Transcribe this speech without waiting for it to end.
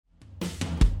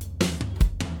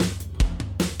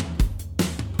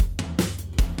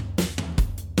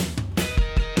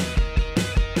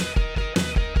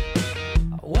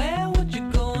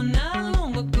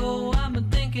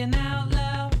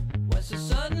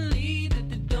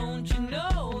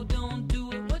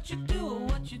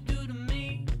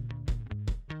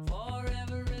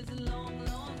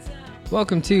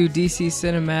Welcome to DC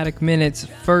Cinematic Minute's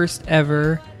first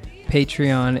ever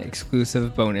Patreon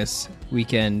exclusive bonus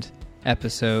weekend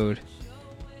episode.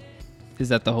 Is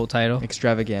that the whole title?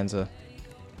 Extravaganza.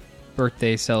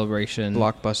 Birthday celebration.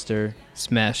 Blockbuster.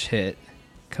 Smash hit.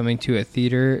 Coming to a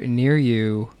theater near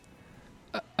you.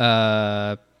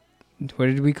 What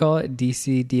did we call it?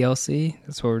 DC DLC?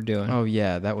 That's what we're doing. Oh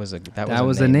yeah, that was a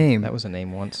name. That was a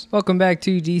name once. Welcome back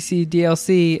to DC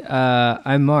DLC.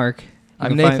 I'm Mark.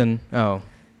 I'm Nathan.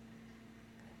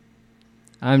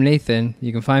 I'm Nathan.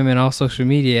 You can find me on all social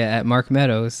media at Mark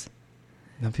Meadows.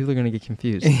 Now people are going to get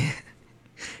confused.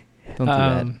 Don't do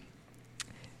that.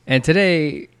 And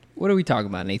today, what are we talking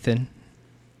about, Nathan?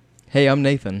 Hey, I'm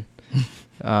Nathan.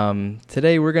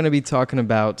 Today we're going to be talking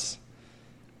about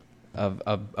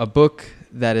a book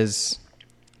that is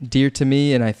dear to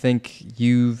me, and I think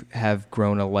you have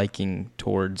grown a liking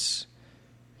towards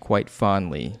quite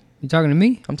fondly. You talking to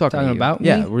me? I'm talking to you. About me?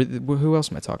 Yeah. Who else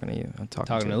am I talking to you? I'm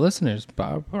talking to listeners,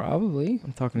 probably.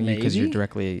 I'm talking to you because you're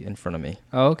directly in front of me.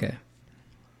 Oh, okay.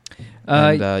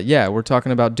 And we're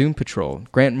talking about Doom Patrol.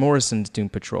 Grant Morrison's Doom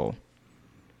Patrol.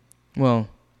 Well,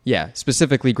 yeah,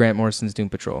 specifically Grant Morrison's Doom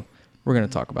Patrol. We're going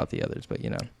to talk about the others, but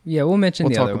yeah, we'll mention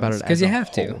the other ones because you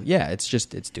have to. Yeah, it's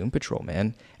Doom Patrol,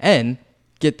 man. And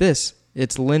get this,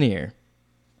 it's linear.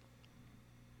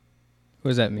 What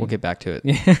does that mean? We'll get back to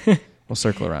it. We'll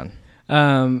circle around.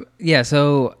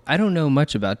 So I don't know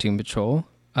much about Doom Patrol,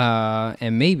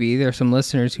 and maybe there are some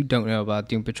listeners who don't know about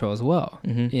Doom Patrol as well.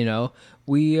 Mm-hmm.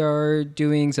 We are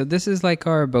doing, so this is like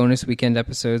our bonus weekend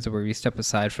episodes where we step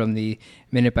aside from the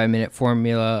minute-by-minute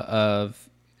formula of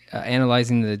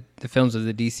analyzing the films of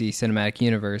the DC Cinematic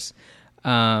Universe,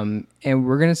 and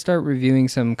we're going to start reviewing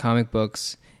some comic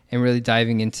books and really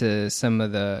diving into some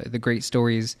of the great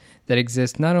stories that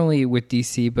exist, not only with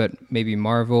DC, but maybe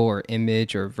Marvel or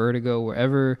Image or Vertigo,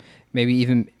 wherever, maybe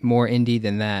even more indie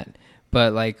than that.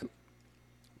 But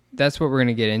that's what we're going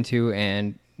to get into.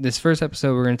 And this first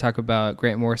episode, we're going to talk about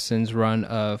Grant Morrison's run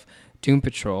of Doom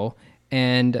Patrol.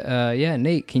 And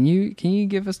Nate, can you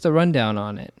give us the rundown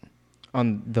on it?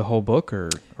 On the whole book or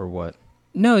what?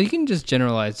 No, you can just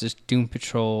generalize just Doom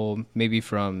Patrol, maybe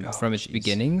from its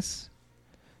beginnings.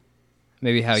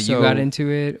 Maybe how you got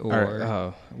into it,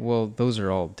 or well, those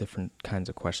are all different kinds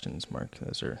of questions, Mark.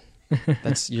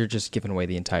 You're just giving away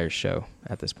the entire show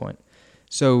at this point.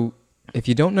 So, if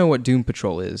you don't know what Doom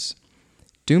Patrol is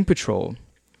a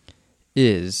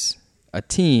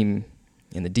team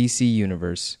in the DC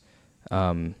universe,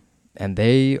 and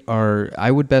they are, I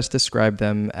would best describe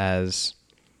them as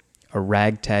a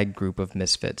ragtag group of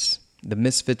misfits, the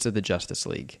misfits of the Justice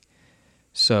League.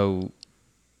 So,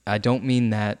 I don't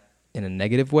mean that in a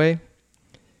negative way.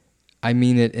 I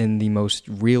mean it in the most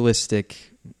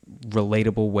realistic,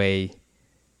 relatable way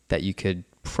that you could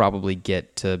probably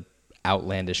get to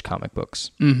outlandish comic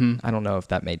books. Mm-hmm. I don't know if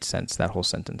that made sense, that whole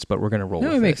sentence, but we're going to roll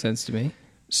with it. No, it makes sense to me.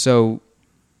 So,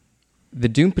 the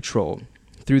Doom Patrol,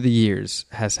 through the years,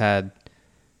 has had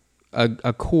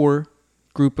a core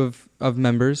group of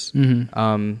members,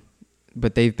 mm-hmm.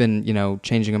 But they've been,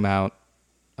 changing them out,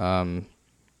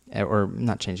 or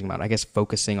not changing them out, I guess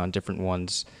focusing on different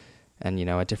ones. And,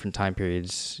 at different time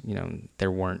periods,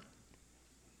 there weren't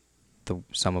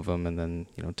some of them, and then,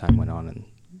 time went on and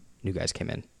new guys came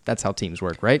in. That's how teams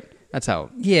work, right? That's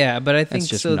how. Yeah, but I think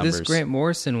so. Numbers. This Grant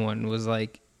Morrison one was I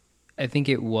think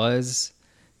it was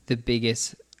the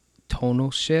biggest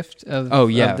tonal shift of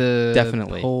the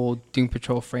definitely whole Doom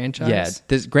Patrol franchise. Yeah,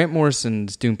 this Grant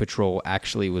Morrison's Doom Patrol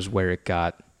actually was where it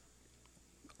got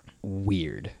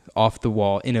weird, off the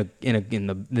wall, in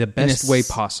the best way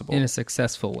possible, in a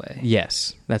successful way.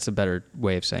 Yes, that's a better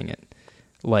way of saying it.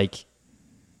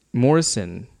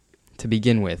 Morrison, to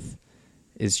begin with,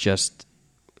 is just,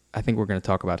 I think we're going to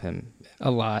talk about him a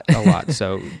lot.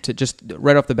 So to just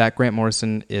right off the bat, Grant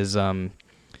Morrison is, I'm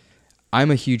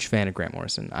a huge fan of Grant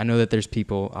Morrison. I know that there's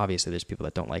people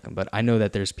that don't like him, but I know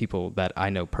that there's people that I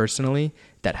know personally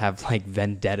that have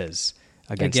vendettas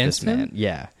against this man. Him?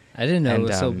 Yeah. I didn't know it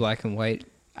was so black and white.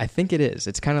 I think it is.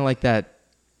 It's kind of like that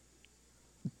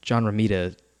John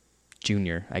Romita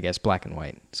Jr., I guess, black and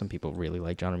white. Some people really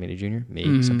like John Romita Jr. Me.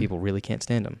 Mm-hmm. Some people really can't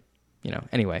stand him.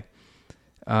 Anyway.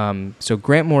 So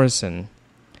Grant Morrison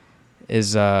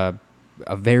is a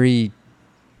very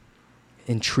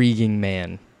intriguing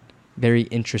man, very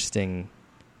interesting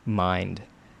mind,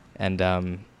 and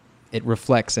it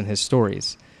reflects in his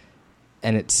stories.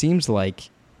 And it seems like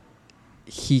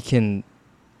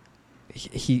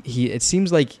it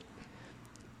seems like,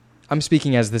 I'm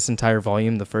speaking as this entire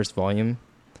volume, the first volume,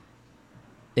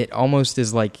 it almost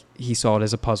is like he saw it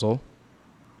as a puzzle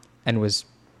and was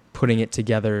putting it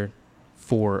together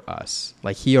for us.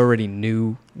 Like, he already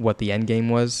knew what the end game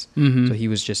was, so he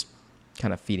was just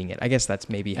kind of feeding it. I guess that's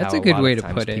maybe that's how a good way to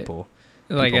times put it. people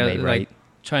Like, may write. like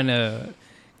trying to,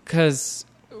 because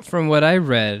from what I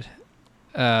read,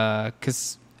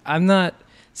 because I'm not.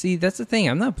 See, that's the thing.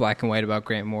 I'm not black and white about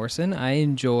Grant Morrison. I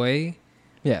enjoy.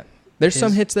 Yeah. There's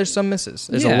some hits, there's some misses.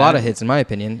 There's Yeah. a lot of hits, in my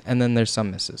opinion, and then there's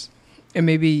some misses. And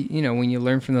maybe, you know, when you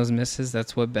learn from those misses,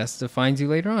 that's what best defines you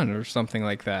later on or something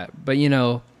like that. But, you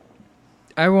know,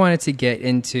 I wanted to get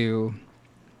into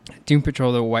Doom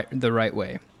Patrol the right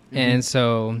way. Mm-hmm. And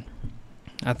so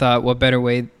I thought, what better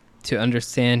way to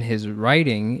understand his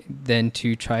writing than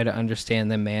to try to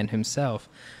understand the man himself.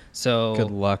 So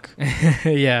good luck.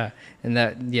 yeah. And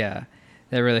that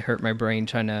really hurt my brain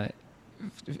trying to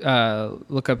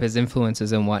look up his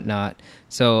influences and whatnot.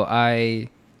 So I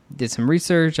did some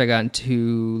research. I got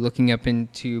into looking up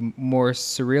into more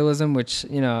surrealism, which,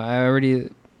 you know, I already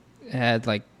had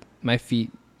like my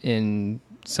feet in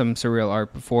some surreal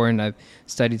art before, and I've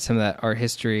studied some of that art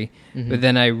history. But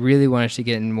then I really wanted to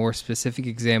get in more specific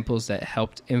examples that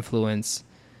helped influence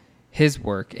his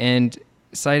work, and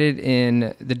cited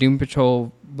in the Doom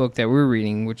Patrol book that we're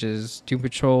reading, which is Doom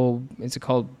Patrol. Is it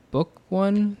called Book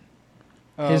 1?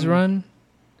 His run.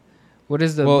 What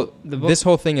is the book? This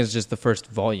whole thing is just the first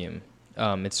volume.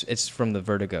 It's from the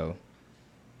Vertigo.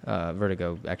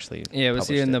 Vertigo actually. Yeah, we'll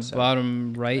see in the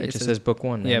bottom right. It just says Book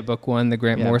 1. Man. Yeah, Book 1, the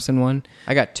Grant Morrison one.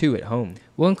 I got 2 at home.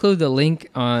 We'll include the link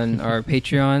on our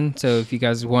Patreon, so if you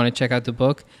guys want to check out the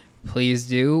book, please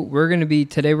do.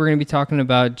 Today we're gonna be talking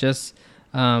about just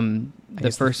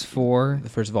the first 4. The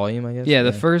first volume, I guess. Yeah,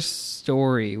 the first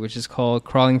story, which is called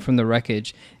Crawling from the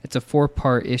Wreckage. It's a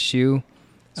 4-part issue.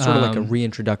 Sort of like a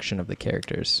reintroduction of the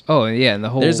characters. Oh yeah, and the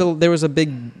whole there was a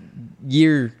big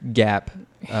year gap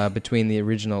between the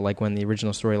original, like when the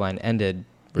original storyline ended,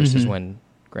 versus when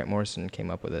Grant Morrison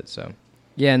came up with it. So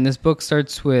yeah, and this book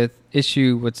starts with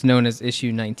what's known as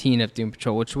issue 19 of Doom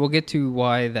Patrol, which we'll get to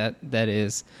why that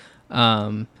is.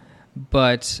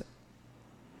 But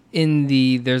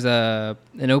there's an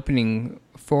opening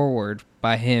forward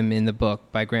by him in the book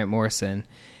by Grant Morrison.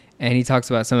 And he talks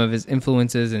about some of his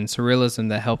influences in surrealism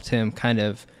that helped him kind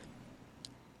of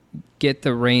get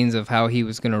the reins of how he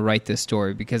was going to write this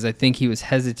story, because I think he was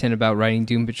hesitant about writing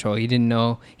Doom Patrol. He didn't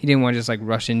want to just like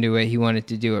rush into it. He wanted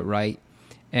to do it right.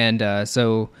 And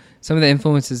so some of the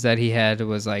influences that he had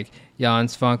was like Jan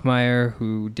Svankmajer,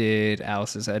 who did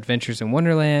Alice's Adventures in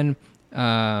Wonderland,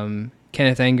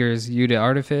 Kenneth Anger's Uda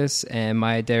Artifice, and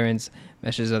Maya Deren's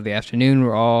Meshes of the Afternoon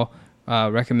were all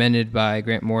recommended by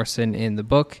Grant Morrison in the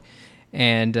book.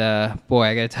 And boy,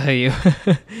 I gotta tell you,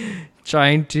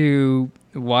 trying to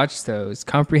watch those,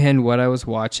 comprehend what I was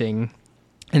watching,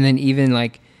 and then even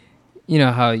like, you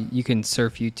know how you can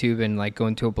surf YouTube and like go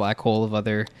into a black hole of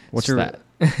other surrealist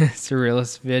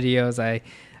videos.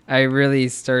 I really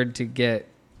started to get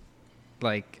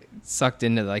like sucked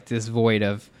into like this void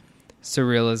of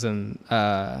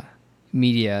surrealism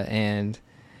media, and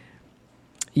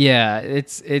yeah,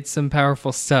 it's some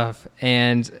powerful stuff.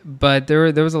 But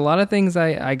there was a lot of things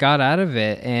I got out of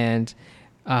it, and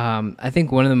I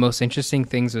think one of the most interesting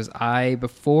things was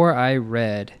before I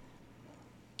read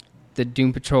the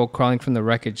Doom Patrol Crawling from the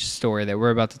Wreckage story that we're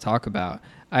about to talk about,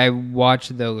 I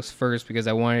watched those first because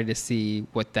I wanted to see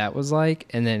what that was like,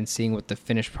 and then seeing what the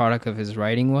finished product of his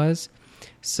writing was.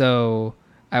 So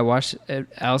I watched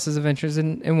Alice's Adventures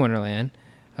in Wonderland,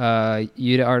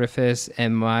 Uda Artifice,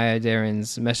 and Maya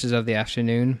Deren's Meshes of the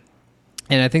Afternoon.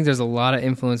 And I think there's a lot of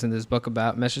influence in this book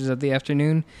about Meshes of the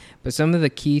Afternoon, but some of the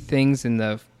key things in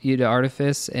the Uda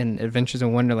Artifice and Adventures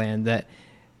in Wonderland that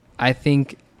I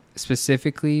think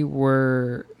specifically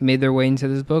made their way into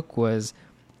this book was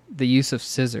the use of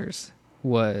scissors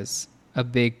was a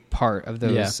big part of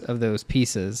those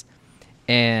pieces.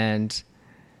 And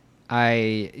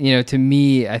to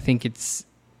me, I think it's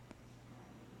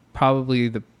probably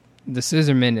the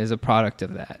Scissorman is a product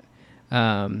of that.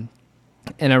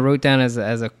 And I wrote down as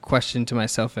a question to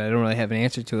myself, and I don't really have an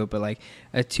answer to it, but like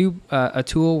a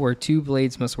tool where 2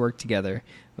 blades must work together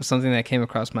was something that came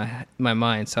across my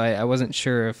mind. So I wasn't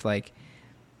sure if like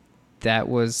that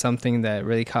was something that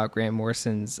really caught Grant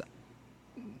Morrison's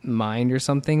mind or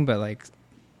something, but like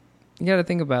you got to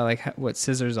think about like what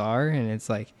scissors are, and it's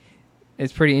like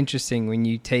it's pretty interesting when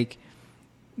you take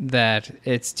that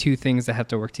it's 2 things that have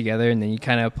to work together, and then you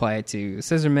kind of apply it to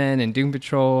Scissorman and Doom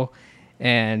Patrol.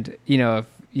 And if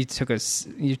you took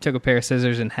a pair of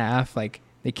scissors in half, like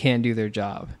they can't do their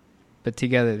job, but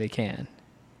together they can.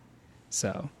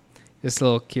 So just a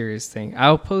little curious thing.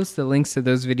 I'll post the links to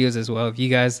those videos as well if you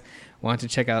guys want to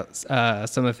check out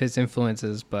some of his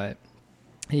influences. But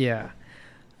yeah,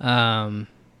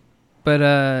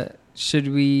 But should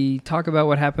we talk about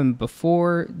what happened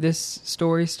before this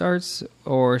story starts,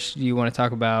 or do you want to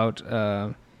talk about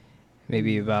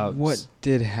maybe about what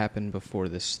did happen before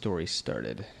this story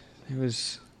started? It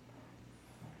was,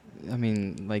 I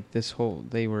mean, like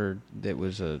it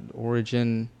was a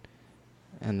origin,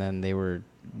 and then they were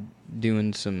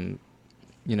doing some,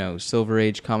 Silver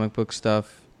Age comic book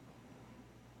stuff,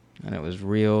 and it was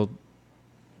real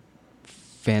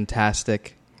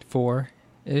fantastic.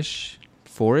 4-ish?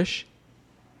 4-ish?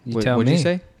 Tell me. What'd you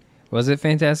say? Was it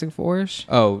Fantastic 4-ish?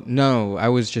 Oh, no, I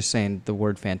was just saying the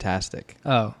word fantastic.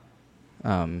 Oh.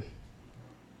 I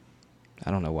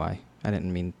don't know why. I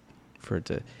didn't mean for it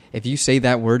to... If you say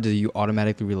that word, do you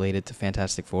automatically relate it to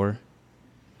Fantastic Four?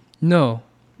 No.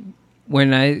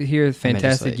 When I hear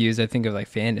fantastic like, used, I think of like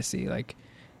fantasy, like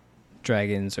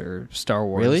dragons or Star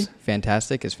Wars. Really?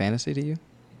 Fantastic is fantasy to you?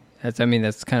 That's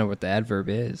kind of what the adverb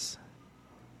is.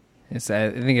 I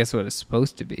think that's what it's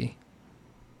supposed to be.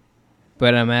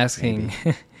 But I'm asking,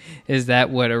 is that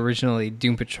what originally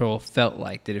Doom Patrol felt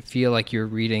like? Did it feel like you're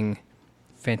reading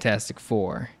Fantastic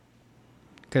Four?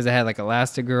 Because it had like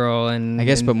Elastigirl and... I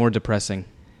guess, but more depressing.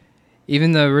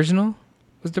 Even the original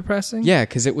was depressing? Yeah,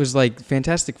 because it was like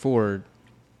Fantastic Four...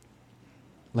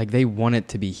 Like, they want it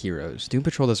to be heroes. Doom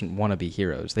Patrol doesn't want to be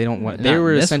heroes. They don't want... They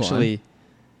were essentially...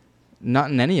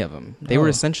 Not in any of them. They were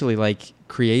essentially, like,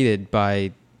 created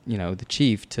by, the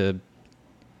chief to,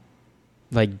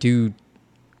 like, do,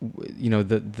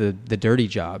 the dirty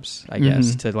jobs, I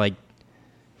guess. To, like,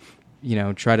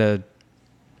 try to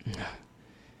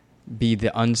be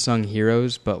the unsung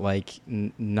heroes, but, like,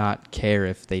 not care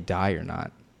if they die or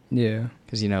not. Yeah.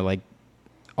 Because, like,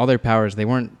 all their powers, they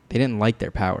didn't like their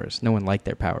powers. No one liked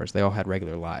their powers. They all had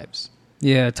regular lives.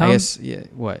 Yeah, I guess, yeah,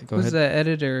 what? Go ahead. Who's the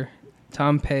editor?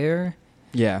 Tom Payer?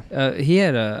 Yeah. He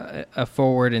had a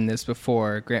forward in this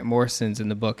before, Grant Morrison's in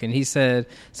the book, and he said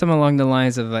something along the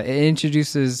lines of he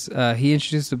introduced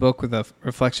the book with a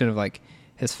reflection of like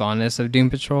his fondness of Doom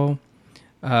Patrol.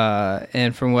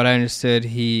 And from what I understood,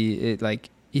 he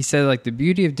said like the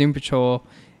beauty of Doom Patrol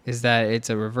is that it's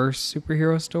a reverse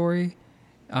superhero story.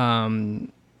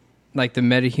 Like the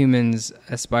metahumans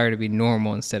aspire to be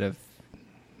normal instead of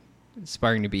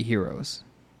aspiring to be heroes.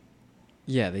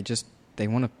 Yeah, they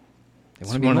want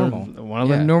to be normal. They want to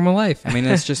live a normal life. I mean,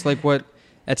 it's just like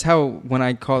that's how, when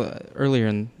I called earlier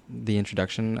in the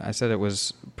introduction, I said it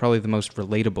was probably the most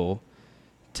relatable.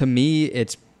 To me,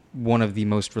 it's one of the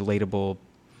most relatable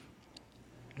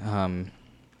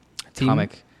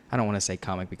comic. I don't want to say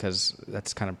comic because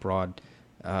that's kind of broad.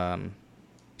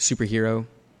 Superhero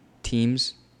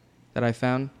teams that I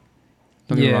found.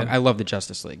 Don't get me wrong, I love the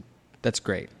Justice League. That's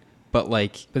great. But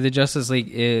the Justice League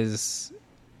is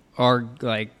our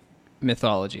like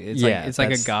mythology. It's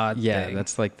like a god thing.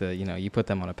 That's like you put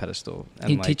them on a pedestal.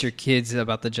 And you teach your kids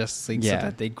about the Justice League so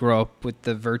that they grow up with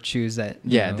the virtues that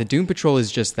the Doom Patrol is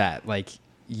just that. Like,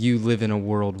 you live in a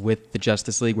world with the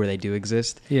Justice League where they do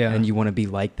exist, and you want to be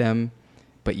like them,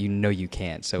 but you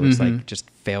can't. So it's like just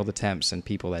failed attempts and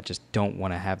people that just don't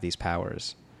want to have these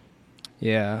powers.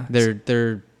 Yeah.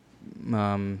 They're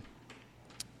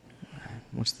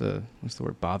what's the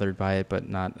word? Bothered by it, but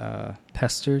not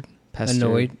pestered,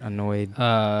 annoyed,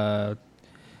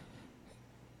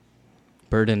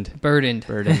 burdened.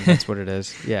 That's what it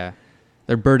is. Yeah,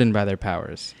 they're burdened by their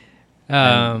powers.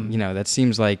 That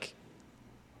seems like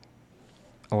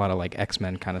a lot of like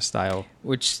X-Men kind of style.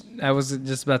 Which I was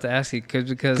just about to ask you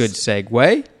because good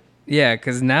segue. Yeah,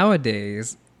 because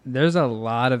nowadays there's a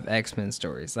lot of X-Men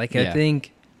stories. Like I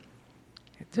think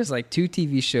there's like 2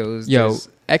 TV shows.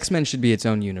 X-Men should be its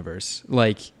own universe.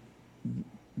 Like,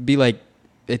 be like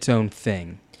its own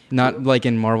thing. Not like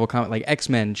in Marvel comic. Like,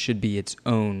 X-Men should be its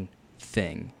own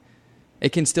thing.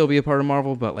 It can still be a part of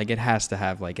Marvel, but like it has to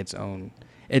have like its own.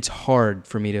 It's hard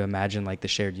for me to imagine like the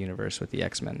shared universe with the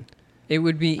X-Men. It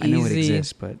would be easy. I know it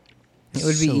exists, but it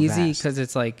would be easy because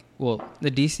it's like, well,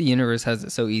 the DC universe has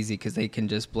it so easy because they can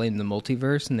just blame the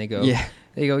multiverse and they go,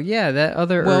 that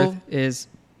other Earth is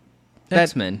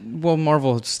X-Men. Well,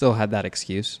 Marvel still had that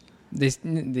excuse.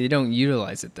 They don't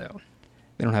utilize it though.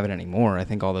 They don't have it anymore. I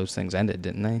think all those things ended,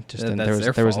 didn't they?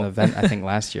 There was an event I think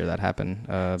last year that happened.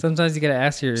 Sometimes you got to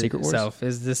ask yourself,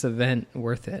 is this event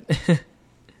worth it?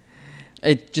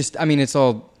 It's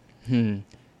all in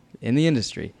the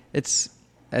industry. It's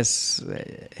as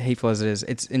hateful as it is.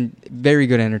 It's very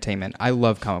good entertainment. I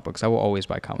love comic books. I will always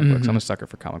buy comic books. I'm a sucker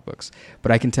for comic books.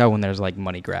 But I can tell when there's like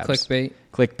money grabs.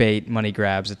 Clickbait, money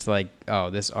grabs. It's like, oh,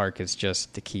 this arc is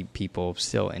just to keep people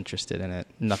still interested in it.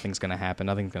 Nothing's going to happen.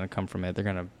 Nothing's going to come from it. They're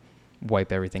going to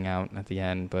wipe everything out at the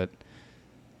end. But,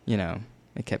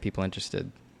 it kept people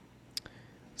interested.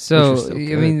 So, so I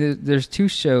good. mean, there's 2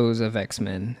 shows of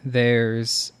X-Men.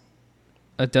 There's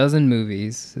a dozen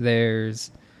movies.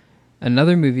 There's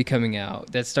another movie coming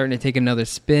out that's starting to take another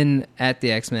spin at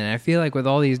the X-Men. And I feel like with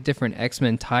all these different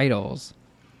X-Men titles,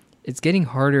 it's getting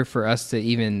harder for us to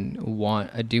even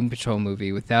want a Doom Patrol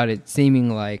movie without it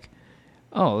seeming like,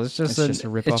 oh, it's just a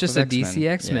rip-off it's just of a DC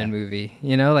X-Men. X-Men Yeah. movie.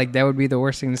 You know, like that would be the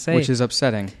worst thing to say. Which is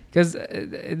upsetting. Because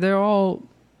they're all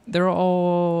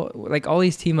like all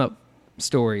these team up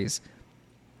stories.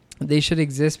 They should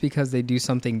exist because they do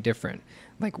something different.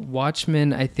 Like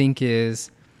Watchmen, I think is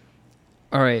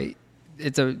all right.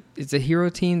 It's a hero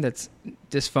team that's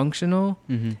dysfunctional,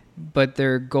 but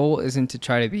their goal isn't to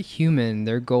try to be human.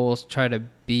 Their goal is to try to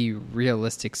be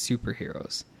realistic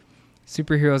superheroes.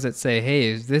 Superheroes that say,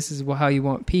 "Hey, this is how you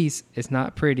want peace. It's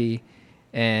not pretty,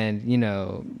 and you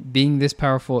know, being this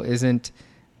powerful isn't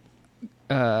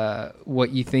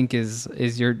what you think is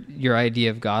your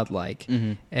idea of godlike."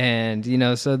 And you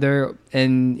know, so they're,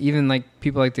 and even like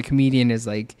people like the comedian is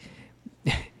like,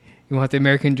 "You want the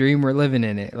American dream? We're living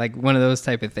in it." Like one of those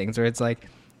type of things where it's like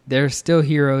they're still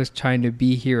heroes trying to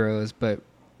be heroes, but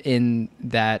in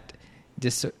that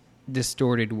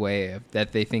distorted way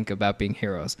that they think about being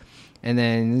heroes. And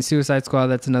then in Suicide Squad,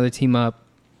 that's another team up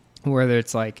where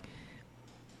it's like,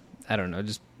 I don't know,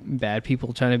 just bad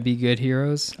people trying to be good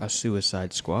heroes. A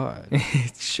Suicide Squad.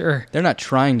 Sure. They're not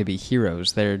trying to be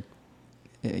heroes. They're,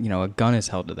 you know, a gun is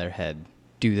held to their head.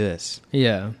 Do this.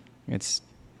 Yeah.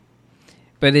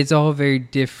 But it's all very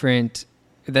different.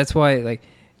 That's why, like,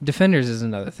 Defenders is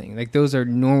another thing. Like, those are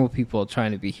normal people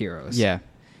trying to be heroes. Yeah.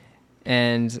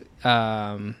 And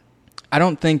I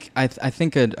don't think, I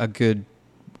think a good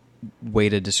way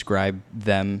to describe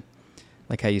them,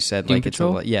 like how you said, Doom like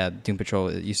Patrol? Doom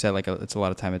Patrol. You said like it's a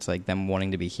lot of time it's like them wanting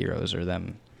to be heroes or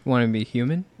them want to be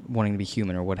human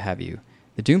or what have you.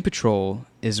 The Doom Patrol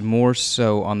is more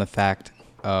so on the fact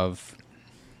of,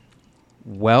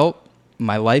 well,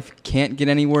 my life can't get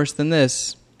any worse than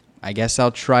this. I guess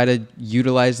I'll try to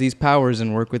utilize these powers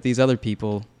and work with these other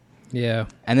people. Yeah.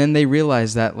 And then they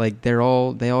realize that like they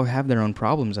all have their own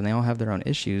problems and they all have their own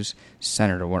issues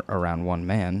centered around one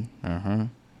man.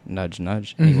 Nudge,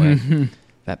 nudge. Anyway,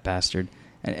 that bastard.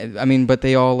 And I mean, but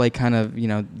they all like kind of, you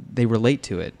know, they relate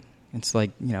to it. It's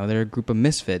like, you know, they're a group of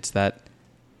misfits that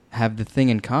have the thing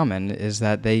in common is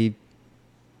that they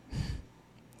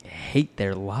hate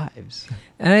their lives.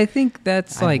 And I think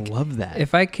that's I love that.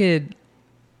 If I could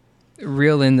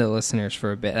reel in the listeners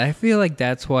for a bit, I feel like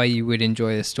that's why you would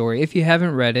enjoy the story. If you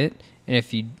haven't read it, and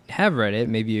if you have read it,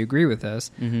 maybe you agree with us,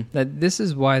 that this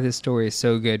is why this story is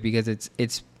so good, because it's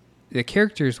the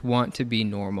characters want to be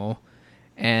normal,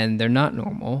 and they're not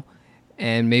normal,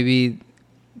 and maybe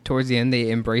towards the end they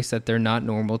embrace that they're not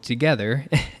normal together.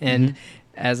 And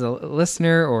as a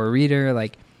listener or a reader,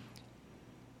 like,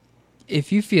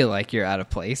 if you feel like you're out of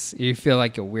place, you feel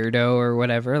like a weirdo or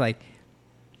whatever, like,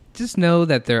 just know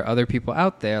that there are other people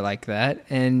out there like that,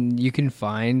 and you can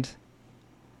find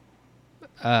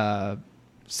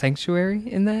sanctuary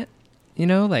in that, you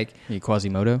know, like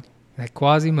Quasimodo. Like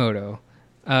Quasimodo.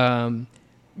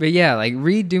 But yeah, like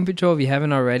read Doom Patrol if you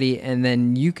haven't already, and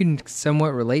then you can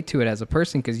somewhat relate to it as a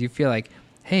person because you feel like,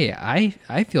 hey,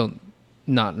 I feel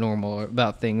not normal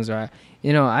about things, or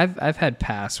you know, I've had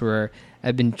past where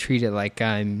I've been treated like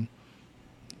I'm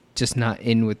just not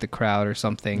in with the crowd or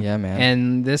something. Yeah, man.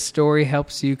 And this story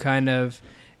helps you kind of,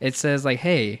 it says like,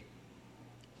 hey,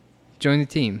 join the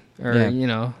team, or you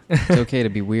know, it's okay to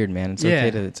be weird, man.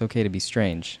 It's okay to be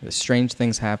strange. Strange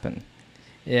things happen.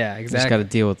 Yeah, exactly. You just got to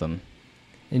deal with them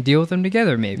and deal with them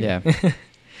together, maybe. Yeah.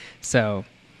 So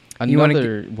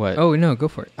another what? Oh no, go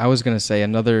for it. I was gonna say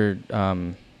another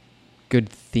good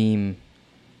theme.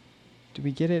 Do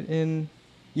we get it in?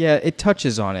 Yeah, it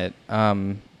touches on it.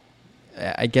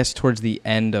 I guess towards the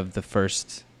end of the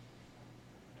first.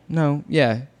 No,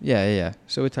 yeah.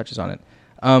 So it touches on it.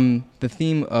 The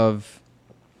theme of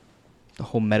the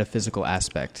whole metaphysical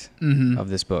aspect of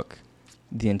this book,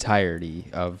 the entirety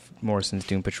of Morrison's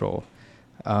Doom Patrol,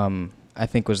 I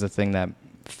think was the thing that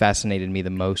fascinated me the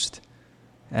most.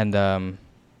 And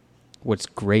what's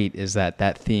great is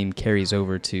that theme carries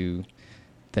over to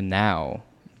the now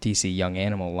DC Young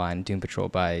Animal line, Doom Patrol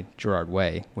by Gerard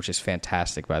Way, which is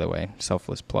fantastic, by the way.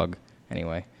 Selfless plug,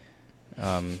 anyway.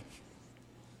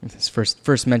 This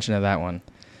first mention of that one.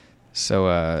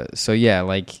 So yeah,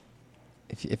 like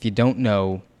if you don't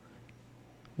know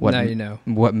what now you know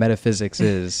what metaphysics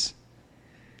is,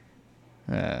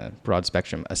 broad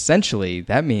spectrum. Essentially,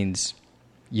 that means,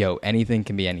 anything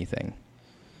can be anything.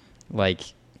 Like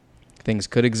things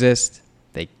could exist,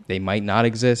 they might not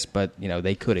exist, but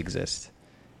they could exist.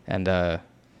 And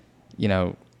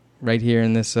right here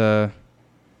in this. That's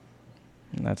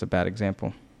a bad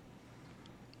example.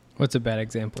 What's a bad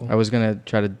example? I was gonna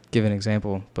try to give an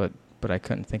example, but I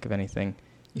couldn't think of anything.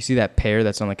 You see that pear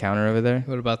that's on the counter over there?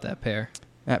 What about that pear?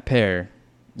 That pear,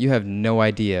 you have no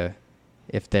idea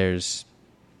if there's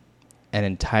an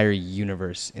entire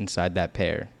universe inside that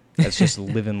pear that's just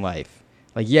living life.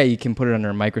 Like, yeah, you can put it under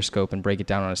a microscope and break it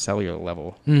down on a cellular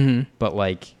level, but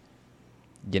like,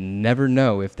 you never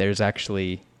know if there's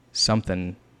actually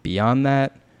something beyond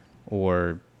that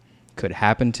or could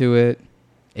happen to it.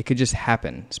 It could just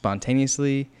happen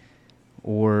spontaneously,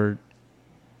 or,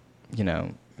 you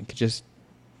know, it could just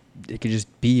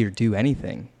be or do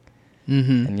anything.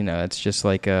 And, you know, it's just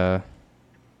like, I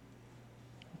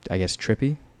guess,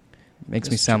 trippy. Makes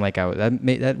me sound like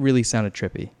that really sounded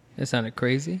trippy. That sounded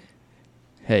crazy.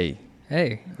 Hey,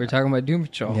 we're talking about Doom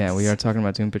Patrol. Yeah, we are talking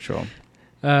about Doom Patrol.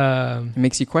 It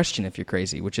makes you question if you're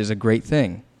crazy, which is a great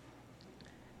thing.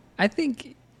 I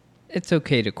think it's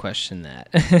okay to question that.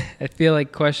 I feel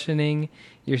like questioning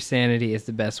your sanity is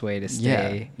the best way to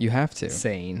stay you have to.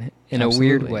 sane in Absolutely. a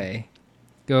weird way.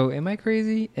 Go, am I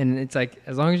crazy? And it's like,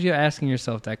 as long as you're asking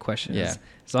yourself that question, as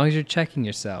long as you're checking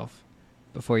yourself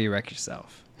before you wreck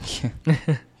yourself.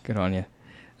 Good on you.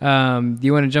 Do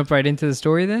you want to jump right into the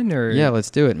story then? Or? Yeah,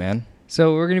 let's do it, man.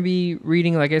 So we're going to be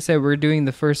reading, like I said, we're doing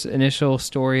the first initial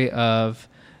story of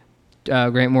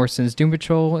Grant Morrison's Doom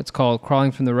Patrol. It's called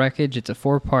Crawling from the Wreckage. It's a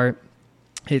 4-part.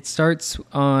 It starts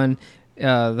on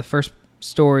the first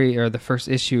story, or the first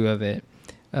issue of it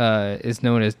is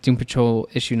known as Doom Patrol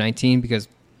issue 19, because,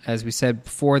 as we said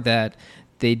before that,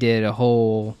 they did a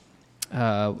whole,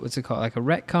 what's it called, like a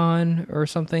retcon or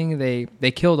something.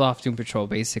 They killed off Doom Patrol,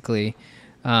 basically.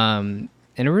 And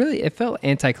it felt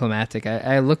anticlimactic.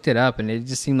 I looked it up, and it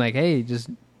just seemed like, hey, just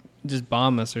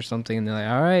bomb us or something. And they're like,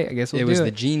 all right, I guess we'll do it. It was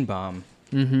the gene bomb.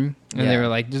 Mm-hmm. And they were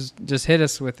like, just hit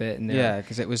us with it. And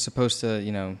because it was supposed to,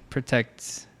 you know,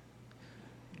 protect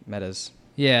metas.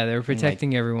 Yeah, they were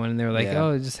protecting everyone, and they were like,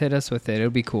 oh, just hit us with it. It'll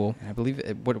be cool. And I believe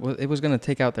it was going to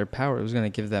take out their power. It was going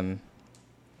to give them...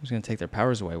 It was going to take their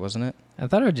powers away, wasn't it? I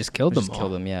thought it just killed them all.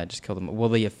 Just killed them. Well,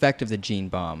 the effect of the gene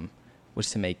bomb was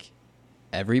to make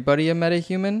everybody a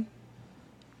metahuman?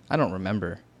 I don't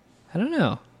remember. I don't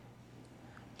know.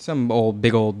 Some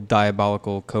big old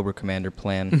diabolical Cobra Commander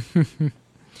plan.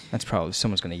 That's probably...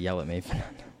 Someone's going to yell at me for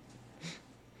that.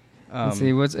 Let's see,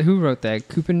 who wrote that?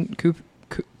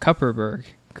 Cooperberg.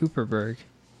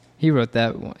 He wrote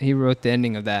that one. He wrote the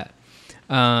ending of that.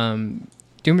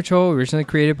 Doom Patrol, originally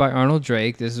created by Arnold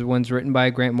Drake. This one's written by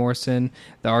Grant Morrison.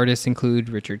 The artists include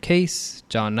Richard Case,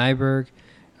 John Nyberg,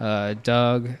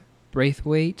 Doug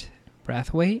Braithwaite, I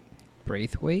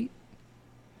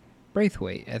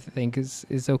think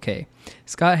is okay.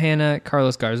 Scott Hanna,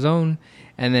 Carlos Garzón,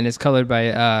 and then it's colored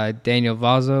by Daniel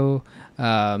Vazzo,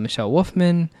 Michelle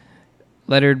Wolfman,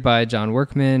 lettered by John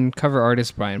Workman, cover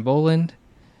artist Brian Boland,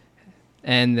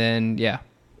 and then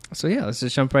let's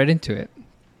just jump right into it.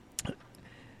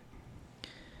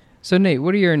 So Nate,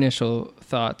 what are your initial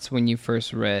thoughts when you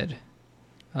first read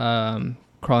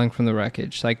Crawling from the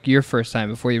Wreckage? Like your first time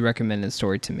before you recommended the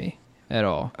story to me at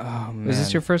all. Oh, man. Was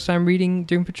this your first time reading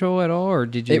Doom Patrol at all, or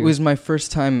did you? It was my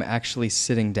first time actually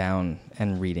sitting down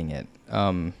and reading it.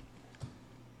 You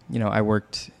know, I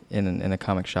worked in a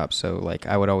comic shop, so like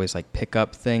I would always like pick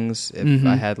up things if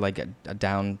I had like a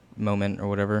down moment or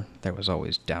whatever. There was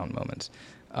always down moments.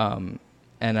 And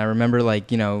I remember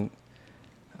like, you know,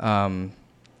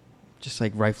 just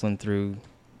like rifling through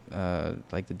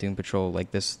like the Doom Patrol, like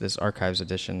this Archives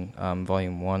edition,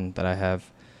 volume 1 that I have.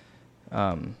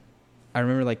 I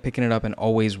remember like picking it up and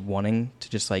always wanting to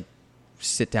just like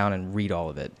sit down and read all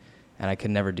of it, and I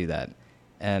could never do that.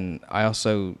 And I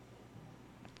also,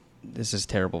 this is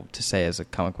terrible to say as a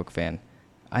comic book fan,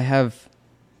 I have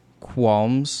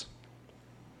qualms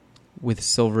with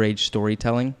Silver Age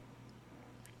storytelling.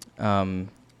 I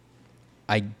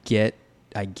get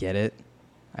it.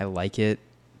 I like it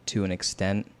to an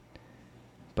extent,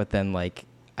 but then like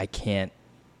I can't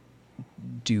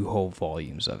do whole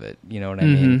volumes of it. You know what I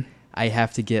mean? I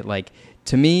have to get like,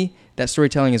 to me, that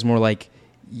storytelling is more like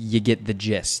you get the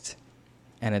gist,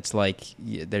 and it's like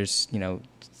there's, you know,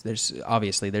 there's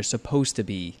obviously there's supposed to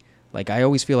be like, I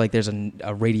always feel like there's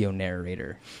a radio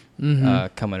narrator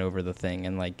coming over the thing,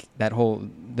 and like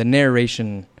the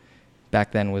narration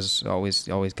back then was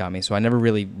always got me. So I never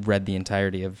really read the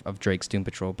entirety of Drake's Doom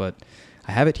Patrol, but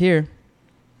I have it here.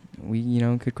 We, you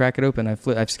know, could crack it open.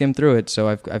 I've skimmed through it, so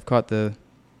I've caught the...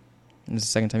 This is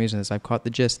the second time using this. I've caught the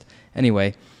gist.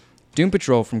 Anyway, Doom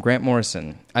Patrol from Grant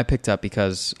Morrison, I picked up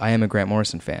because I am a Grant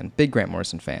Morrison fan, big Grant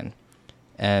Morrison fan.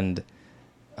 And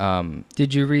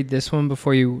Did you read this one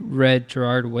before you read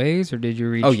Gerard Way's, or did you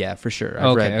read? Oh yeah, for sure.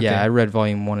 I read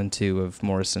volume 1 and 2 of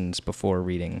Morrison's before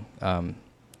reading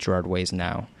Gerard Way's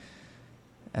now,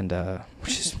 and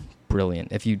which is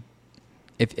brilliant. If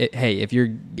you're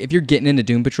getting into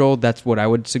Doom Patrol, that's what I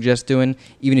would suggest doing.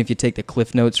 Even if you take the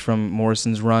cliff notes from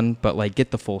Morrison's run, but like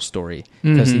get the full story,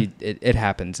 because it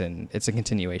happens and it's a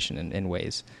continuation in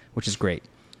ways, which is great.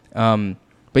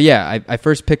 But yeah, I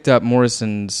first picked up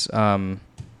Morrison's.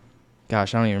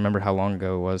 Gosh, I don't even remember how long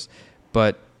ago it was,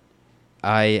 but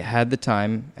I had the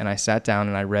time and I sat down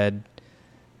and I read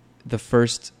the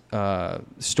first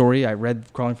story. I read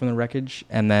Crawling from the Wreckage,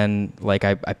 and then like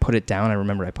I put it down. I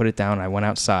remember I put it down. I went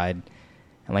outside,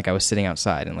 and like I was sitting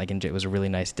outside, and like it was a really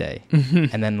nice day.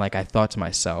 And then like I thought to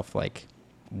myself, like,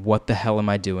 what the hell am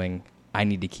I doing? I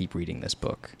need to keep reading this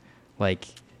book. Like,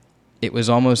 it was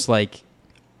almost like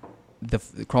the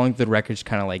Crawling through the Wreckage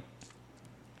kind of like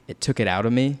it took it out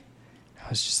of me. I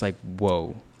was just like,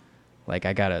 whoa, like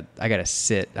I gotta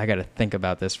sit, I gotta think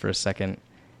about this for a second.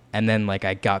 And then like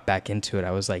I got back into it.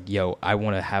 I was like, yo, I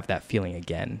want to have that feeling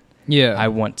again. Yeah. I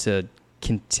want to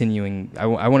I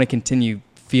want to continue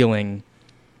feeling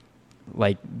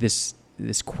like this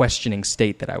questioning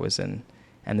state that I was in,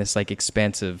 and this like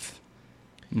expansive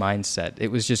mindset. It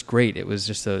was just great. It was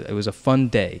a fun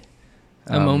day.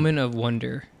 A moment of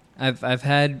wonder.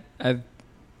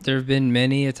 There have been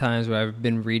many a times where I've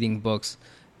been reading books,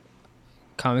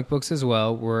 comic books as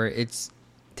well, where it's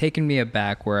taken me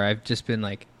aback, where I've just been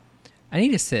like, I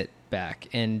need to sit back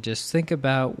and just think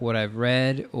about what I've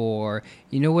read, or,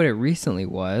 you know what it recently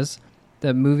was?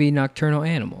 The movie Nocturnal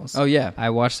Animals. Oh, yeah.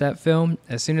 I watched that film.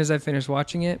 As soon as I finished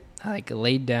watching it, I like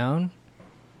laid down,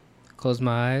 closed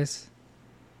my eyes,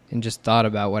 and just thought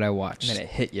about what I watched. And then it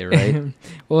hit you, right?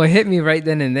 Well, it hit me right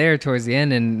then and there towards the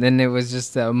end, and then it was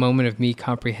just a moment of me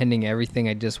comprehending everything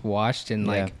I just watched, and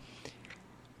like,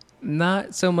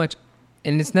 not so much,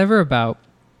 and it's never about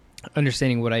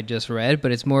understanding what I just read,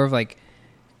 but it's more of like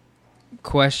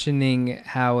questioning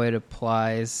how it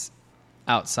applies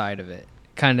outside of it,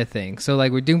 kind of thing. So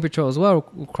like with Doom Patrol as well,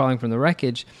 Crawling from the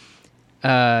Wreckage,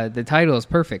 the title is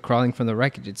perfect, Crawling from the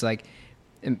Wreckage. It's like,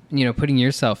 you know, putting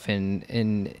yourself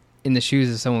in the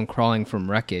shoes of someone crawling from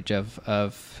wreckage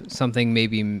of something,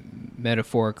 maybe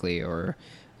metaphorically, or,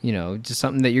 you know, just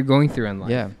something that you're going through in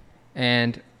life. Yeah.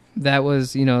 And that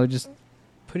was, you know, just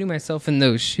putting myself in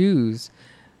those shoes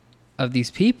of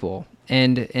these people,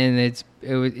 and it's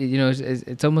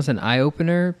almost an eye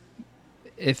opener,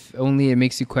 if only it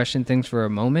makes you question things for a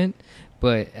moment.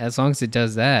 But as long as it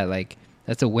does that, like,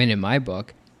 that's a win in my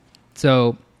book.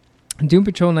 So Doom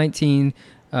Patrol 19,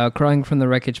 Crawling from the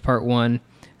Wreckage Part 1,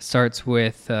 starts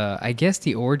with, I guess,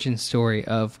 the origin story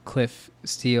of Cliff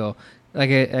Steele. Like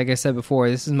I said before,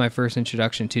 this is my first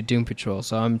introduction to Doom Patrol,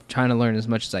 so I'm trying to learn as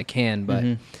much as I can.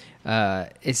 But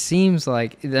it seems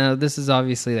like, this is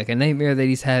obviously like a nightmare that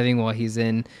he's having while he's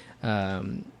in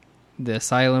the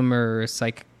asylum or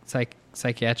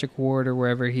psychiatric ward or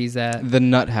wherever he's at. The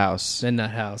Nut House. The Nut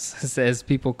House, as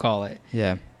people call it.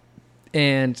 Yeah.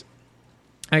 And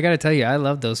I got to tell you, I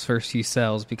love those first few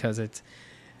cells, because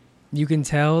you can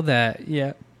tell that,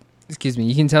 you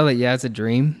can tell that, it's a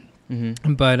dream.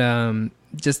 Mm-hmm. But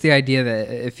just the idea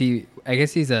that I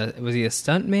guess was he a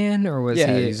stunt man, or was he?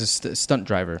 Yeah, he's a stunt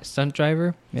driver. Stunt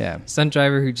driver? Yeah. Stunt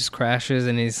driver who just crashes,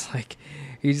 and he's like,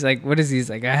 what is he? He's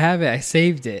like, I have it, I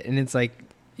saved it. And it's like,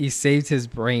 he saved his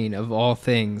brain of all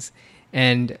things.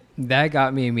 And that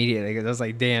got me immediately, because I was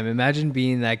like, damn, imagine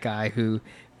being that guy who,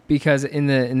 because in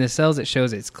the cells it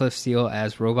shows it's Cliff Steele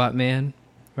as Robot Man,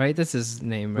 right? That's his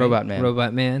name, right?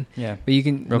 Robot Man. Yeah. But you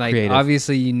can, like, creative.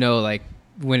 Obviously, you know, like,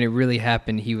 when it really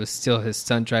happened, he was still his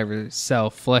stunt driver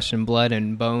self, flesh and blood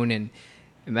and bone. And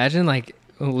imagine, like,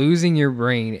 losing your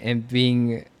brain and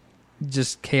being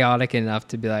just chaotic enough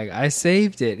to be like, I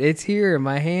saved it. It's here in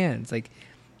my hands. Like,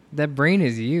 that brain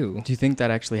is you. Do you think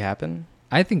that actually happened?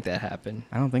 I think that happened.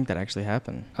 I don't think that actually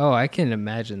happened. Oh, I can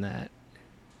imagine that.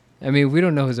 I mean, we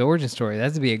don't know his origin story.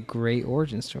 That'd be a great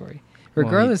origin story.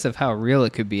 Regardless of how real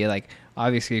it could be. Like,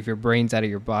 obviously, if your brain's out of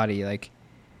your body, like,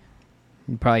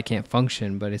 you probably can't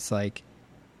function. But it's like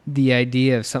the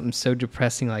idea of something so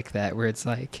depressing like that, where it's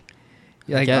like,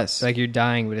 I guess, like you're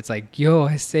dying, but it's like, yo,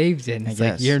 I saved it. And it's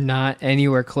like, you're not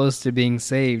anywhere close to being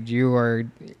saved. You are.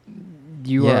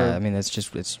 I mean,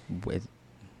 it's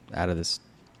out of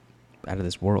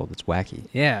this world. It's wacky.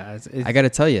 Yeah. I got to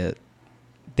tell you,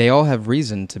 they all have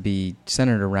reason to be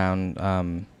centered around,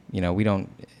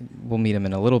 we'll meet him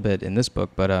in a little bit in this book,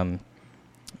 but in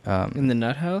the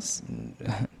Nut House?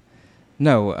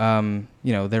 No,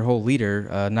 their whole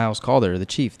leader, Niles Calder, the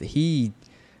chief, he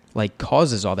like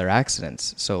causes all their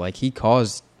accidents. So like he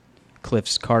caused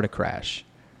Cliff's car to crash.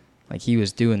 Like he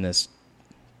was doing this,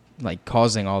 like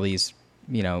causing all these,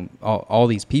 you know, all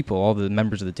these people, all the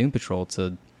members of the Doom Patrol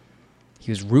he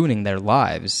was ruining their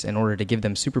lives in order to give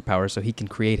them superpowers so he can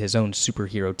create his own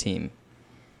superhero team.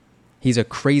 He's a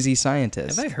crazy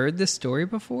scientist. Have I heard this story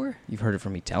before? You've heard it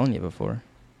from me telling you before.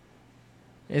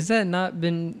 Has that not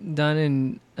been done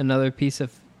in another piece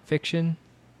of fiction?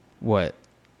 What?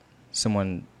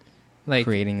 Someone Like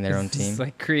creating their own it's team?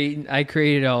 Like I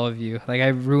created all of you. Like I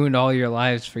ruined all your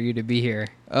lives for you to be here.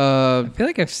 I feel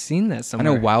like I've seen that I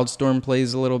somewhere. know Wildstorm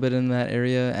plays a little bit in that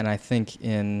area, and I think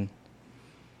in,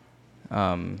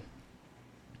 gosh,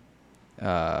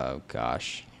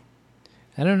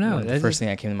 I don't know. the first thing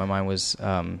that came to my mind was,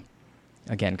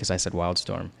 again, because I said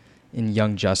Wildstorm, in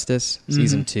Young Justice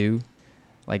season 2,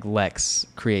 like Lex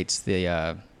creates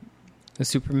the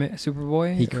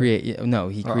Superboy. he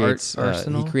creates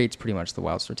Arsenal? he creates pretty much the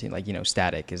Wildstorm team. Like, you know,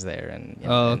 Static is there, and, you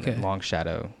Oh, know, okay. and Long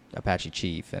Shadow, Apache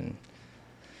Chief, and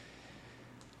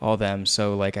all them.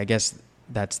 So like I guess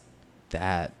that's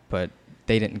that, but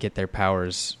they didn't get their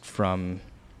powers from,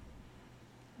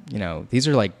 you know, these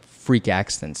are like freak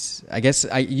accidents. I guess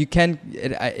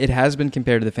it has been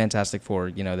compared to the Fantastic Four.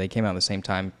 You know, they came out in the same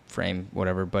time frame,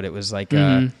 whatever, but it was like you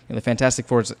know, the Fantastic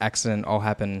Four's accident all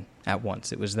happened at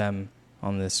once. It was them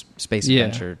on this space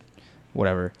adventure,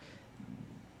 whatever.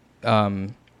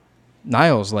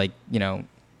 Niles, like, you know,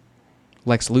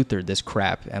 Lex Luthor this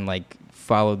crap and like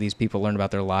followed these people, learned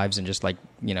about their lives, and just like,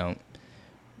 you know,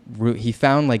 he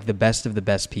found like the best of the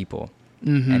best people,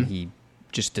 and he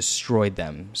just destroyed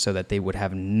them so that they would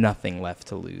have nothing left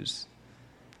to lose.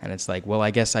 And it's like, well,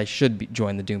 I guess I should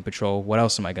join the Doom Patrol. What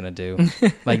else am I going to do?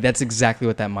 Like, that's exactly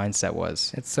what that mindset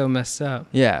was. It's so messed up.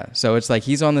 Yeah. So it's like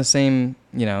he's on the same,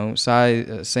 you know,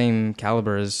 size, same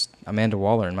caliber as Amanda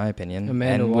Waller, in my opinion.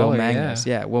 Amanda and Waller, Will Magnus.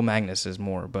 Yeah, Will Magnus is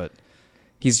more, but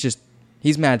he's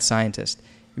mad scientist.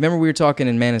 Remember we were talking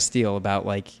in Man of Steel about,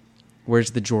 like,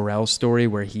 where's the Jor-El story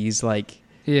where he's, like,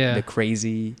 the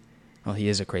crazy... Well, he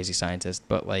is a crazy scientist,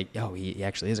 but, like, he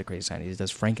actually is a crazy scientist. He does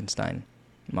Frankenstein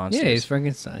monsters. Yeah, he's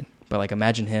Frankenstein. But, like,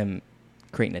 imagine him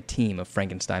creating a team of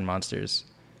Frankenstein monsters.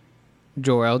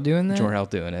 Jor-El doing that? Jor-El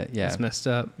doing it, yeah. It's messed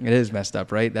up. It is messed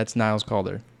up, right? That's Niles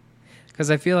Calder. Because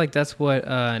I feel like that's what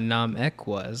Nam-Ek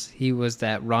was. He was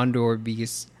that Rondor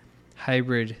Beast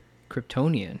hybrid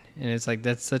Kryptonian. And it's like,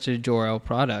 that's such a Jor-El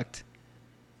product,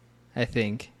 I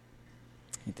think.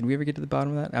 Did we ever get to the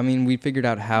bottom of that? I mean, we figured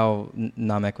out how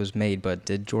Namek was made, but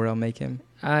did Jor-El make him?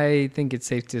 I think it's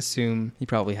safe to assume... He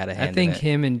probably had a hand I think in it.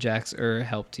 him and Jax-Ur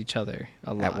helped each other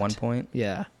a lot. At one point?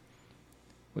 Yeah.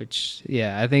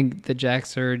 I think the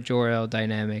Jax-Ur Jor-El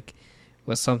dynamic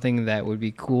was something that would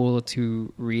be cool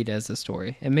to read as a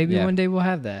story. And maybe one day we'll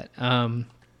have that.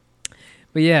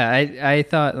 But yeah, I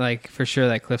thought, like, for sure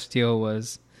that Cliff Steele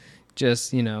was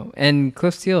just, you know... And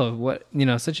Cliff Steele,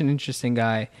 such an interesting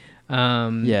guy...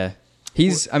 yeah,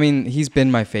 he's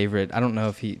been my favorite. I don't know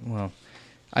if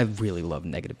I really love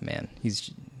Negative Man.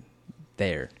 He's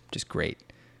there, just great.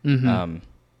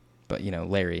 But, you know,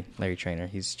 Larry Trainer,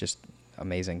 he's just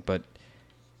amazing. But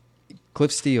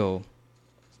Cliff Steele,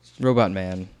 Robot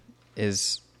Man,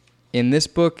 is in this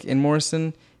book in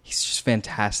Morrison. He's just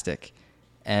fantastic,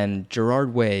 and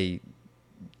Gerard Way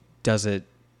does it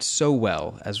so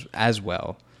well as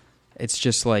well. It's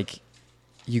just like,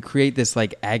 you create this,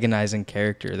 like, agonizing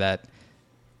character that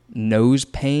knows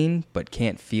pain but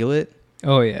can't feel it.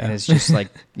 Oh, yeah. And it's just, like,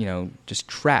 you know, just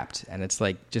trapped. And it's,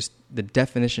 like, just the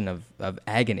definition of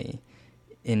agony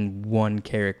in one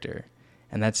character.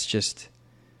 And that's just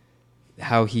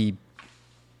how he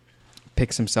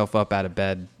picks himself up out of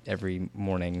bed every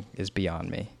morning is beyond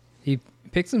me. He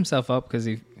picks himself up because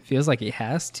he feels like he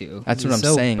has to. That's what I'm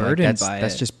saying. Like,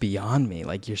 that's just beyond me.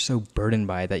 Like, you're so burdened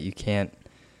by it that you can't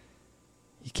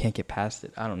get past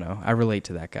it. I don't know. I relate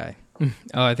to that guy.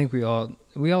 Oh, I think we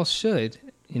all should,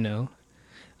 you know.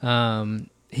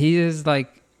 He is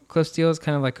like, Cliff Steele is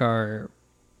kind of like our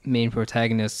main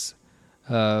protagonist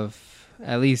of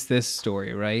at least this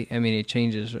story, right? I mean, it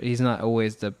changes. He's not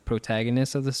always the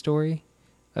protagonist of the story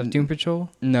of Doom Patrol.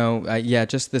 No,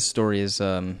 just this story is,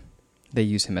 they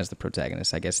use him as the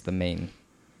protagonist, I guess the main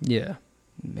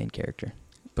character.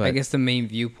 But I guess the main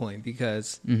viewpoint,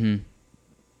 because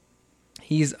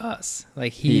he's us.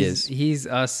 Like, he's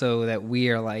us, so that we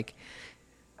are like,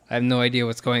 I have no idea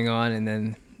what's going on, and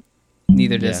then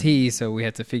neither does he, so we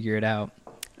have to figure it out.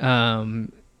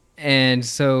 And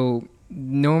so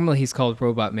normally he's called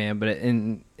Robot Man, but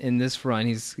in this run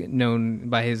he's known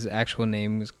by his actual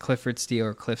name, Clifford Steele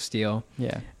or Cliff Steele.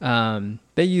 Yeah.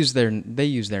 They use their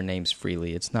names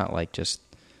freely. It's not like just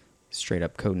straight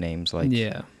up code names. Like,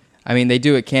 Yeah. I mean, they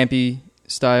do it campy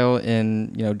style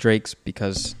in, Drake's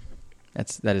because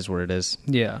that is what it is.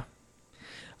 Yeah.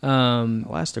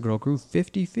 Elastigirl grew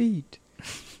 50 feet.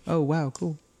 Oh, wow,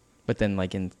 cool. But then,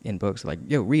 like, in books, like,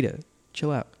 yo, Rita,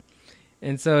 chill out.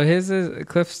 And so his is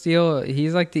Cliff Steele.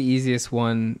 He's like the easiest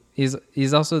one.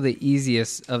 He's also the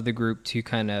easiest of the group to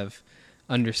kind of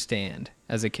understand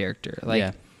as a character.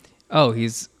 Like, oh,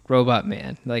 he's Robot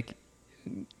Man. Like,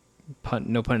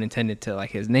 no pun intended to like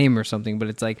his name or something, but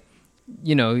it's like,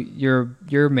 you're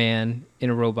a man in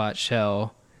a robot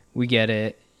shell. We get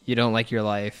it. You don't like your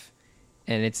life,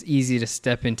 and it's easy to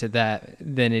step into that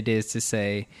than it is to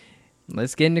say,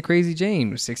 let's get into Crazy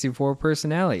Jane with 64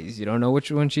 personalities. You don't know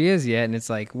which one she is yet, and it's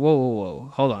like, whoa,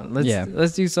 hold on.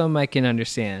 Let's do something I can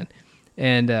understand.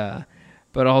 And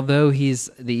but although he's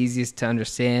the easiest to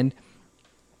understand,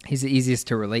 he's the easiest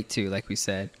to relate to, like we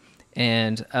said.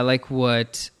 And I like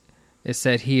what is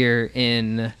said here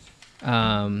in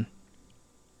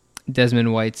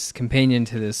Desmond White's companion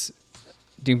to this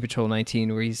Doom Patrol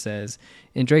 19, where he says,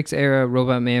 in Drake's era,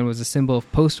 Robot Man was a symbol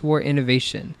of post-war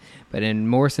innovation, but in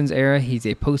Morrison's era, he's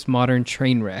a postmodern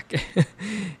train wreck.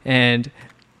 And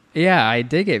yeah, I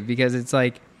dig it because it's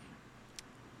like,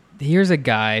 here's a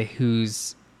guy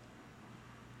who's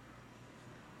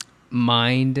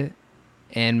mind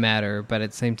and matter, but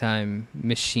at the same time,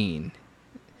 machine.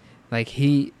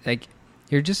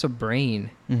 You're just a brain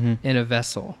in a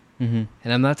vessel. Mm-hmm.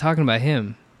 And I'm not talking about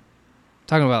him. I'm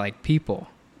talking about like people.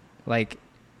 Like,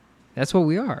 that's what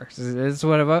we are. That's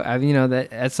what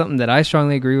that's something that I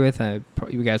strongly agree with.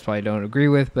 You guys probably don't agree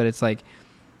with, but it's like,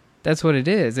 that's what it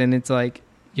is. And it's like,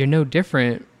 you're no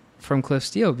different from Cliff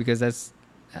Steele because that's,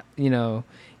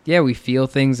 we feel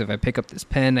things. If I pick up this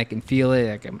pen, I can feel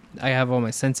it. I have all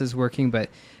my senses working, but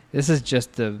this is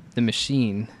just the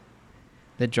machine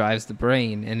that drives the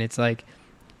brain. And it's like,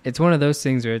 it's one of those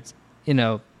things where it's,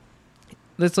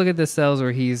 let's look at the cells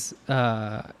where he's,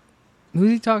 who's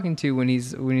he talking to when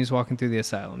he's walking through the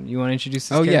asylum? You want to introduce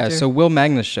this character? Yeah, so Will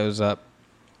Magnus shows up.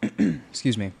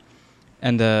 Excuse me.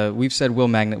 And we've said Will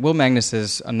Magnus. Will Magnus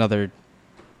is another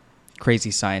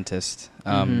crazy scientist.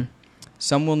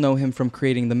 Some will know him from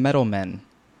creating the Metal Men.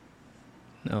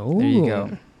 Oh. There you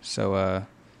go. So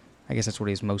I guess that's what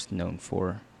he's most known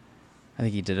for. I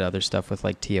think he did other stuff with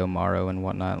like T.O. Morrow and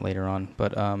whatnot later on.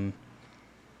 But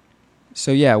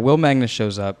so yeah, Will Magnus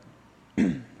shows up.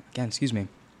 Again, excuse me.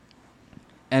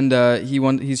 And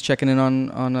he's checking in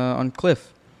on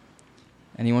Cliff,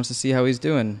 and he wants to see how he's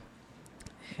doing,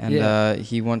 and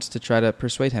he wants to try to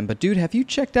persuade him. But dude, have you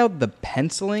checked out the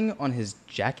penciling on his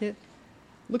jacket?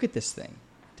 Look at this thing.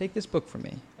 Take this book from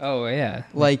me. Oh yeah,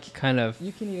 like kind of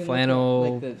you can even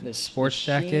flannel look at, like the sports the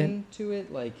jacket to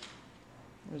it. Like,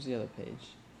 where's the other page?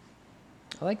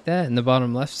 I like that in the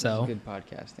bottom left cell. Good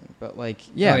podcasting, but like,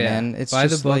 man, it's buy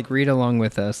just the book, like, read along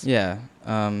with us. Yeah.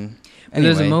 And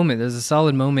there's a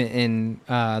solid moment in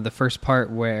the first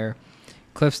part where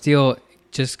Cliff Steele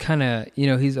just kind of,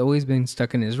 he's always been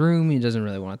stuck in his room. He doesn't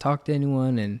really want to talk to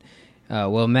anyone. And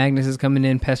Will Magnus is coming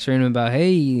in, pestering him about,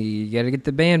 hey, you got to get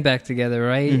the band back together,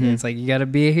 right? And it's like, you got to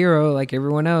be a hero like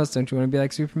everyone else. Don't you want to be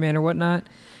like Superman or whatnot?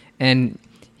 And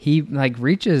he like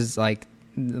reaches like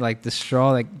the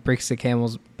straw that breaks the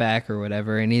camel's back or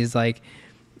whatever. And he's like,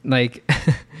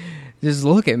 just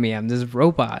look at me. I'm this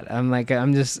robot.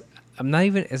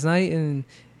 It's not even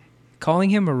calling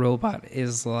him a robot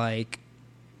is like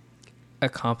a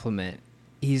compliment.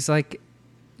 He's like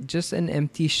just an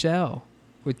empty shell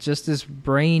with just this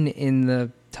brain in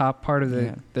the top part of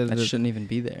the shouldn't even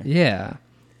be there. Yeah.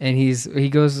 And he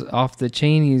goes off the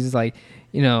chain. He's like,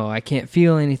 I can't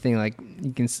feel anything. Like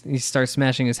he starts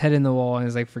smashing his head in the wall and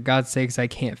he's like, for God's sakes, I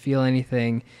can't feel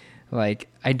anything. Like,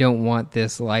 I don't want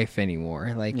this life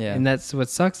anymore. Like, and that's what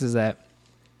sucks is that,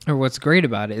 or what's great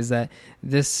about it is that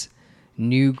this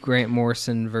new Grant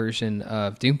Morrison version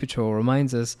of Doom Patrol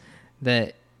reminds us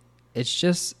that it's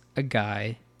just a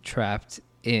guy trapped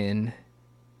in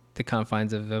the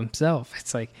confines of himself.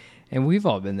 It's like, and we've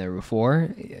all been there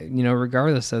before,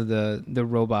 regardless of the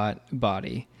robot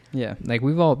body. Yeah. Like,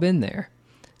 we've all been there.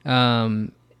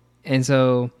 And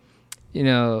so,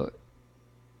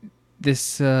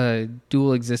 this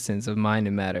dual existence of mind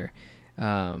and matter.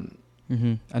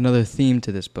 Another theme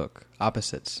to this book,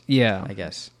 opposites. Yeah, I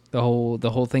guess the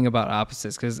whole thing about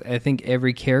opposites, because I think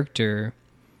every character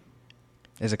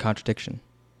is a contradiction.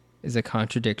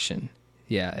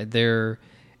 Yeah,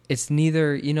 it's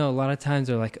neither. A lot of times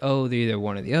they're like, oh, they're either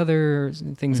one or the other,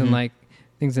 things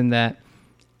in that.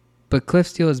 But Cliff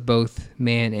Steele is both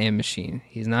man and machine.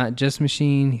 He's not just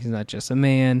machine. He's not just a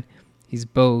man. He's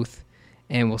both.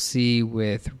 And we'll see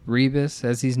with Rebus,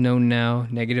 as he's known now,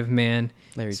 Negative Man.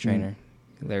 Larry Trainer.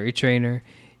 Larry Trainer.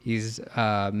 He's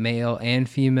male and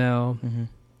female.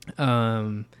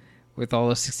 Mm-hmm. With all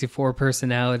the 64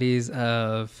 personalities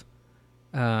of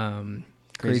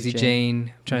Crazy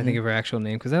Jane. I'm trying to think of her actual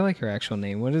name because I like her actual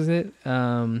name. What is it?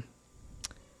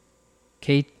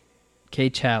 K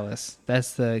Chalice.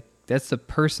 That's the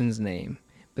person's name,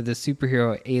 but the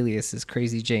superhero alias is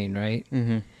Crazy Jane, right?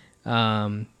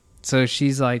 Mm-hmm. So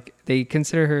she's like, they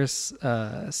consider her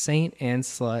saint and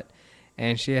slut,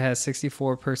 and she has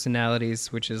 64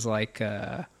 personalities, which is like,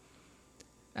 I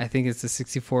think it's the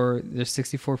 64. There's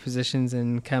 64 positions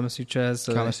in Kama Sutra.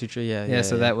 So Kama Sutra, yeah.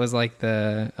 So that was like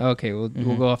we'll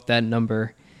go off that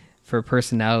number for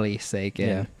personality's sake.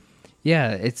 And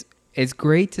yeah, it's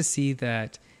great to see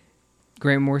that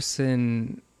Grant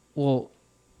Morrison. Well,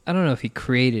 I don't know if he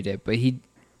created it, but he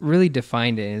really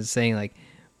defined it as saying like,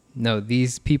 no,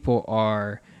 these people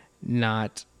are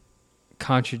not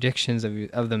contradictions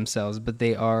of themselves, but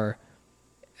they are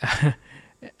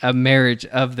a marriage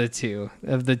of the two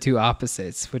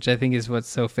opposites, which I think is what's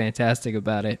so fantastic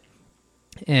about it.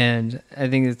 And I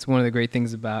think it's one of the great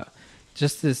things about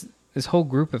just this whole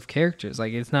group of characters.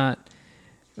 Like, it's not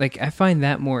like, I find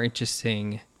that more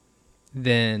interesting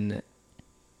than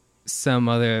some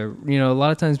other, a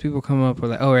lot of times people come up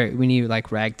with like, oh, right, we need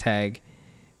like ragtag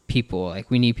people, like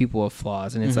we need people with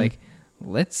flaws, and it's like,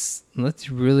 let's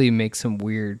really make some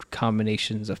weird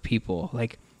combinations of people.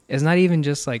 Like, it's not even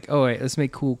just like, oh, right, let's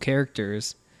make cool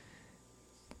characters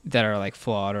that are like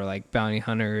flawed, or like bounty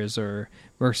hunters or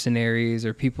mercenaries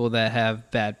or people that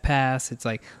have bad pasts. It's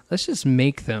like, let's just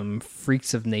make them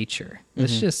freaks of nature.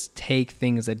 Let's just take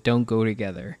things that don't go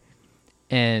together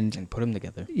and put them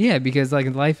together. Yeah, because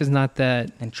like life is not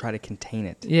that, and try to contain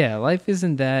it. Yeah, life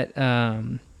isn't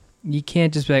that. You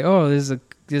can't just be like, oh, this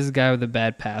is a guy with a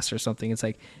bad past or something. It's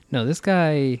like, no, this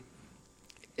guy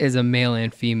is a male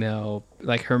and female,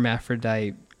 like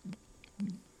hermaphrodite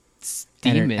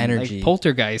demon, energy, like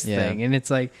poltergeist thing. And it's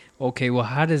like, okay, well,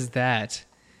 how does that,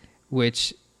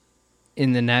 which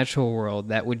in the natural world,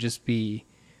 that would just be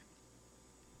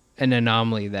an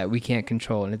anomaly that we can't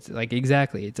control. And it's like,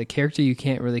 exactly, it's a character you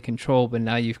can't really control, but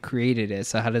now you've created it.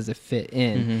 So how does it fit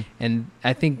in? And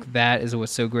I think that is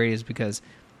what's so great, is because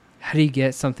how do you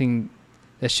get something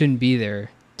that shouldn't be there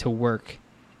to work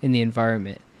in the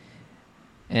environment?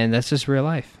 And that's just real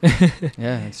life.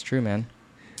 Yeah, it's true, man.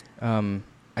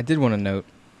 I did want to note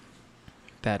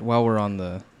that while we're on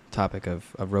the topic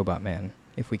of Robot Man,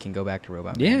 if we can go back to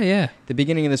Robot Man. Yeah. The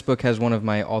beginning of this book has one of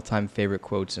my all-time favorite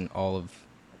quotes in all of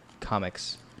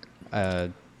comics.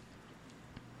 I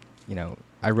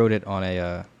wrote it on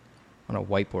a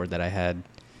whiteboard that I had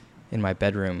in my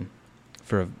bedroom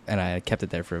and I kept it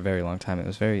there for a very long time. It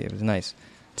was nice.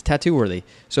 It's tattoo worthy.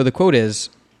 So the quote is,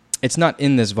 it's not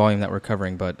in this volume that we're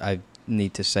covering, but I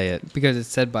need to say it because it's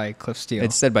said by Cliff Steele.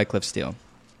 It's said by Cliff Steele,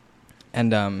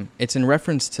 and it's in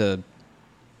reference to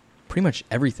pretty much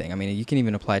everything. I mean, you can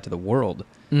even apply it to the world.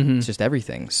 It's just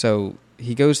everything. So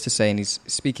he goes to say, and he's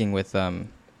speaking with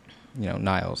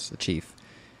Niles, the chief,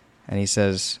 and he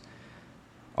says,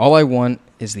 "All I want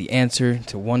is the answer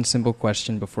to one simple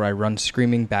question before I run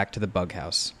screaming back to the bug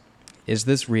house. Is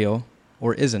this real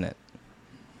or isn't it?"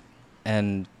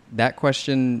 And that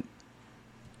question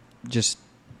just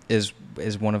is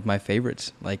one of my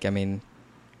favorites. Like, I mean,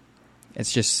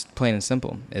 it's just plain and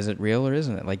simple. Is it real or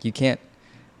isn't it? Like, you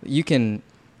can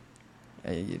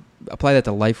apply that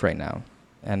to life right now.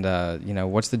 And,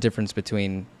 what's the difference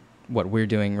between what we're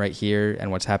doing right here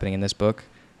and what's happening in this book?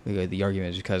 The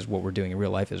argument is because what we're doing in real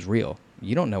life is real.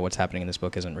 You don't know what's happening in this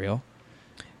book isn't real.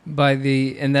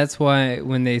 And that's why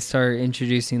when they start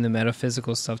introducing the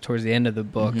metaphysical stuff towards the end of the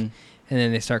book, and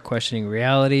then they start questioning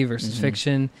reality versus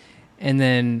fiction, and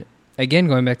then again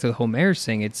going back to the whole marriage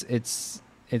thing, it's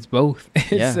both.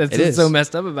 It's what's so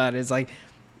messed up about it. It's like,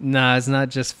 nah, it's not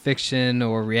just fiction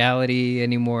or reality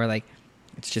anymore. Like,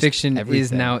 it's just fiction everything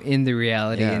is now in the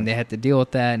reality, and they have to deal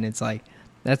with that. And it's like,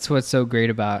 that's what's so great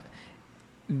about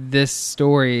this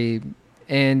story.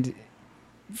 And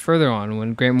further on,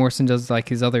 when Grant Morrison does like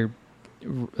his other,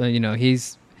 I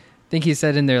think he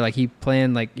said in there, like, he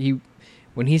planned, like,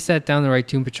 when he sat down to write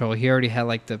Doom Patrol, he already had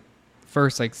like the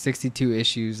first like 62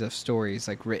 issues of stories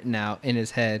like written out in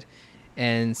his head.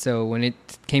 And so when it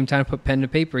came time to put pen to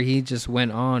paper, he just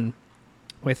went on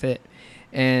with it.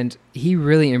 And he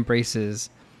really embraces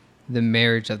the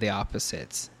marriage of the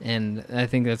opposites. And I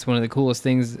think that's one of the coolest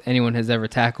things anyone has ever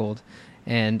tackled.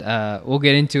 And we'll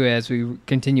get into it as we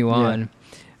continue on.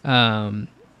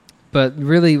 But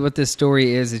really what this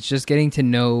story is, it's just getting to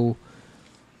know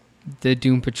the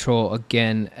Doom Patrol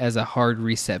again as a hard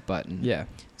reset button. Yeah.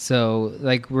 So,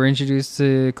 like, we're introduced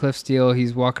to Cliff Steele.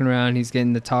 He's walking around. He's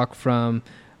getting the talk from...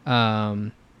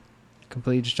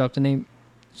 completely just dropped the name.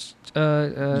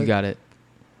 You got it.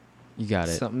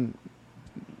 Something...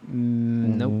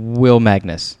 nope. Will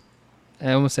Magnus.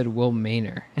 I almost said Will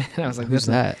Maynor. I was like, who's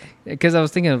that? Because I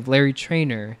was thinking of Larry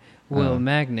Traynor, Will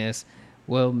Magnus,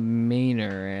 Will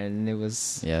Maynor, and it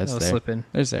was... Yeah, that's I was there. slipping.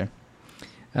 There's there.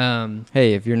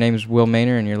 Hey, if your name's Will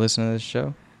Maynor and you're listening to this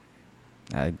show,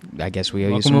 I guess we owe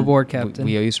you some... Welcome aboard, Captain.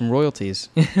 We owe you some royalties.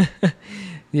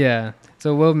 Yeah.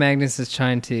 So Will Magnus is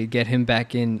trying to get him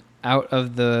back in, out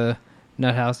of the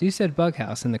nut house. You said bug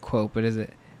house in the quote, but is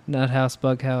it nut house,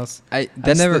 bug house? I've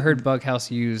never heard bug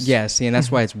house used. Yeah, see, and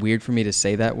that's why it's weird for me to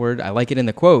say that word. I like it in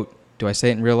the quote. Do I say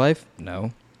it in real life?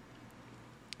 No.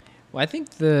 Well, I think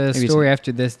the story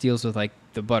after this deals with, like,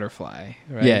 the butterfly,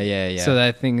 right? Yeah. So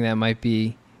I think that might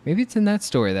be... Maybe it's in that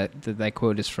story that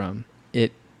quote is from.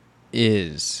 It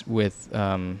is with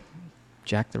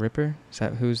Jack the Ripper. Is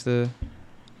that who's the...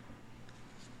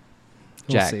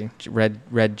 Jack. We'll see.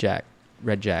 Red Jack,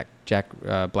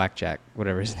 Black Jack,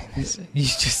 whatever his name is. You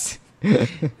just...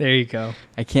 There you go.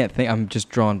 I can't think. I'm just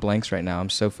drawing blanks right now. I'm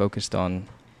so focused on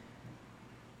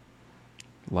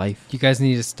life. You guys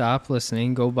need to stop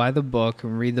listening, go buy the book,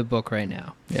 and read the book right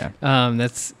now. Yeah.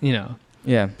 That's, you know.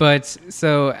 Yeah. But,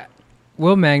 so,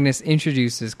 Will Magnus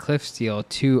introduces Cliff Steele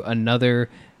to another,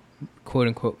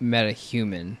 quote-unquote,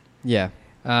 meta-human. Yeah.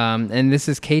 And this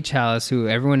is Kate Chalice, who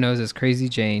everyone knows as Crazy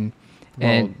Jane. Well,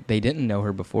 And they didn't know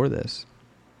her before this.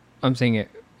 I'm saying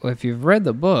it. Well, if you've read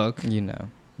the book, you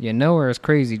know her as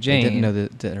Crazy Jane. They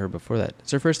didn't know her before that.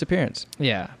 It's her first appearance.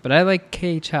 Yeah, but I like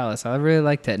Kate Chalice. I really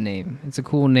like that name. It's a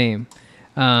cool name.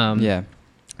 Yeah.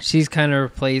 She's kind of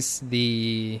replaced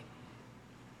the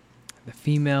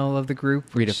female of the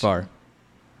group. Rita Farr.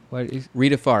 What is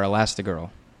Rita Farr,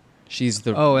 Elastigirl. She's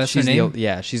the... Oh, that's her name?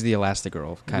 She's the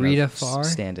Elastigirl kind Rita of Farr?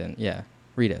 stand-in. Yeah,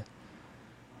 Rita.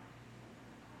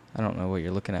 I don't know what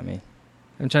you're looking at me.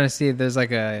 I'm trying to see if there's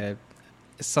like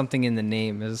something in the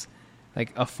name. Is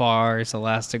like Afar, it's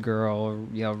Elastigirl, or,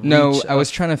 you know, No, I was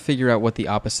trying to figure out what the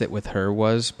opposite with her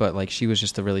was, but like she was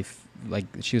just a really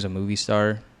she was a movie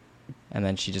star, and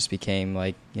then she just became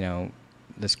like, you know,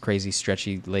 this crazy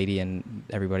stretchy lady, and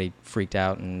everybody freaked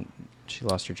out, and she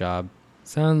lost her job.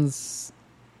 Sounds...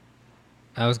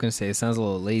 I was gonna say it sounds a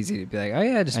little lazy to be like, oh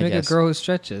yeah, just I make guess. a girl who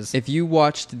stretches. If you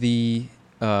watched the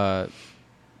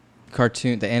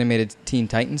cartoon, the animated Teen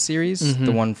Titans series,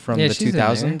 the one from the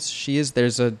 2000s,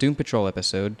 there's a Doom Patrol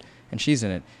episode, and she's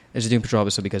in it. There's a Doom Patrol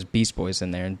episode because Beast Boy's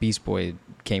in there, and Beast Boy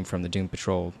came from the Doom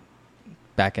Patrol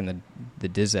back in the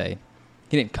Dizay.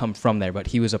 He didn't come from there, but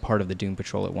he was a part of the Doom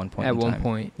Patrol at one point. At one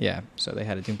point. Yeah, so they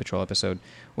had a Doom Patrol episode,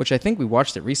 which I think we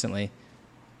watched it recently.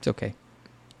 It's okay.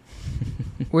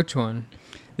 Which one?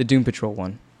 The Doom Patrol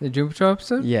one. The Doom Patrol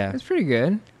episode? Yeah. It's pretty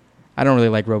good. I don't really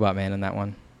like Robot Man in that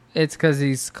one. It's because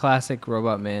he's classic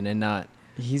Robot Man and not...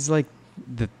 He's like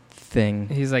the Thing.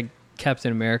 He's like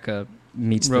Captain America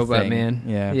meets Robot the Thing. Man.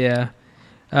 Yeah.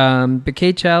 Yeah. But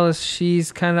Kate Chalice,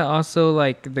 she's kind of also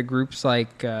like the group's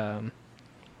like... oh,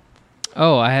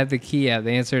 I have the key out,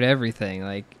 the answer to everything.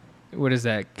 Like, what is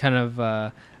that? Kind of...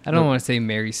 I don't want to say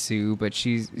Mary Sue, but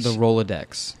she's... The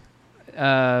Rolodex.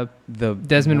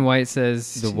 Desmond White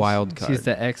says the wild card. She's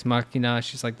the ex machina.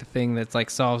 She's like the thing that's like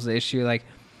solves the issue. Like,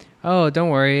 oh, don't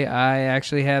worry, I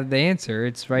actually have the answer.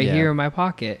 It's right here in my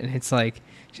pocket. And it's like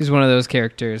she's one of those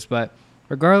characters. But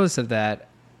regardless of that,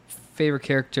 favorite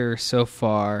character so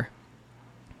far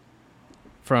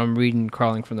from reading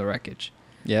Crawling from the Wreckage.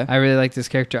 Yeah, I really like this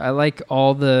character. I like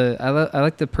all the I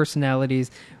like the personalities.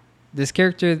 This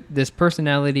character, this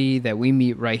personality that we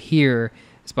meet right here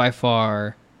is by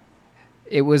far...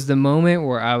 It was the moment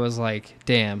where I was like,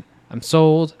 damn, I'm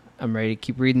sold. I'm ready to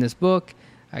keep reading this book.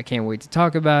 I can't wait to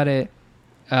talk about it.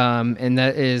 And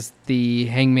that is the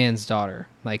Hangman's Daughter.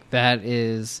 Like, that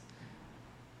is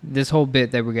this whole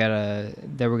bit that we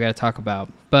gotta talk about.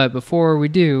 But before we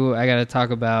do, I gotta talk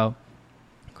about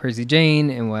Crazy Jane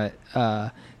and what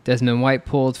Desmond White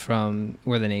pulled from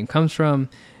where the name comes from.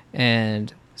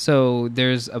 And so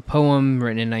there's a poem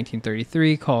written in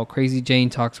 1933 called Crazy Jane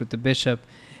Talks with the Bishop.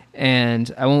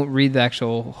 And I won't read the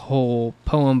actual whole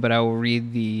poem, but I will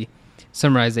read the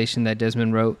summarization that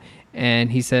Desmond wrote. And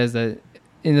he says that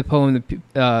in the poem,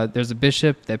 there's a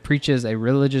bishop that preaches a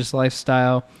religious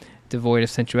lifestyle devoid of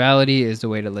sensuality is the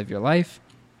way to live your life.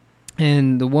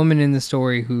 And the woman in the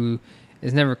story who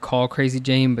is never called Crazy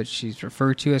Jane, but she's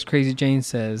referred to as Crazy Jane,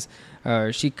 says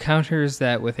she counters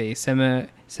that with a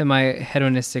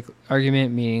semi-hedonistic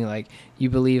argument, meaning like you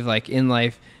believe like in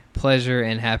life, pleasure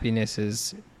and happiness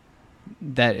is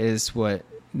that is what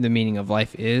the meaning of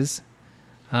life is.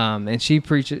 And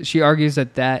she argues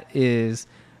that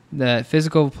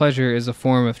physical pleasure is a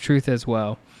form of truth as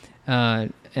well.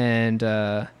 And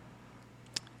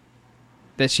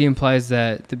that she implies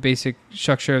that the basic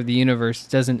structure of the universe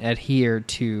doesn't adhere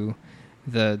to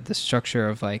the structure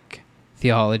of like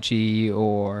theology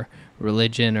or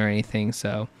religion or anything.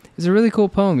 So it's a really cool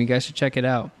poem. You guys should check it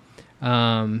out.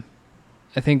 I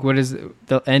think what is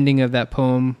the ending of that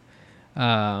poem?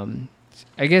 I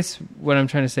guess what I'm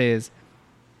trying to say is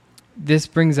this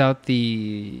brings out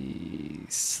the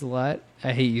slut.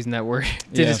 I hate using that word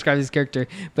to describe this character,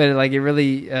 but like it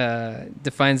really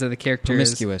defines that the character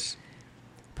promiscuous. is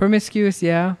promiscuous,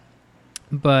 yeah,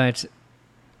 but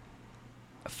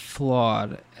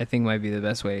flawed, I think might be the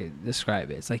best way to describe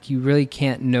it. It's like you really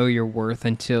can't know your worth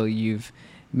until you've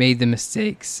made the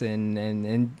mistakes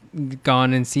and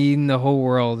gone and seen the whole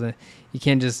world. You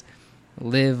can't just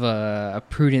live a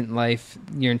prudent life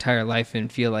your entire life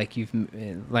and feel like you've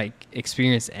like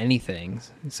experienced anything.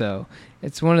 So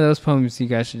it's one of those poems you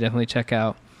guys should definitely check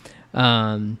out.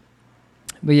 But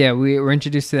yeah, we were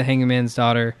introduced to the Hangman's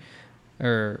daughter,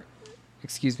 or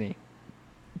excuse me,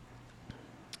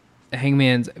 the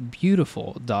Hangman's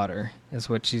beautiful daughter is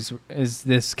what is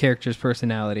this character's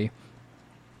personality.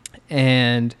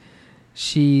 And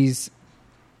she's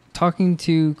talking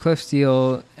to Cliff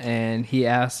Steele, and he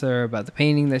asks her about the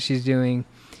painting that she's doing.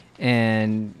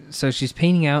 And so she's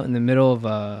painting out in the middle of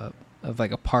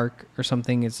like a park or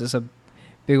something. It's just a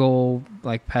big old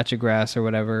like patch of grass or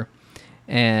whatever.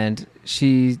 And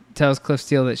she tells Cliff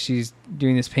Steele that she's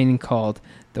doing this painting called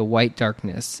The White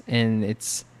Darkness. And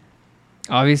it's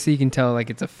obviously, you can tell like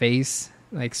it's a face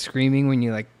like screaming when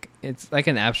you like, it's like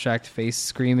an abstract face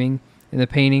screaming in the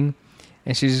painting.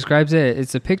 And she describes it,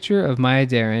 it's a picture of Maya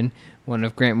Deren, one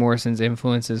of Grant Morrison's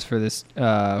influences for this,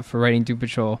 for writing Doom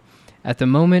Patrol, at the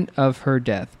moment of her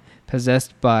death,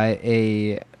 possessed by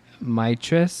a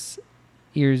Mistress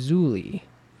Irzuli.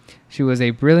 She was a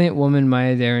brilliant woman,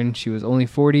 Maya Deren. She was only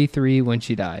 43 when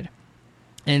she died.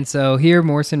 And so here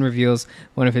Morrison reveals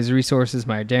one of his resources,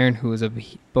 Maya Deren, who was a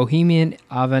bohemian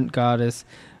avant-goddess,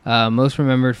 most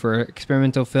remembered for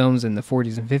experimental films in the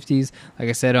 40s and 50s. Like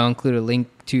I said, I'll include a link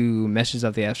to Meshes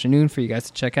of the Afternoon for you guys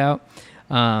to check out.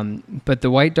 But the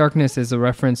White Darkness is a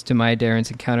reference to Maya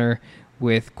Deren's encounter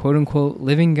with quote-unquote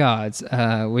living gods,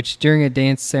 which during a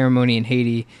dance ceremony in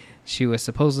Haiti, she was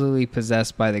supposedly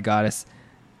possessed by the goddess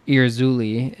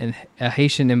Irzuli, and a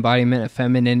Haitian embodiment of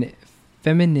femininity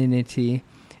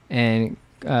and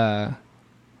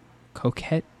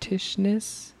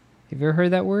coquettishness. Have you ever heard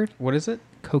that word? What is it?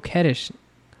 Coquettish.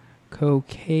 I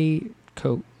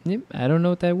don't know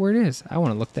what that word is. I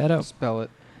want to look that up. Spell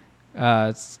it.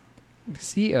 It's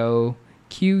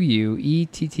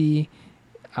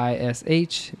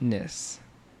coquettish-ness,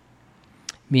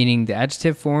 meaning the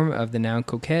adjective form of the noun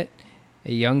coquette,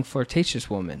 a young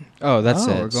flirtatious woman. Oh, that's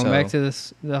it. We're going back to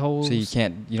this. The whole. So you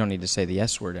don't need to say the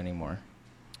S word anymore.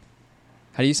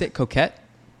 How do you say it? Coquette?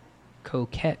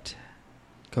 Coquette.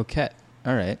 Coquette.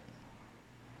 All right.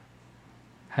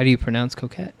 How do you pronounce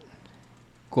coquette?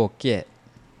 Coquette.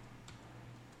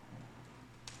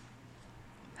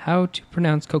 How to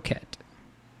pronounce coquette?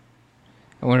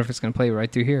 I wonder if it's going to play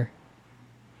right through here.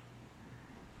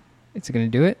 Is it going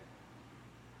to do it?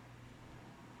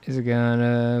 Is it going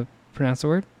to pronounce the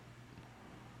word?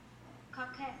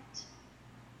 Coquette.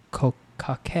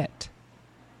 Coquette.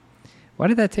 Why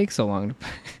did that take so long? I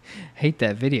hate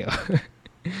that video.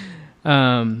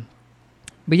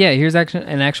 But yeah, here's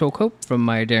an actual quote from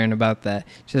Maya Deren about that.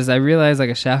 She says, "I realized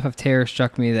like a shaft of terror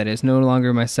struck me that it is no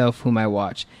longer myself whom I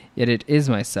watch, yet it is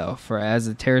myself. For as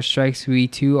the terror strikes, we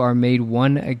two are made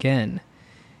one again."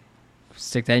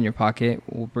 Stick that in your pocket.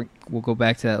 We'll go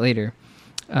back to that later.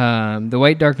 The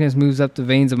white darkness moves up the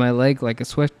veins of my leg like a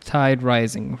swift tide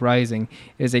rising.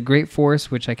 It is a great force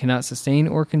which I cannot sustain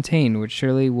or contain, which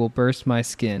surely will burst my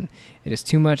skin. It is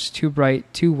too much, too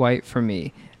bright, too white for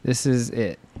me. This is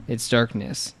it. It's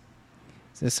darkness.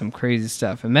 This is some crazy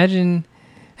stuff. Imagine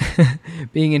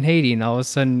being in Haiti and all of a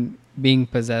sudden being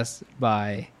possessed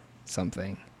by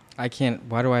something. I can't.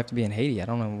 Why do I have to be in Haiti? I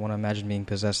don't want to imagine being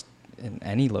possessed in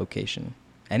any location,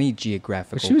 any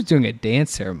geographical. But she was doing a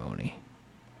dance ceremony.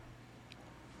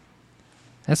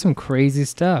 That's some crazy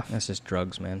stuff. That's just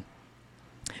drugs, man.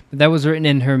 But that was written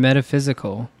in her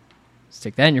metaphysical.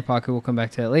 Stick that in your pocket. We'll come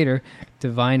back to that later.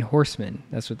 Divine Horseman.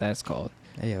 That's what that's called.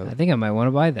 Hey-o. I think I might want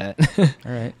to buy that.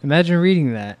 All right. Imagine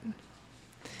reading that.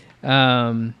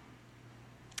 And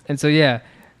so yeah,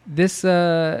 this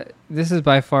is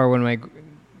by far one of my.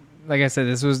 Like I said,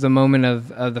 this was the moment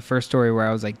of the first story where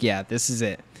I was like, yeah, this is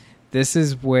it. this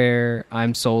is where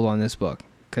I'm sold on this book.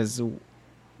 Because,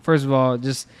 first of all,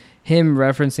 just him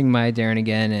referencing Maya Deren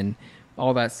again and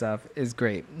all that stuff is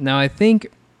great. Now, I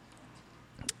think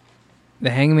the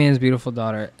Hangman's Beautiful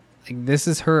Daughter, like, this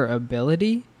is her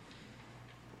ability.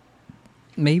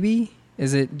 Maybe?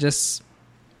 Is it just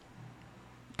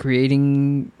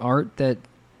creating art that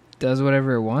does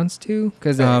whatever it wants to?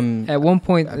 Because at one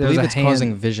point, I believe it's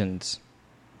causing visions.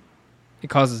 It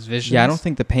causes visions? Yeah, I don't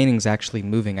think the painting's actually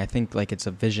moving. I think like it's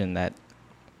a vision that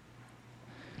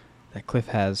Cliff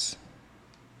has.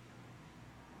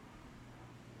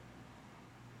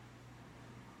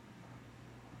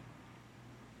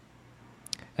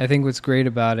 I think what's great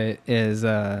about it is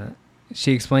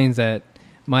she explains that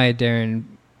Maya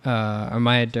Deren,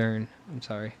 I'm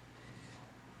sorry.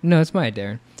 No, it's Maya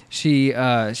Deren. She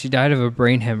died of a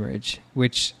brain hemorrhage,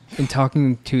 which, in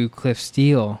talking to Cliff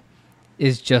Steele,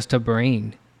 is just a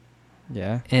brain.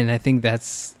 Yeah. And I think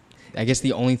that's... I guess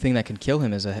the only thing that could kill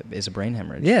him is a brain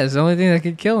hemorrhage. Yeah, it's the only thing that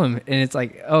could kill him. And it's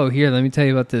like, oh, here, let me tell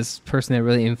you about this person that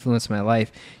really influenced my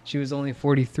life. She was only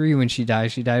 43 when she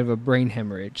died. She died of a brain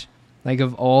hemorrhage. Like,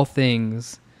 of all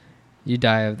things, you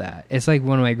die of that. It's like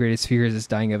one of my greatest fears is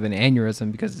dying of an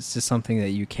aneurysm, because it's just something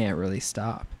that you can't really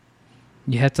stop.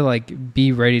 You have to, like,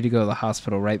 be ready to go to the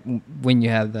hospital right when you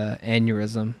have the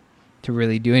aneurysm to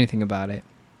really do anything about it.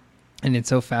 And it's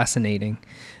so fascinating.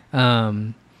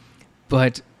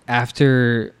 But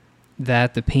after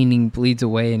that, the painting bleeds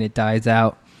away and it dies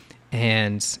out.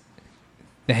 And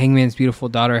the Hangman's Beautiful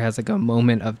Daughter has, like, a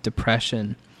moment of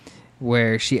depression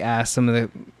where she asks some of the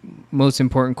most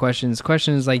important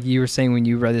questions like you were saying when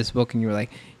you read this book, and you were like,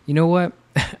 you know what?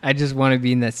 I just want to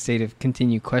be in that state of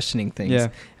continue questioning things. Yeah.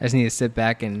 I just need to sit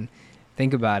back and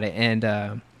think about it. And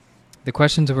the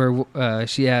questions were,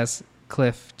 she asked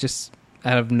Cliff, just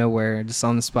out of nowhere, just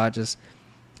on the spot, just,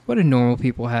 what do normal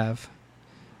people have?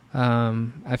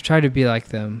 I've tried to be like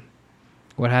them.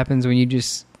 What happens when you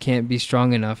just can't be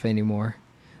strong enough anymore?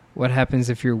 What happens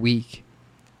if you're weak?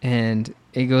 And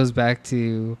it goes back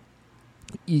to,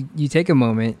 you take a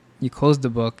moment, you close the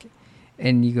book,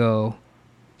 and you go,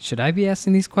 should I be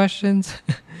asking these questions?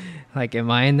 Like, am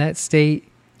I in that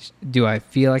state? Do I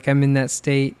feel like I'm in that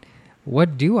state?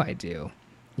 What do I do?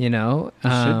 You know? You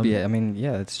should be. I mean,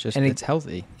 yeah, it's just, it's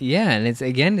healthy. Yeah, and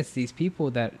it's these people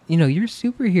that, you're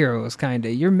superheroes, kind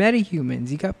of. You're metahumans.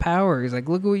 You got powers. Like,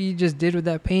 look at what you just did with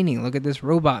that painting. Look at this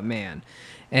robot man.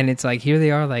 And it's like, here they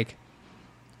are, like,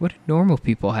 what do normal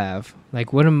people have?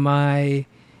 Like, what am I,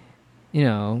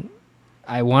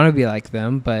 I want to be like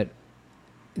them, but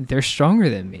they're stronger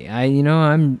than me.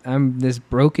 I'm this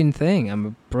broken thing. I'm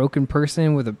a broken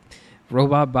person with a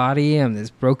robot body. I'm this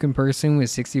broken person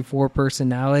with 64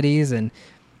 personalities, and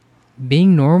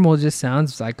being normal just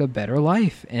sounds like a better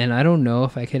life. And I don't know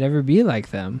if I could ever be like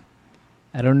them.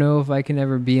 I don't know if I can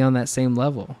ever be on that same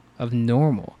level of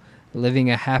normal,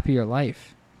 living a happier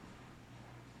life.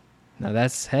 Now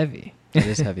that's heavy. It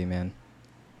is heavy, man.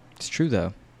 It's true,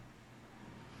 though.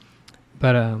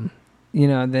 But,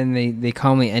 then they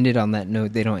calmly ended on that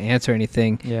note. They don't answer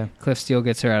anything. Yeah. Cliff Steele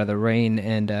gets her out of the rain,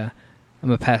 and I'm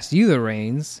going to pass you the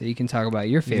reins so you can talk about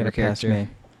your favorite character. Pass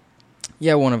me.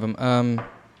 Yeah, one of them.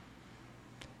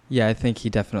 Yeah, I think he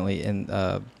definitely...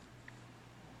 I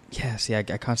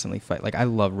constantly fight. Like, I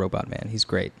love Robot Man. He's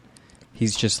great.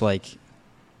 He's just like,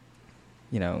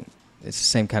 it's the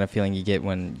same kind of feeling you get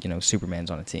when,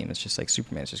 Superman's on a team. It's just like,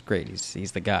 Superman's just great.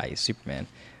 He's the guy. He's Superman.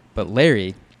 But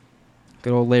Larry,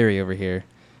 good old Larry over here,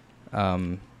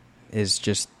 is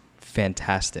just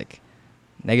fantastic.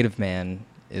 Negative Man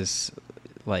is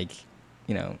like,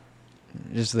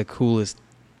 just the coolest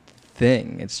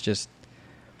thing. It's just...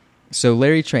 So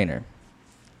Larry Trainer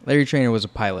was a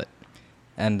pilot,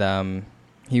 and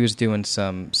he was doing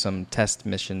some test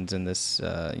missions in this,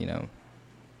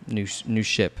 new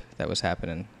ship that was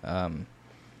happening,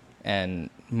 and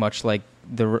much like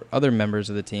the other members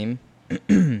of the team,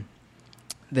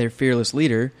 their fearless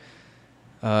leader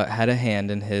had a hand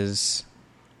in his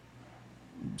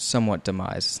somewhat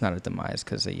demise. It's not a demise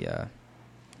because he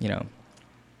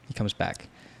comes back.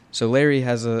 So Larry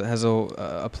has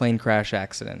a plane crash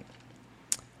accident.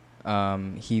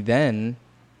 He then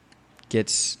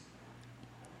gets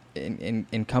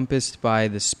encompassed by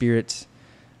the spirit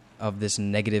of this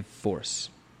negative force.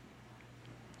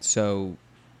 So,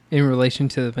 in relation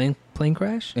to the plane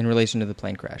crash? In relation to the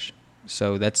plane crash.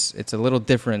 So it's a little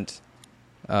different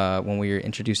when we are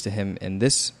introduced to him in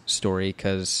this story,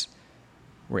 because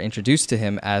we're introduced to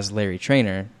him as Larry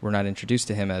Trainer. We're not introduced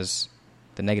to him as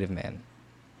the Negative Man.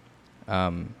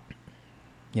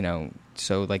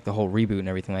 So like the whole reboot and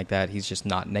everything like that, he's just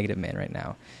not Negative Man right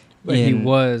now. But he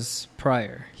was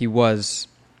prior. He was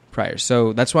prior.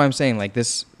 So that's why I'm saying like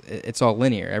this. It's all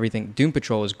linear. Everything Doom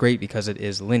Patrol is great because it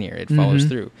is linear. It follows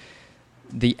through.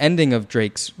 The ending of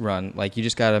Drake's run, like you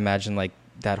just gotta imagine like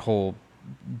that whole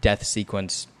death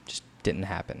sequence just didn't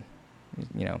happen.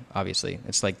 You know, obviously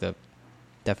it's like the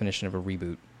definition of a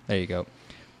reboot. There you go.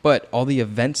 But all the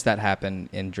events that happened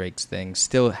in Drake's thing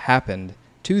still happened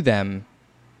to them.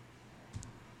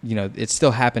 You know, it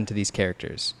still happened to these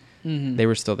characters. They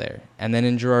were still there. And then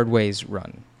in Gerard Way's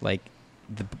run, like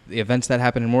the events that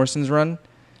happened in Morrison's run,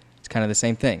 it's kind of the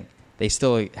same thing. They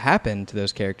still happened to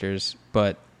those characters,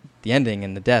 but the ending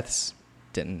and the deaths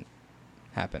didn't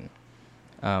happen.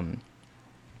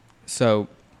 So,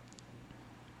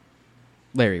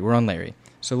 Larry, we're on Larry.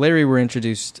 So Larry, we're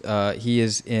introduced, he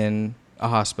is in a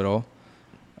hospital,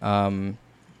 you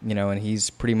know, and he's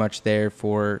pretty much there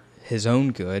for his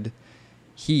own good.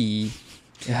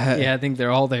 Yeah, I think they're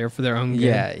all there for their own good.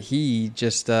 Yeah, he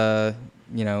just, you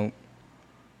know,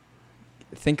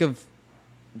 think of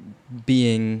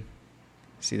being,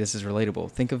 see, this is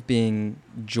relatable. Think of being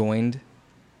joined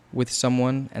with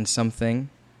someone and something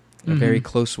in a very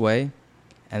close way,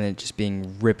 and then just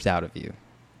being ripped out of you,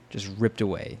 just ripped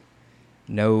away.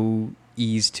 No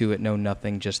ease to it, no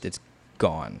nothing, just it's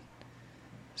gone.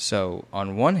 So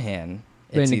on one hand,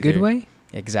 but in a good way?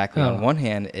 Exactly. On one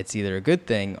hand, it's either a good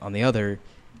thing. On the other,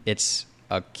 it's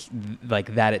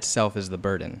like that itself is the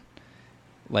burden.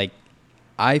 Like,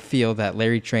 I feel that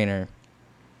Larry Trainor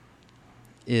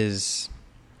is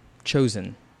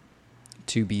chosen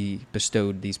to be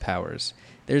bestowed these powers.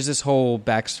 There's this whole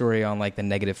backstory on like the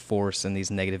negative force and these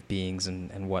negative beings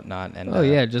and whatnot. And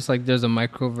yeah, just like there's a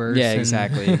microverse. Yeah,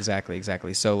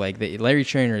 exactly. So like Larry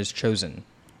Trainor is chosen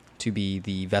to be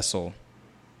the vessel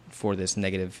for this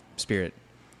negative spirit,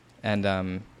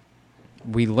 and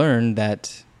we learn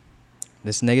that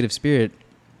this negative spirit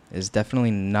is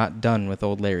definitely not done with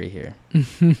old Larry here.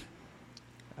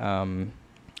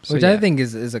 Which I think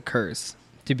is a curse,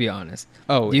 to be honest.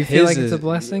 Oh, do you feel like it's a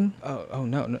blessing? Oh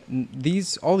no.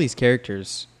 All these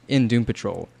characters in Doom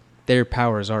Patrol, their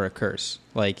powers are a curse.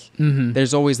 Like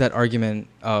there's always that argument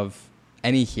of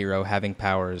any hero having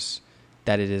powers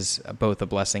that it is both a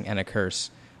blessing and a curse,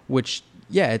 which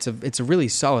yeah, it's a really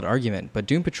solid argument, but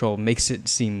Doom Patrol makes it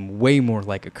seem way more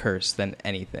like a curse than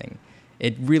anything.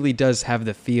 It really does have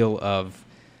the feel of,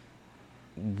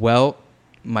 well,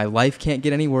 my life can't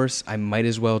get any worse. I might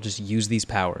as well just use these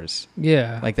powers.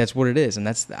 Yeah, like that's what it is, and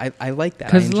that's I like that.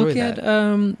 Because look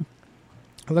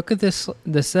at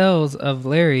the cells of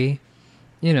Larry.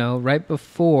 You know, right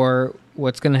before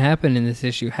what's going to happen in this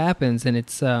issue happens, and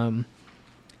it's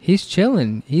he's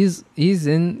chilling. He's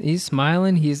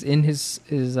smiling. He's in his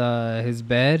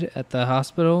bed at the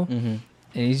hospital, and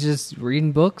he's just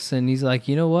reading books. And he's like,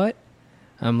 you know what?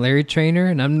 I'm Larry Trainor,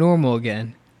 and I'm normal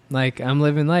again. Like, I'm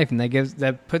living life, and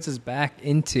that puts us back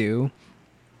into,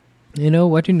 you know,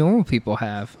 what do normal people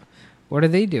have? What are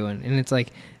they doing? And it's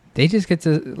like, they just get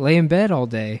to lay in bed all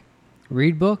day,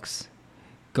 read books,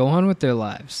 go on with their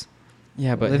lives.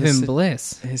 Yeah, but live in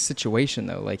bliss. His situation,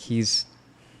 though, like you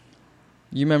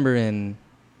remember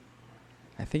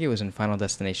I think it was in Final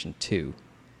Destination 2,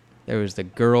 there was the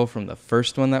girl from the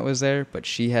first one that was there, but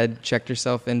she had checked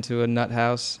herself into a nut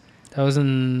house. That was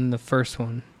in the first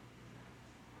one.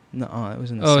 No, it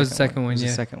was in the second one. It was the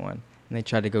second one. And they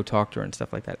tried to go talk to her and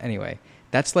stuff like that. Anyway,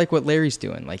 that's like what Larry's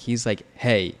doing. Like, he's like,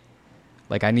 hey,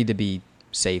 like, I need to be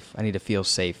safe. I need to feel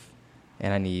safe.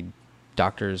 And I need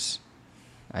doctors.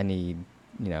 I need,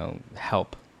 you know,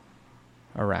 help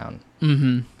around.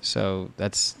 So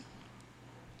it's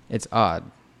odd.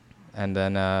 And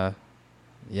then,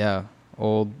 yeah,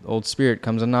 old spirit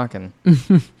comes a-knocking.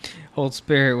 Old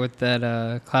spirit with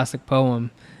that classic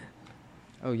poem.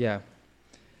 Oh, yeah.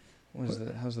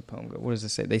 How's the poem go? What does it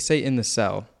say? They say in the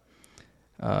cell,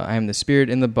 I am the spirit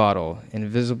in the bottle,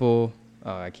 invisible.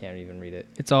 Oh, I can't even read it.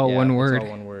 It's all one word. It's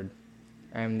all one word.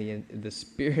 I am the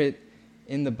spirit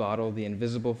in the bottle, the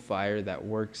invisible fire that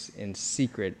works in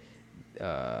secret.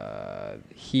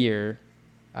 Here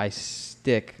I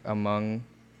stick among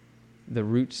the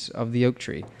roots of the oak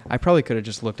tree. I probably could have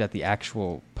just looked at the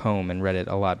actual poem and read it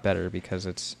a lot better because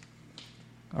it's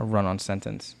a run-on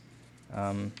sentence.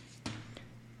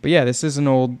 But yeah, this is an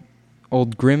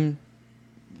old Grimm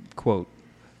quote.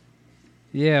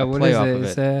 Yeah, what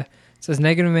is it? It says,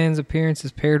 Negative Man's appearance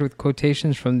is paired with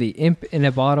quotations from The Imp in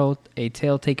a Bottle, a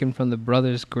tale taken from the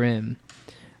Brothers Grimm.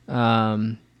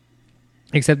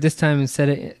 Except this time, instead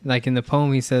of, like in the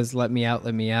poem, he says, let me out,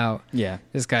 let me out. Yeah.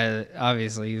 This guy,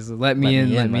 obviously, he's let me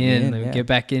in, let me get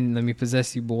back in, let me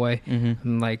possess you, boy.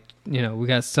 I'm like, you know, we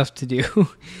got stuff to do.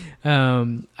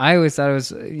 I always thought it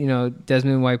was, you know,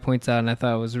 Desmond White points out, and I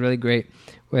thought it was really great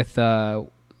with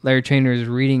Larry Trainor is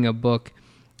reading a book,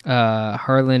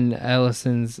 Harlan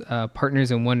Ellison's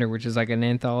Partners in Wonder, which is like an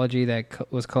anthology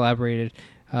that was collaborated,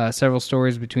 several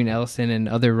stories between Ellison and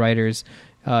other writers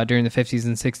during the 50s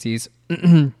and 60s.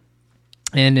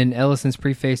 And in Ellison's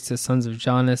preface to Sons of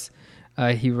Janus,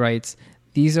 he writes,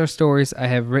 "These are stories I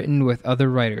have written with other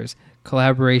writers.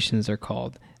 Collaborations are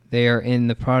called. They are in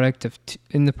the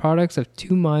products of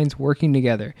two minds working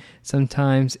together,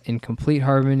 sometimes in complete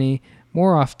harmony,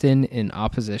 more often in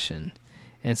opposition."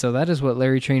 And so that is what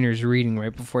Larry Trainor is reading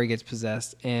right before he gets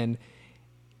possessed, and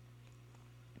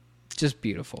just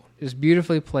beautiful. Just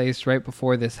beautifully placed right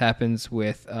before this happens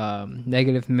with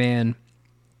Negative Man,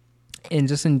 and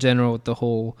just in general with the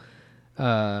whole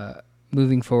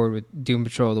moving forward with Doom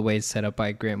Patrol, the way it's set up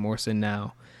by Grant Morrison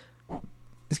now.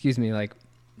 Excuse me, like,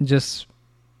 just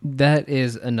that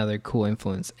is another cool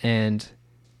influence. And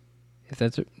if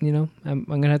that's, I'm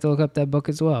going to have to look up that book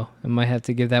as well. I might have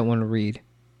to give that one a read.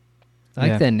 I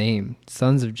like that name,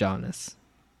 Sons of Janus.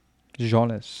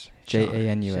 Janus.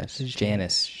 Janus.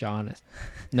 Janus. Janus.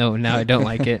 No, now I don't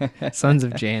like it. Sons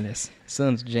of Janus.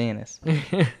 Sons of Janus.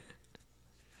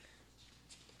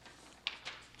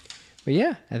 But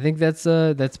yeah, I think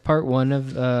that's part one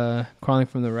of Crawling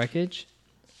from the Wreckage.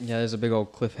 Yeah, there's a big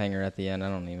old cliffhanger at the end. I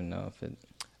don't even know if it...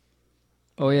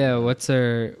 Oh yeah,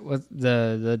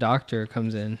 the doctor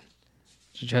comes in.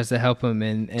 She tries to help him,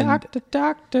 and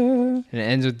doctor, and it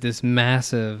ends with this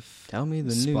massive tell me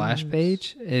the splash news.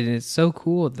 page, and it's so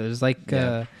cool. There's like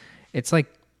it's like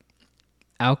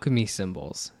alchemy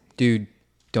symbols. Dude,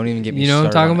 don't even get me. You know what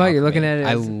I'm talking about? Alchemy. You're looking at it.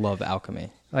 I love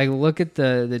alchemy. Like, look at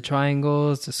the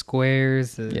triangles, the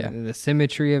squares, the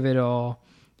symmetry of it all.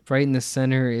 Right in the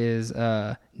center is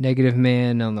Negative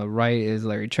Man. On the right is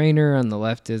Larry Trainor. On the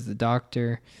left is the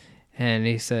Doctor. And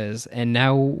he says, "And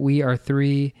now we are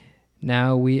three.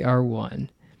 Now we are one."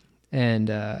 And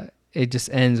it just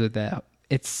ends with that.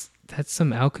 That's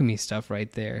some alchemy stuff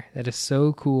right there. That is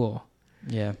so cool.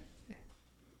 Yeah.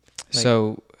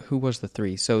 So who was the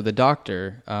three? So the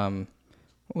Doctor.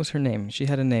 What was her name? She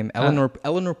had a name.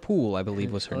 Eleanor Poole, I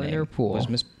believe, was her name. Eleanor Poole. Was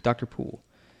Miss Dr. Poole.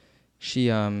 She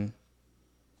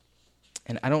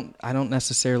and I don't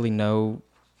necessarily know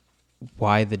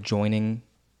why the joining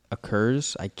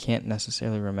occurs. I can't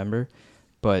necessarily remember,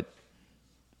 but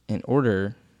in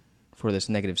order for this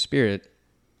negative spirit,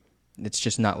 it's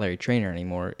just not Larry Trainor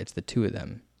anymore. It's the two of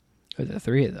them. Or the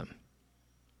three of them.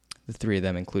 The three of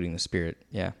them, including the spirit.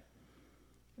 Yeah.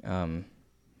 But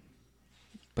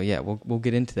yeah, we'll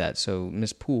get into that. So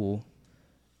Miss Poole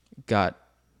got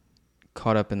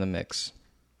caught up in the mix.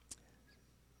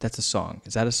 That's a song.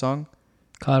 Is that a song?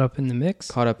 Caught up in the mix?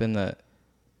 Caught up.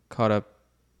 Caught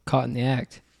in the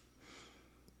act.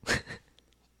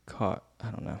 Caught. I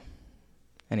don't know.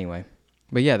 Anyway.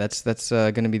 But yeah, that's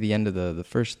going to be the end of the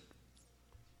first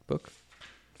book.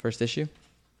 First issue?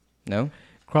 No?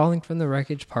 Crawling from the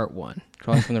Wreckage Part 1.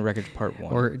 Crawling from the Wreckage Part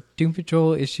 1. Or Doom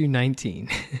Patrol issue 19.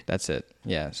 That's it.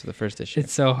 Yeah, so the first issue.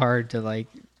 It's so hard to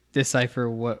decipher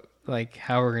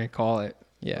how we're going to call it.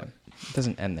 Yeah. It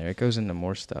doesn't end there. It goes into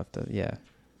more stuff. Yeah.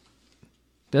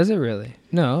 Does it really?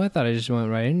 No, I thought I just went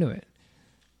right into it.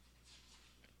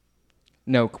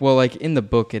 No, well, in the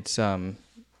book, it's the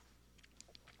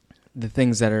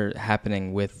things that are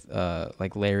happening with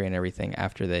Larry and everything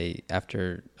after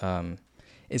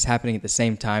is happening at the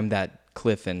same time that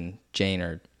Cliff and Jane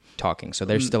are talking. So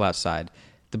they're still outside.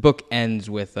 The book ends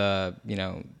with the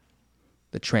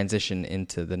transition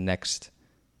into the next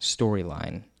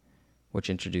storyline, which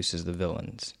introduces the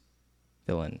villains.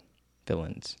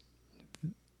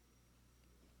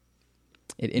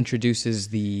 It introduces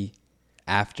the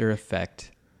after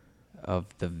effect of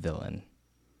the villain.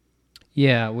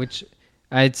 Yeah, which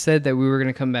I had said that we were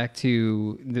going to come back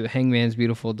to the Hangman's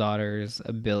beautiful daughter's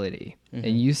ability. Mm-hmm.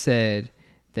 And you said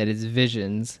that it's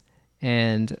visions.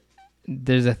 And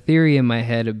there's a theory in my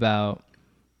head about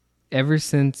ever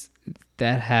since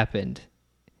that happened,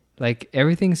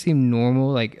 everything seemed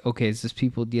normal. Okay, it's just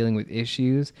people dealing with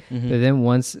issues. Mm-hmm. But then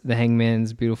once the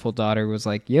Hangman's beautiful daughter was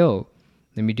like, yo,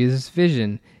 let me do this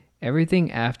vision,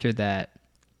 everything after that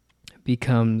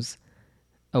becomes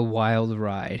a wild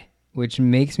ride, which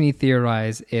makes me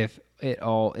theorize if it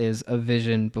all is a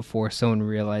vision before someone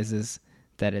realizes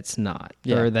that it's not,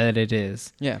 or that it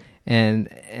is. Yeah.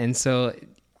 And so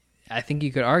I think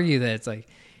you could argue that it's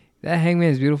that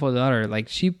Hangman's beautiful daughter,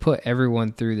 she put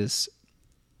everyone through this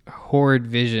horrid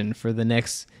vision for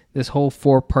this whole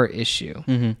 4-part issue.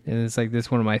 Mm-hmm. And it's this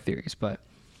one of my theories, but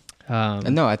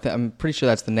and no, I'm pretty sure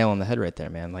that's the nail on the head right there,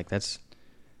 man. That's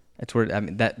where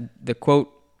that the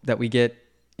quote that we get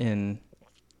in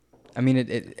I mean,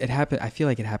 it happened. I feel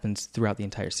like it happens throughout the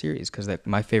entire series because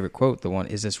my favorite quote, the one,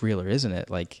 "Is this real or isn't it?"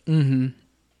 Like,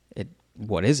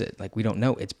 what is it? Like, we don't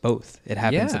know. It's both. It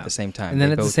happens at the same time. And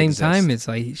then at the same time, it's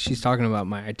like she's talking about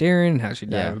Maya Deren, how she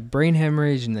died of a brain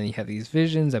hemorrhage, and then you have these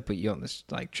visions that put you on this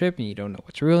like trip, and you don't know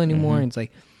what's real anymore. And it's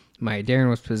like Maya Deren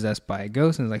was possessed by a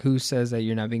ghost, and it's like, who says that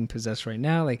you're not being possessed right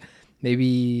now? Like,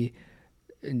 maybe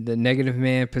the negative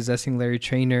man possessing Larry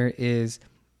Trainor is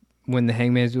when the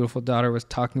Hangman's Beautiful Daughter was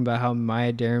talking about how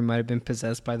Maya Deren might have been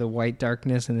possessed by the white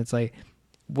darkness, and it's like,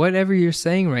 whatever you're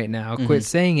saying right now, quit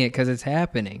saying it because it's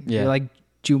happening. Yeah. You're like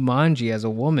Jumanji as a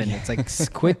woman. It's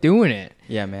like, quit doing it.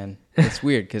 Yeah, man. It's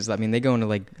weird because, I mean, they go into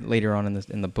like later on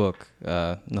in the book,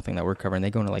 nothing that we're covering,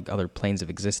 they go into like other planes of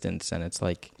existence, and it's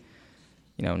like,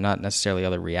 you know, not necessarily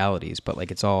other realities, but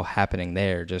like it's all happening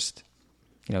there, just,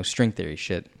 you know, string theory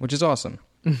shit, which is awesome.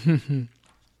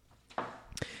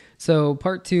 So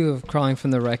part 2 of Crawling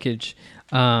from the Wreckage,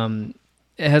 it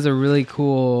has a really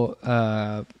cool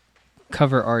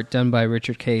cover art done by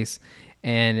Richard Case,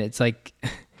 and it's like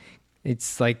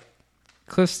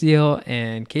Cliff Steele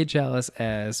and Kate Chalice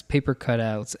as paper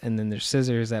cutouts, and then there's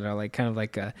scissors that are like kind of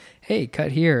like a, hey,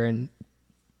 cut here, and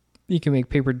you can make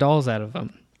paper dolls out of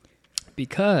them.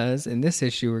 Because in this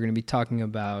issue we're going to be talking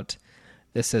about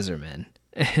the Scissormen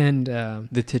and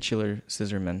the titular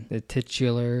Scissormen. The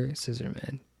titular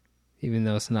Scissormen. Even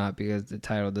though it's not, because the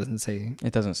title doesn't say.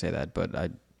 It doesn't say that, but I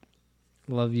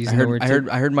love using the word.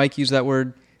 I heard Mike use that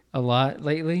word a lot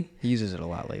lately. He uses it a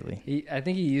lot lately. I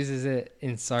think he uses it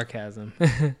in sarcasm.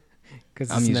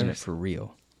 Because I'm using it for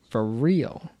real. For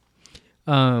real.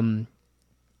 So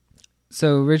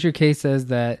Richard Case says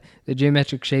that the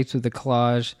geometric shapes of the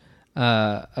collage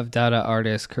of Dada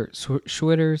artist Kurt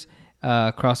Schwitters,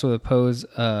 crossed with a pose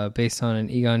based on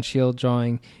an Egon Schiele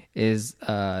drawing, is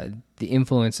the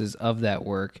influences of that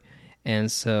work.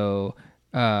 And so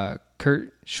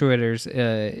Kurt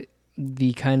Schwitters,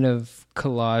 the kind of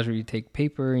collage where you take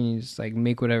paper and you just like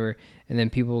make whatever, and then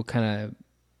people kind of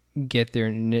get their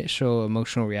initial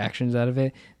emotional reactions out of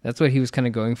it. That's what he was kind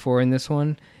of going for in this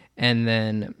one. And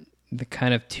then the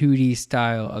kind of 2D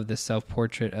style of the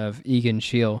self-portrait of Egon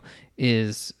Schiele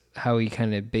is how he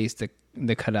kind of based the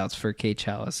cutouts for Kate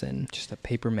Chalice. And just a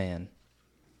paper man.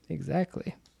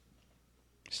 Exactly.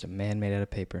 Just a man made out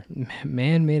of paper.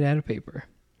 Man made out of paper.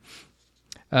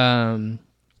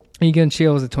 Egon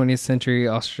Schiele was a 20th century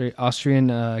Austrian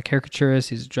caricaturist.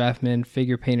 He's a draftman,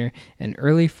 figure painter, and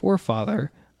early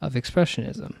forefather of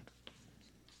Expressionism.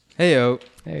 Hey-o.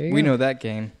 We know that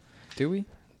game. Do we?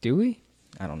 Do we?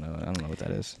 I don't know. I don't know what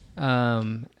that is.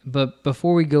 But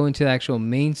before we go into the actual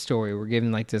main story, we're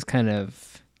given like this kind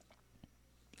of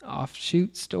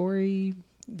offshoot story.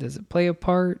 Does it play a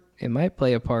part? It might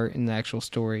play a part in the actual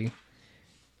story.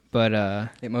 But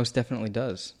it most definitely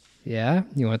does. Yeah?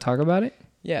 You want to talk about it?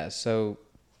 Yeah, so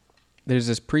there's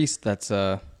this priest that's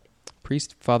a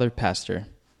priest, father, pastor,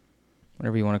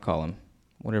 whatever you want to call him,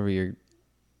 whatever your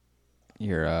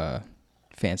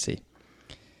fancy.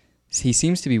 He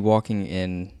seems to be walking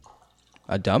in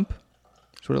a dump.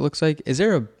 That's what it looks like. Is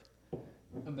there a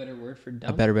better word for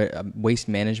dump? A waste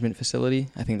management facility?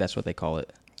 I think that's what they call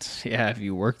it. Yeah, if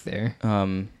you work there.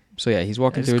 So yeah, he's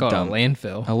walking through a dump. A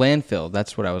landfill. A landfill.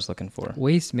 That's what I was looking for.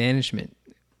 Waste management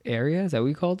area? Is that what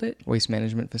we called it? Waste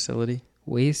management facility.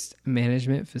 Waste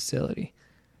management facility.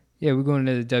 Yeah, we're going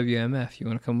to the WMF. You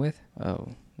want to come with? Oh,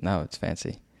 no, it's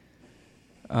fancy.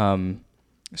 So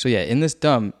yeah, in this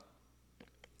dump,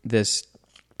 this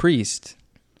priest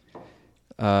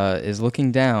is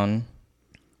looking down,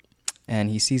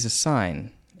 and he sees a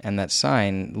sign, and that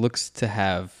sign looks to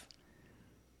have...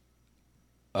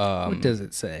 what does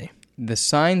it say? The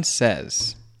sign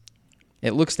says...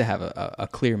 It looks to have a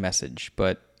clear message,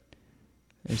 but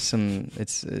there's some...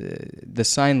 the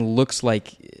sign looks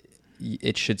like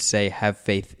it should say, have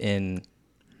faith in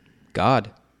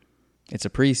God. It's a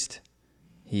priest.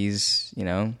 He's,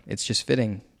 it's just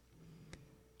fitting.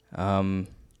 That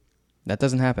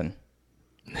doesn't happen.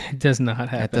 It does not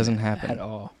happen. That doesn't happen at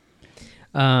all.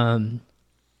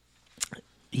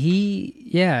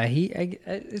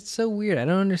 It's so weird. I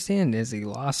don't understand. Is he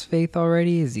lost faith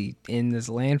already? Is he in this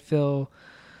landfill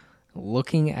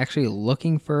actually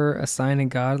looking for a sign of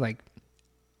God?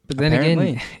 But then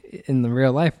apparently. Again, in the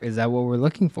real life, is that what we're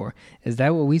looking for? Is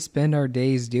that what we spend our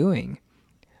days doing?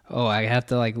 Oh, I have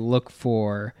to look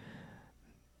for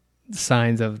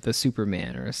signs of the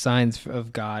Superman or signs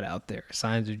of God out there,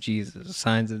 signs of Jesus,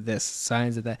 signs of this,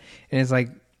 signs of that. And it's like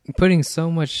putting so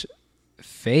much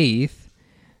faith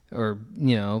or,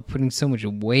 putting so much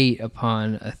weight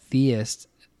upon a theist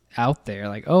out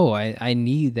there. I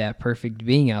need that perfect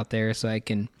being out there so I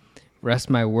can rest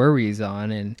my worries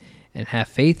on and have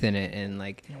faith in it. And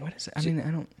like, What is it? I mean,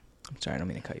 I'm sorry, I don't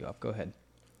mean to cut you off. Go ahead.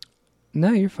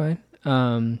 no, you're fine.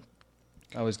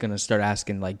 I was gonna start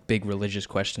asking like big religious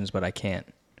questions, but I can't.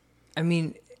 I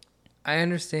mean, I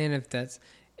understand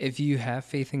if you have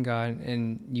faith in God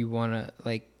and you want to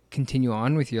like continue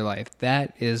on with your life,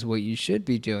 that is what you should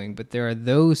be doing. But there are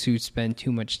those who spend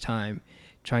too much time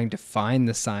trying to find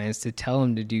the signs to tell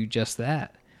them to do just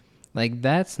that. Like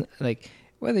that's like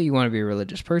whether you want to be a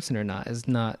religious person or not is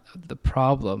not the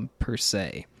problem per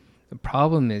se. The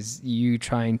problem is you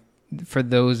trying for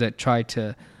those that try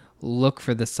to look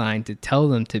for the sign to tell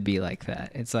them to be like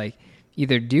that. It's like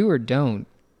either do or don't,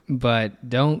 but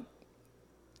don't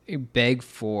beg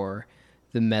for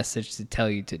the message to tell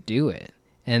you to do it.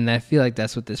 And I feel like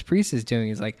that's what this priest is doing.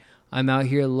 Is like, I'm out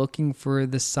here looking for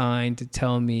the sign to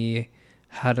tell me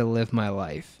how to live my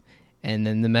life. And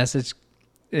then the message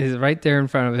is right there in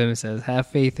front of him. It says, have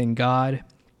faith in God.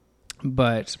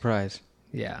 But Surprise.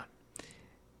 yeah,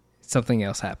 something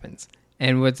else happens.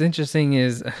 And what's interesting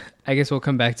is, I guess we'll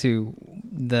come back to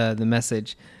the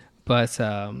message, but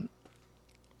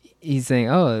he's saying,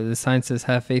 oh, the sign says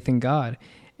have faith in God.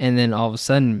 And then all of a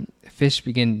sudden, fish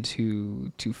begin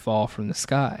to fall from the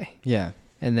sky. Yeah.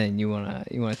 And then you wanna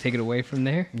take it away from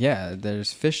there? Yeah,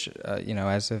 there's fish,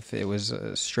 as if it was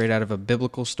straight out of a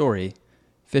biblical story.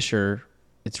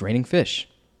 It's raining fish.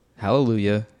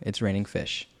 Hallelujah, it's raining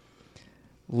fish.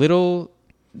 Little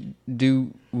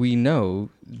do we know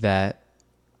that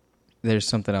there's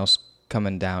something else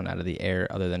coming down out of the air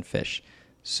other than fish.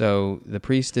 So the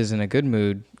priest is in a good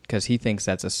mood because he thinks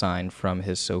that's a sign from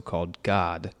his so-called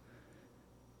God.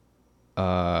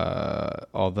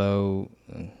 Although,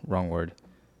 wrong word.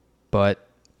 But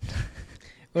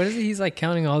what is it? He's like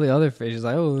counting all the other fish. He's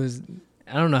like,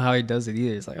 I don't know how he does it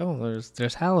either. It's like,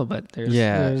 there's halibut,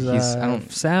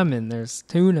 there's salmon, there's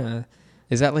tuna.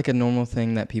 Is that like a normal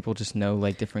thing that people just know,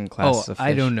 like different classes of fish?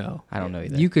 I don't know. I don't know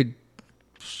either. You could,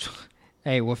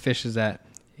 hey, what fish is that?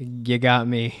 You got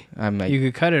me. You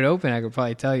could cut it open. I could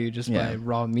probably tell you just by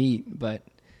raw meat, but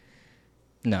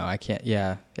no, I can't.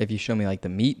 Yeah, if you show me like the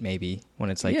meat, maybe when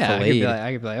it's like filleted.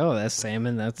 I could be like, oh, that's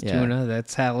salmon, that's tuna,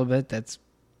 that's halibut, that's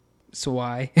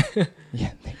swai.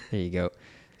 Yeah, there you go.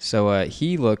 So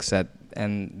he looks at,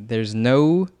 and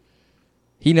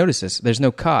he notices there's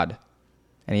no cod,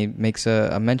 and he makes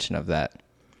a mention of that.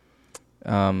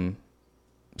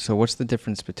 So what's the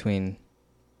difference between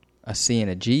a C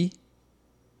and a G?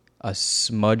 A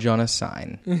smudge on a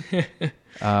sign.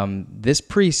 This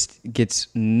priest gets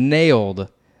nailed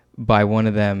by one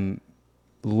of them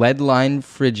lead-lined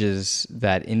fridges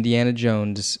that Indiana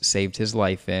Jones saved his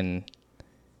life in.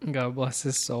 God bless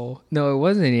his soul. No, it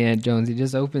wasn't Indiana Jones. He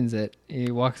just opens it. He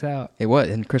walks out. It was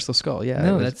in Crystal Skull. Yeah.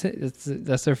 No, that's it.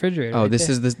 That's the refrigerator. Oh, this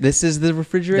is the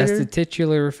refrigerator. That's the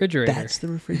titular refrigerator. That's the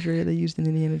refrigerator they used in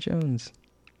Indiana Jones.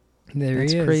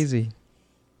 That's crazy.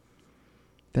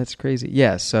 That's crazy.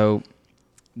 Yeah. So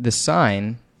the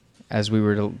sign, as we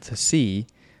were to see,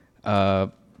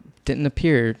 didn't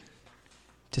appear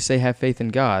to say "have faith in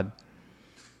God,"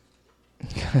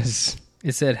 because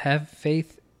it said "have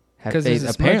faith." Have faith.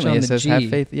 Apparently, it says "have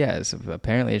faith." Yes.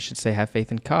 Apparently, it should say "have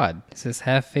faith in God." It says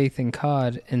 "have faith in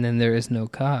God," and then there is no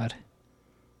God.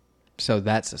 So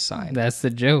that's a sign. That's the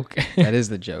joke. That is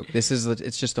the joke. It's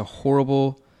just a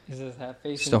horrible. It says "have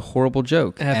faith." Just a horrible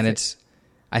joke, and it's.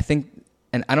 I think,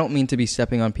 and I don't mean to be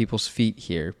stepping on people's feet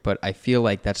here, but I feel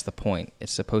like that's the point.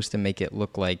 It's supposed to make it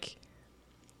look like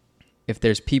if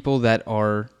there's people that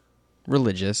are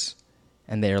religious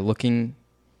and they are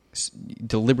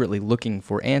deliberately looking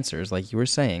for answers, like you were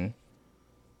saying,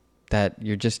 that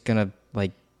you're just gonna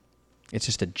like, it's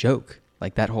just a joke.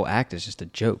 Like that whole act is just a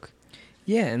joke.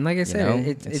 Yeah, and like I said,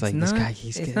 it's like not.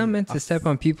 It's not meant to step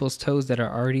on people's toes that are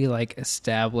already like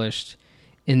established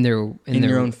in their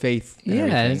own faith.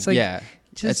 Yeah, it's like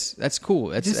that's cool.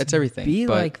 That's everything. Be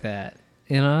like that.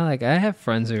 You know, like I have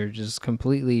friends who are just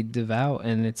completely devout,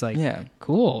 and it's like,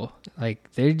 cool.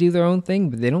 Like they do their own thing,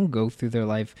 but they don't go through their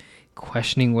life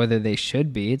questioning whether they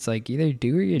should be. It's like either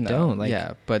do or you don't. Like,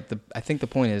 yeah, but I think the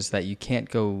point is that you can't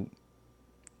go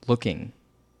looking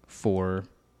for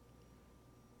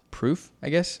proof. I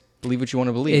guess believe what you want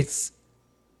to believe.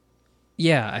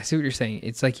 Yeah, I see what you're saying.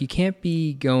 It's like you can't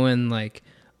be going like,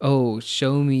 oh,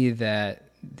 show me that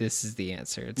this is the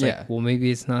answer. It's like, well,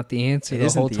 maybe it's not the answer the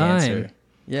whole time. Answer.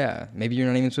 Yeah, maybe you're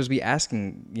not even supposed to be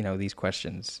asking, these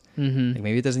questions. Mm-hmm. Like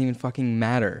maybe it doesn't even fucking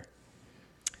matter.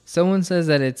 Someone says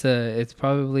that it's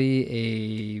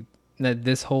probably that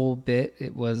this whole bit,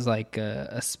 it was like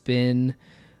a spin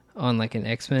on like an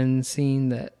X-Men scene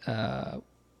that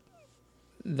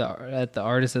the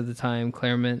artist at the time,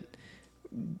 Claremont,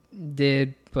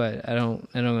 did, but I don't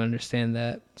understand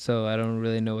that, so I don't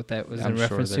really know what that was in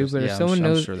reference to. But if I'm someone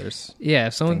knows, sure there's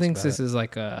if someone things thinks about this is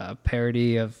like a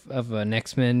parody of an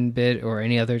X-Men bit or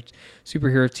any other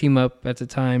superhero team up at the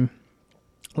time,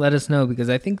 let us know, because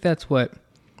I think that's what.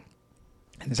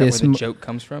 Is that where the joke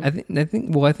comes from? I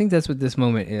think that's what this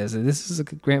moment is. This is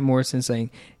Grant Morrison saying,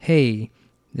 "Hey,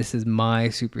 this is my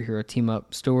superhero team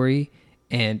up story,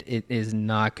 and it is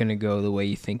not going to go the way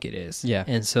you think it is." Yeah.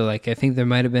 And so, like, I think there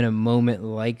might have been a moment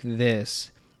like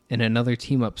this in another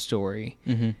team up story,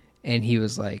 and he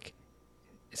was like,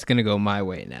 "It's going to go my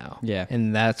way now." Yeah.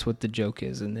 And that's what the joke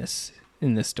is in this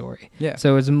story. Yeah.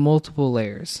 So it's multiple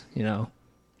layers,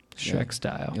 Shrek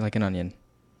style. You're like an onion.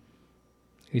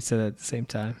 We said that at the same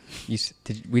time.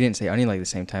 We didn't say onion like the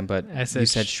same time, but you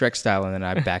said Shrek style, and then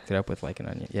I backed it up with like an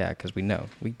onion. Yeah, because we know.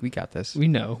 We got this. We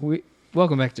know.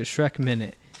 Welcome back to Shrek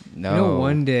Minute. No.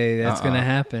 One day that's going to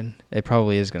happen. It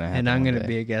probably is going to happen. And I'm going to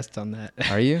be a guest on that.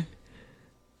 Are you?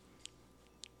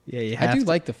 Yeah, you have I do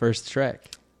like the first Shrek.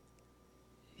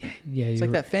 Yeah, it's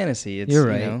like that fantasy. You're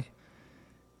right.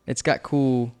 It's got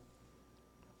cool...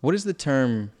 What is the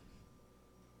term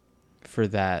for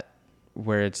that,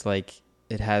 where it's like...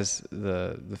 It has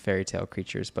the fairy tale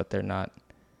creatures, but they're not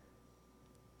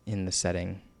in the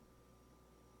setting.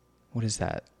 What is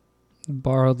that?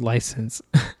 Borrowed license.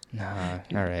 Nah,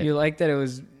 all right. You like that it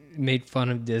was made fun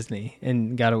of Disney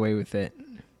and got away with it.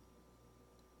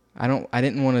 I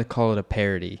didn't want to call it a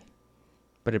parody,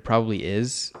 but it probably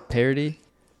is parody.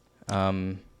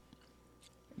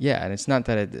 Yeah, and it's not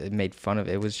that it made fun of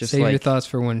it. It was just Save your thoughts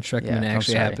for when Shrek Minute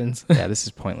actually happens. Yeah, this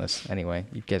is pointless. Anyway,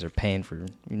 you guys are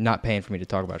not paying for me to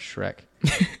talk about Shrek.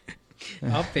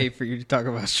 I'll pay for you to talk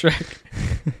about Shrek.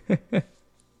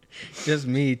 Just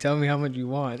me. Tell me how much you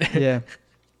want. Yeah.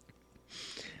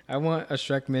 I want a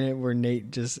Shrek Minute where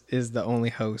Nate just is the only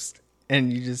host,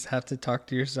 and you just have to talk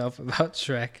to yourself about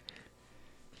Shrek.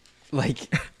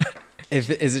 Like, is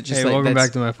it just hey, like... welcome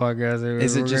back to my podcast.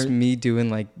 Is it just me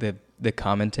doing like the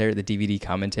commentary, the DVD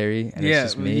commentary, and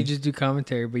it's just me? You just do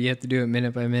commentary, but you have to do it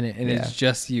minute by minute, and it's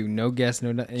just you, no guests,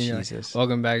 no nothing. Jesus. Like,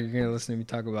 welcome back. You're gonna listen to me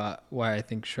talk about why I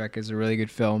think Shrek is a really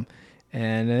good film,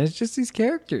 and it's just these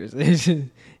characters. You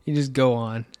just go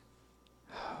on.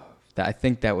 I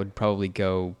think that would probably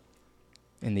go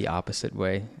in the opposite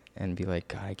way and be like,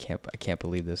 God, I can't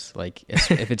believe this. Like,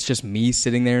 if it's just me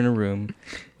sitting there in a room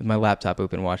with my laptop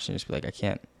open watching, just be like, I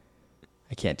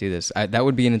can't do this. That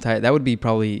would be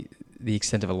probably the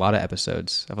extent of a lot of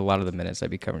episodes, of a lot of the minutes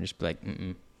I'd be covering. Just be like,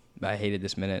 I hated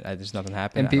this minute. There's nothing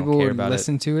happening. And people would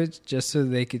listen to it just so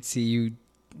they could see you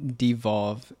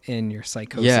devolve in your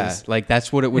psychosis. Yeah, like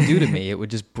that's what it would do to me. It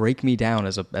would just break me down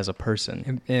as a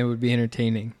person. And it would be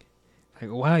entertaining.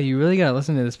 Like, wow, you really got to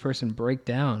listen to this person break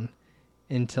down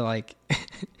into like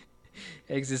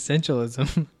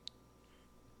existentialism.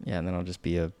 Yeah, and then I'll just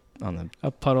be a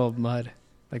puddle of mud,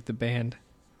 like the band.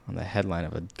 On the headline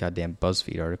of a goddamn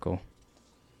BuzzFeed article.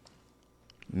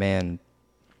 Man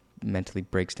mentally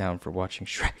breaks down for watching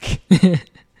Shrek.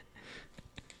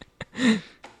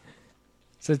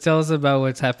 So tell us about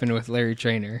what's happened with Larry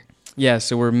Trainor. Yeah,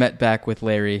 so we're met back with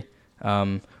Larry.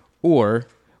 Or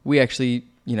we actually,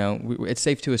 it's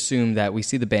safe to assume that we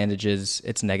see the bandages,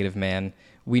 it's Negative Man.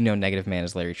 We know Negative Man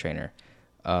is Larry Trainor.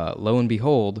 Lo and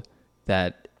behold,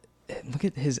 look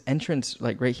at his entrance,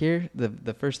 like right here,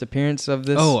 the first appearance of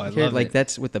this. Oh, I love like it.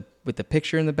 That's with the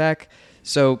picture in the back.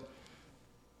 So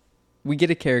we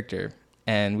get a character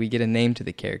and we get a name to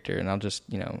the character, and I'll just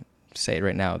say it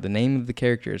right now. The name of the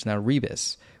character is now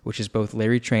Rebus, which is both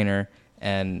Larry Trainor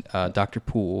and Dr.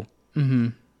 Poole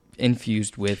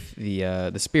infused with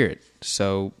the spirit.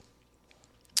 So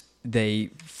they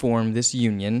form this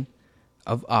union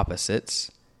of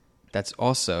opposites. That's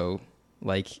also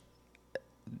like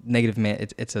Negative Man.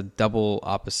 It's a double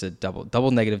opposite,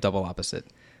 double negative, double opposite.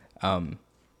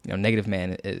 Negative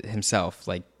Man himself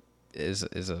is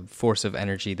a force of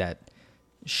energy that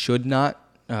should not.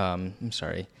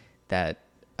 That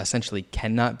essentially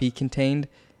cannot be contained,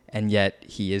 and yet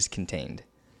he is contained.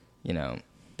 The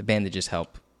bandages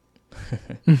help.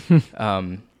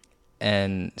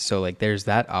 And so there's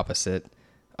that opposite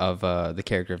of the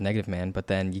character of Negative Man, but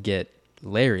then you get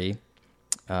Larry,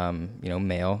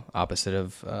 male, opposite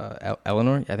of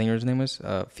Eleanor, I think her name was,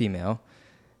 female,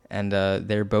 and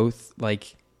they're both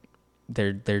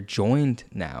they're joined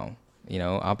now.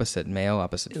 Opposite male,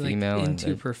 opposite female.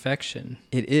 Into perfection.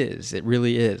 It is. It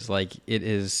really is. It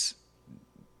is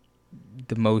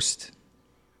the most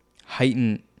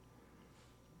heightened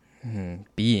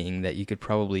being that you could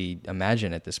probably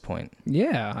imagine at this point.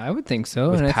 Yeah, I would think so.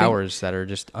 With and powers that are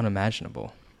just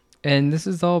unimaginable. And this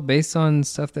is all based on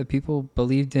stuff that people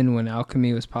believed in when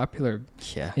alchemy was popular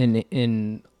Yeah.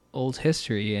 in old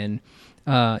history. And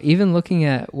even looking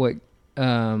at what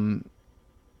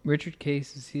Richard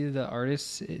Case, is he the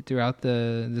artist throughout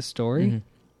the story? Mm-hmm.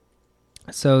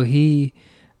 So he,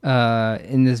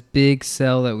 in this big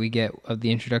cell that we get of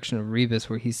the introduction of Rebus,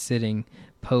 where he's sitting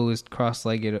posed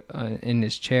cross-legged in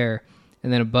his chair,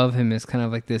 and then above him is kind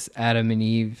of like this Adam and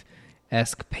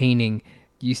Eve-esque painting.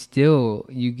 You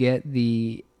get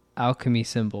the alchemy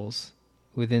symbols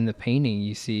within the painting.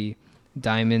 You see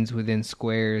diamonds within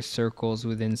squares, circles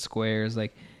within squares.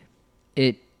 Like,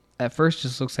 it at first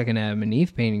just looks like an Adam and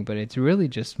Eve painting, but it's really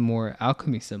just more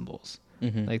alchemy symbols.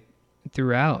 Mm-hmm. Like,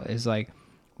 throughout is like,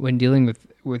 when dealing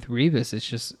with Rebus, it's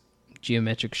just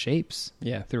geometric shapes.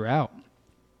 Yeah. Throughout.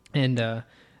 And I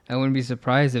wouldn't be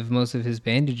surprised if most of his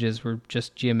bandages were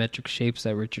just geometric shapes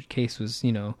that Richard Case was,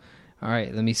 all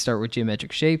right, let me start with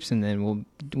geometric shapes, and then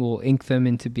we'll ink them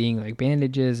into being like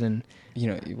bandages. And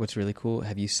what's really cool?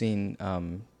 Have you seen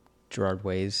Gerard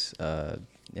Way's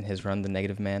in his run, The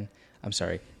Negative Man? I'm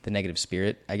sorry, The Negative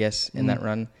Spirit, I guess, in that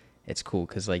run. It's cool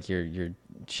because like you're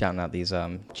shouting out these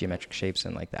geometric shapes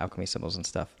and like the alchemy symbols and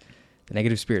stuff. The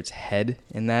Negative Spirit's head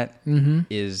in that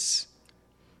is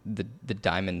the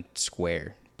diamond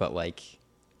square, but like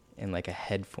in like a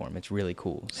head form. It's really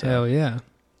cool. So hell yeah.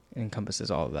 It encompasses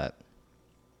all of that.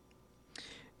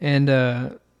 And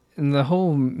the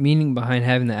whole meaning behind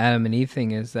having the Adam and Eve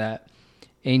thing is that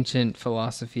ancient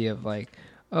philosophy of like,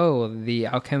 oh, the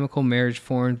alchemical marriage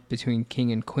formed between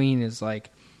king and queen is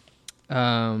like,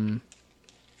 what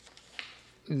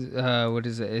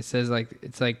is it? It says like,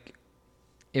 it's like,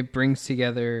 it brings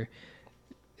together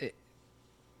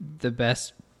the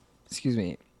best,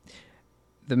 the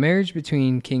marriage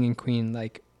between king and queen,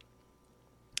 like,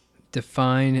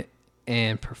 define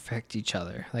and perfect each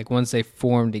other. Like, once they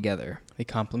form together, They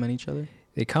complement each other?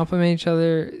 they complement each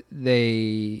other,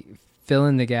 they fill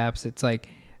in the gaps. It's like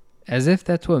as if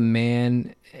that's what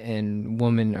man and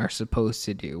woman are supposed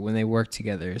to do when they work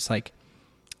together. It's like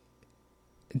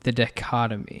the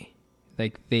dichotomy,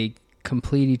 like they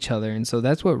complete each other. And so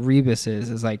that's what Rebus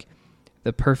is like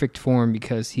the perfect form,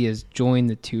 because he has joined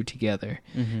the two together.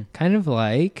 Kind of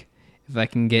like, if I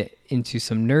can get into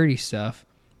some nerdy stuff,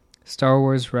 Star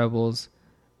Wars Rebels,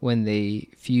 when they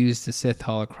fuse the Sith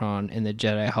holocron and the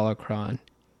Jedi holocron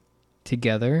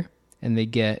together, and they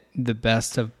get the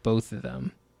best of both of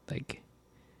them. Like,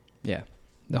 yeah,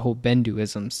 the whole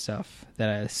Benduism stuff that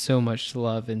I so much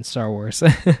love in Star Wars.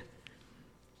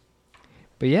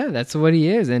 But yeah, that's what he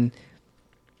is. And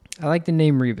I like the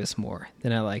name Rebus more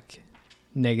than I like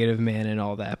Negative Man and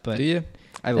all that. But do you?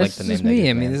 I that's like the name just me. Negative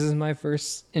I mean, Man. this is my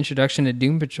first introduction to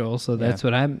Doom Patrol, so that's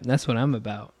what I'm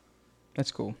about.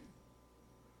 That's cool.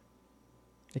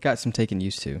 It got some taken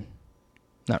used to.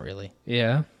 Not really.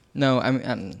 Yeah. No, I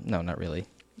mean, no, not really.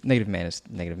 Negative Man is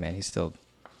Negative Man. He's still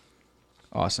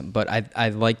awesome. But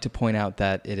I'd like to point out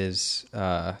that it is,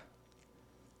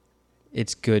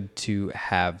 it's good to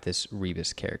have this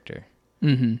Rebus character.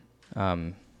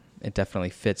 It definitely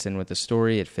fits in with the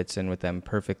story. It fits in with them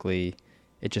perfectly.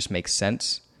 It just makes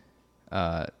sense.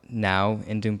 Now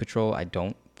in Doom Patrol, I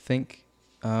don't think.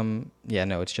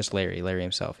 It's just Larry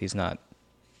himself. He's not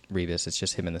Rebus. It's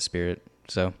just him in the spirit.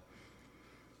 So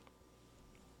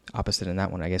opposite in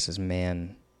that one, I guess, is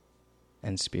man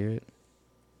and spirit.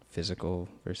 Physical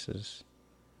versus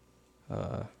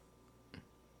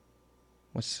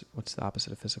what's the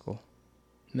opposite of physical?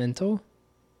 Mental?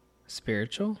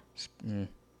 Spiritual? I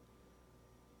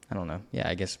don't know. Yeah,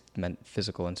 I guess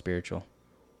physical and spiritual.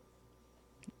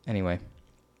 Anyway.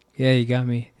 Yeah, you got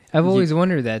me. I've always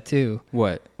wondered that too.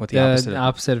 What the opposite?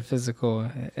 Opposite of physical.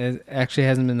 It actually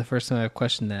hasn't been the first time I've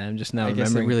questioned that. I'm just now remembering. I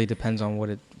guess it really depends on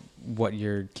what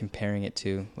you're comparing it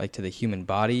to. Like to the human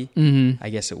body, I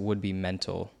guess it would be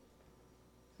mental.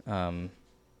 Yeah,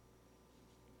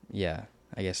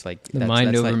 I guess like the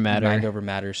mind over like matter. Mind over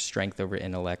matter, strength over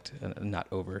intellect, not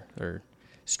over, or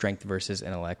strength versus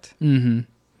intellect. That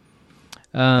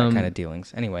kind of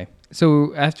dealings. Anyway.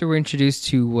 So after we're introduced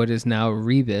to what is now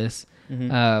Rebus,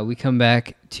 we come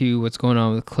back to what's going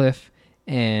on with Cliff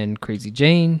and Crazy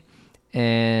Jane,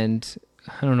 and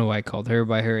I don't know why I called her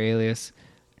by her alias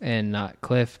and not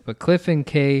Cliff, but Cliff and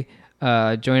Kay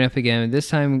join up again. This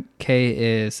time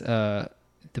Kay is the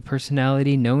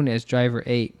personality known as Driver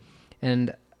 8,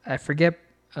 and I forget,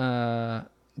 do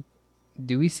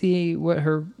we see what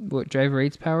Driver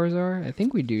 8's powers are? I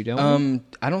think we do, don't we?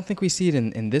 I don't think we see it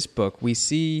in this book. We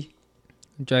see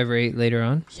Driver 8 later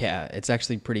on. Yeah, it's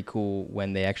actually pretty cool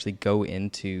when they actually go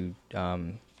into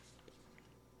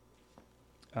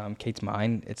Kate's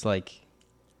mind. It's like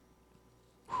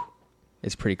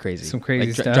It's pretty crazy. Some crazy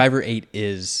like, stuff. Driver 8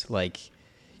 is like,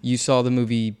 you saw the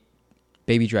movie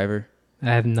Baby Driver? I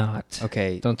have not.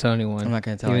 Okay. Don't tell anyone. I'm not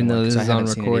going to tell even anyone though this because I is on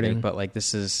haven't seen it either, recording. but like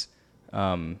this is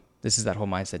that whole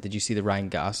mindset. Did you see the Ryan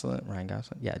Gosling?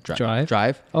 Yeah,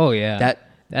 Drive? Oh yeah.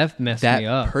 That messed me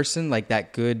up. That person, like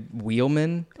that good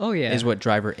wheelman, Oh yeah. is what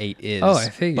Driver 8 is. Oh, I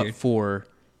figured. But for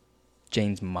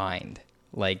Jane's mind.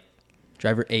 Like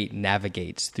Driver 8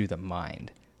 navigates through the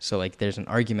mind. So like there's an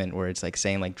argument where it's like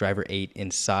saying like Driver 8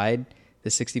 inside the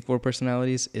 64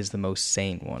 personalities is the most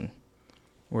sane one.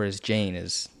 Whereas Jane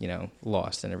is,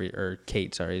 lost in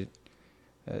Kate,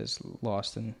 is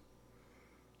lost in.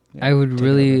 I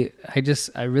really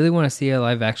want to see a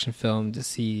live action film to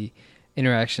see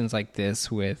interactions like this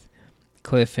with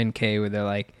Cliff and Kay, where they're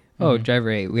like, "Oh, Driver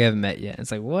 8, we haven't met yet."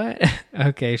 It's like, what?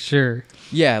 Okay, sure.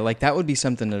 Yeah, like that would be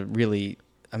something to really.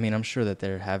 I mean, I'm sure that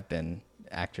there have been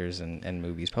actors and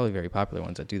movies, probably very popular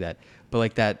ones that do that, but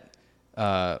like that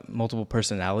multiple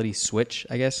personality switch,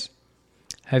 I guess.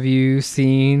 Have you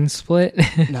seen Split?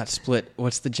 Not Split.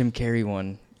 What's the Jim Carrey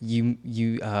one? Me,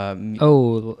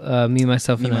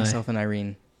 Myself, and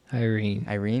Irene.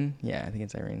 Irene? Yeah, I think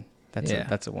it's Irene.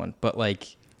 That's a one. But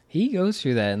like, he goes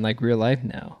through that in like real life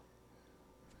now.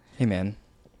 Hey man,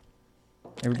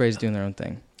 everybody's doing their own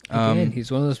thing. Again,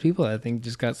 he's one of those people that I think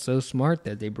just got so smart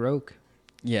that they broke.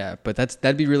 Yeah, but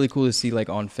that'd be really cool to see like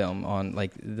on film, on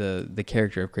like the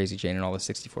character of Crazy Jane and all the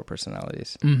 64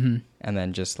 personalities, and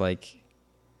then just like,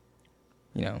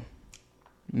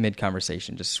 mid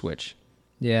conversation, just switch.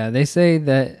 Yeah, they say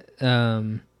that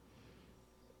that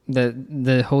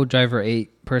the whole Driver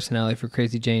 8 personality for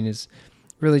Crazy Jane is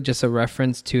really just a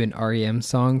reference to an REM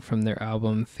song from their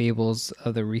album Fables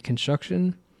of the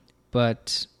Reconstruction,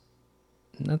 but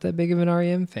not that big of an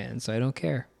REM fan, so I don't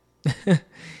care.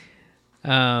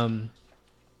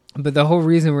 But the whole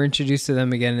reason we're introduced to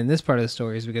them again in this part of the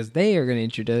story is because they are going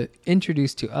to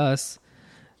introduce to us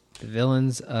the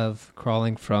villains of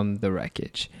Crawling from the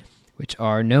Wreckage, which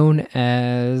are known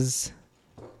as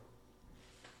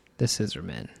the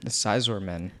Scissormen. The Scizor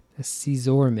Men. The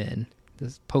Scizor Men.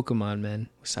 The Pokemon Men.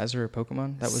 Was Scizor a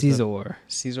Pokemon? That was Scizor.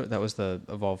 Scizor, that was the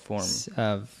evolved form.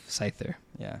 Of Scyther.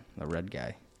 Yeah, the red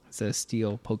guy. It's a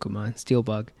steel Pokemon. Steel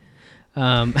bug.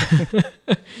 Man,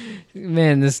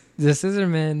 the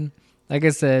Scissormen, like I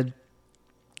said,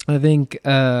 I think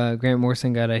Grant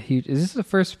Morrison got a huge... Is this the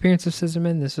first appearance of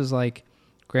Scissormen? This was like...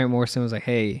 Grant Morrison was like,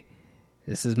 hey,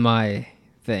 this is my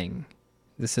thing.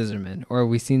 The Scissormen. Or have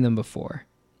we seen them before?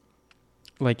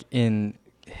 Like in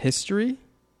history?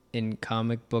 In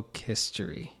comic book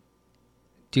history.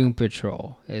 Doom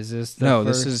Patrol. Is this the No,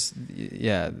 first? this is...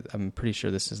 Yeah, I'm pretty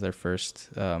sure this is their first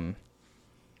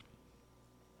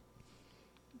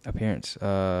appearance.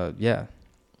 Yeah.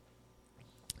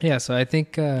 Yeah, so I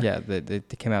think... yeah, they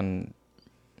came out in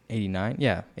 89?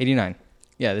 Yeah, 89.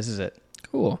 Yeah, this is it.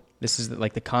 Cool. This is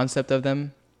like the concept of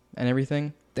them and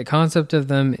everything. The concept of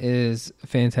them is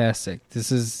fantastic.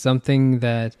 This is something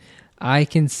that I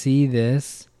can see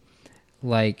this,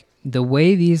 like the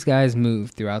way these guys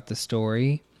move throughout the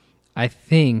story. I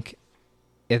think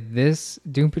if this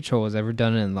Doom Patrol is ever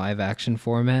done in live action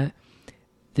format,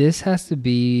 this has to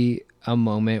be a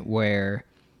moment where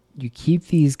you keep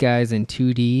these guys in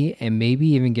 2D and maybe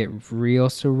even get real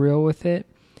surreal with it.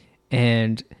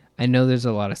 And I know there's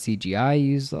a lot of CGI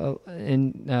used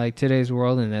in today's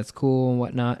world, and that's cool and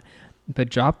whatnot. But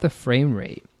drop the frame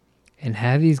rate and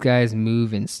have these guys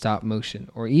move in stop motion,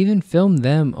 or even film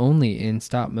them only in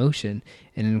stop motion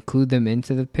and include them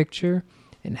into the picture,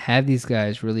 and have these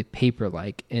guys really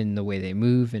paper-like in the way they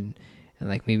move and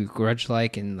like maybe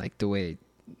grudge-like in like the way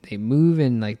they move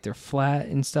and like they're flat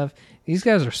and stuff. These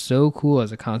guys are so cool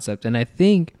as a concept, and I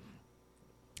think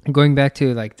going back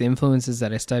to like the influences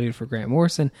that I studied for Grant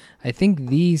Morrison, I think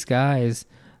these guys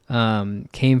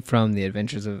came from the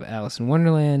Adventures of Alice in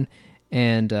Wonderland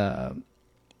and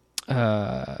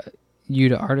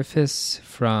Yuda Artifice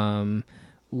from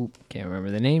can't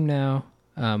remember the name now,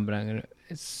 but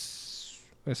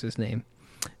what's his name?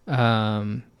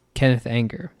 Kenneth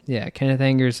Anger. Yeah, Kenneth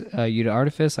Anger's Yuda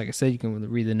Artifice. Like I said, you can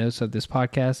read the notes of this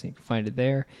podcast and you can find it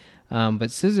there.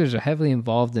 But Scissors are heavily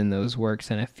involved in those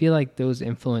works, and I feel like those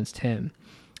influenced him.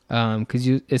 Because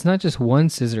it's not just one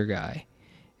scissor guy.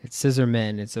 It's scissor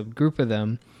men. It's a group of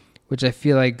them, which I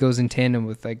feel like goes in tandem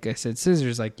with, like I said,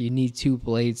 scissors. Like, you need two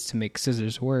blades to make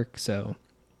scissors work, so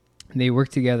they work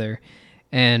together.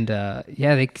 And,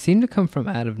 they seem to come from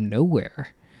out of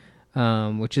nowhere,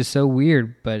 which is so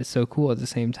weird, but it's so cool at the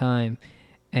same time.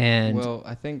 And well,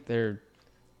 I think they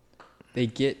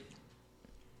get...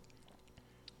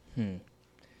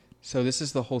 So this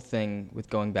is the whole thing with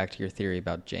going back to your theory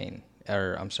about Jane,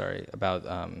 or I'm sorry, about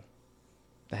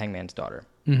the Hangman's Daughter.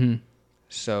 Mm-hmm.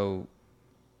 So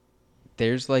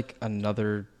there's like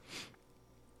another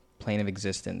plane of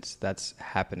existence that's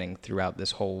happening throughout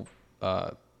this whole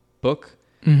book.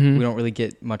 Mm-hmm. We don't really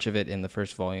get much of it in the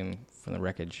first volume from the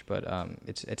wreckage, but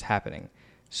it's happening.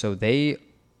 So they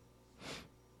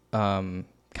kind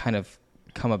of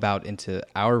come about into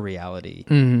our reality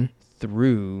Mm-hmm.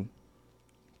 through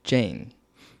Jane,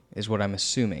 is what I'm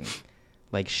assuming.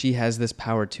 Like, she has this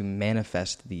power to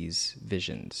manifest these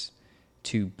visions,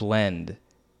 to blend,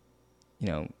 you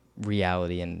know,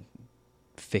 reality and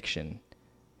fiction.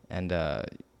 And,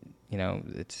 you know,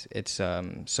 it's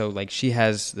so, like, she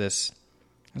has this,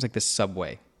 it's like this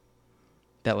subway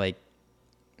that, like,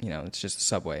 you know, it's just a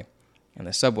subway. And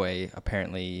the subway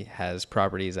apparently has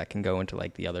properties that can go into,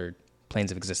 like, the other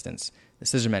planes of existence. The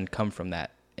Scissormen come from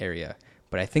that area.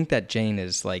 But I think that Jane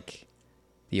is, like,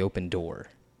 the open door.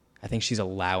 I think she's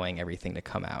allowing everything to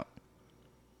come out.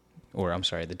 Or, I'm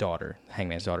sorry, the daughter,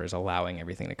 Hangman's Daughter, is allowing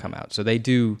everything to come out. So they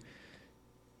do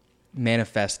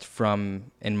manifest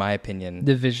from, in my opinion,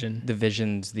 The vision. the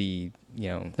visions, the, you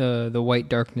know... The white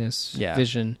darkness Yeah.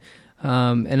 vision.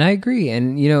 And I agree.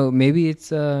 And, you know, maybe it's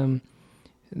the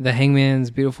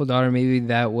Hangman's Beautiful Daughter, maybe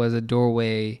that was a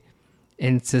doorway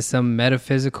into some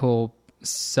metaphysical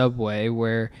subway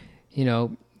where, you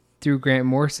know, through Grant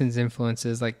Morrison's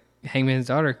influences, like, Hangman's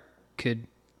Daughter could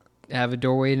have a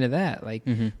doorway into that. Like,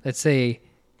 let's say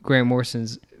Grant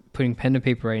Morrison's putting pen to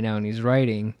paper right now and he's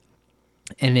writing,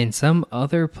 and in some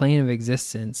other plane of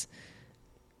existence,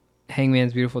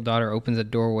 Hangman's Beautiful Daughter opens a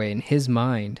doorway in his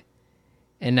mind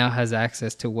and now has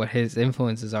access to what his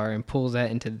influences are and pulls that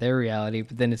into their reality.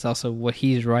 But then it's also what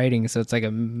he's writing, so it's like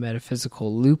a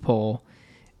metaphysical loophole,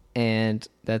 and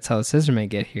that's how the Scissormen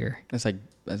get here. It's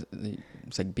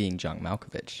like being John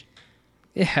Malkovich.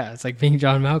 Yeah, it's like being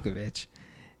John Malkovich.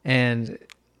 And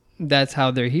that's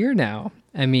how they're here now.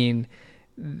 I mean,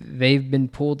 they've been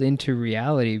pulled into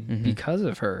reality because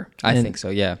of her. I think so,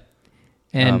 yeah.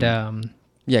 And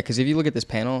yeah, because if you look at this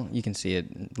panel, you can see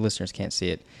it. Listeners can't see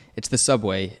it. It's the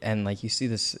subway, and like you see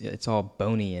this, it's all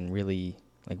bony and really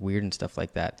like weird and stuff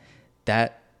like that.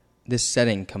 This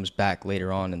setting comes back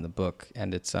later on in the book,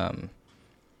 and it's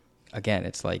again,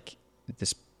 it's like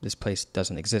this place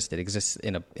doesn't exist. It exists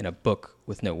in a book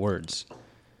with no words.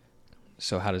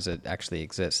 So how does it actually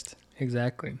exist?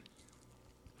 Exactly.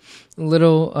 A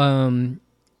little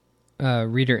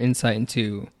reader insight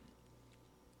into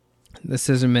the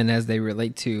Scissormen as they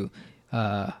relate to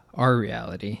our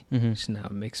reality, which now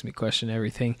makes me question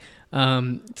everything.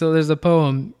 So there's a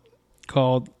poem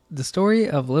called The Story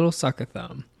of Little Suck a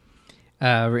Thumb,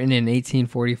 written in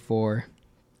 1844.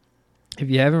 If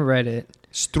you haven't read it,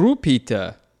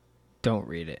 Strupita. don't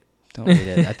read it. Don't read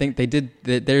it. I think they did.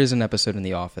 There is an episode in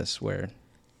The Office where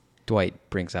Dwight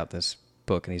brings out this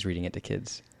book and he's reading it to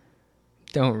kids.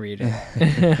 Don't read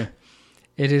it.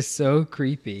 It is so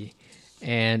creepy,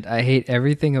 and I hate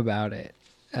everything about it.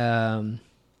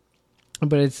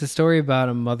 But it's a story about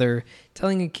a mother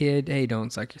telling a kid, hey,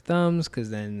 don't suck your thumbs, because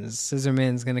then the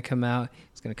Scissorman's going to come out.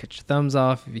 He's going to cut your thumbs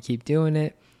off if you keep doing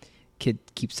it. Kid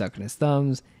keeps sucking his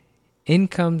thumbs. In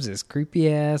comes this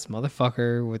creepy-ass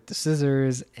motherfucker with the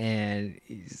scissors, and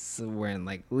he's wearing,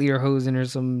 like, lederhosen or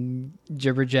some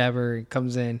jibber-jabber. He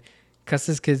comes in, cuts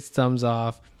his kid's thumbs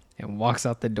off, and walks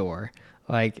out the door.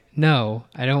 Like, no,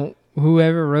 I don't...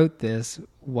 Whoever wrote this,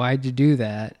 why'd you do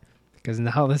that? Because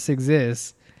now this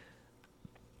exists.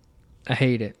 I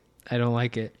hate it. I don't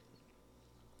like it.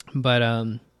 But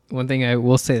one thing I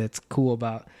will say that's cool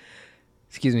about,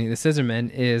 the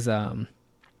Scissormen is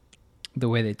the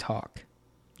way they talk.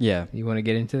 Yeah. You want to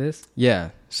get into this? Yeah.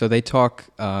 So they talk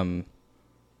in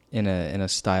a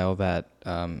style that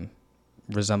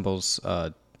resembles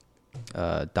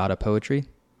Dada poetry,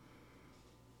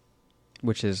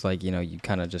 which is like, you know, you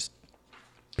kind of just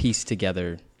piece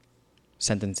together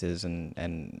sentences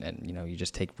and you know, you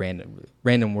just take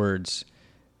random words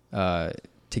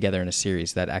together in a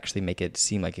series that actually make it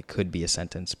seem like it could be a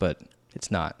sentence, but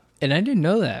it's not. And I didn't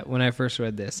know that when I first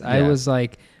read this. Yeah. I was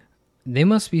like, they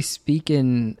must be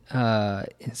speaking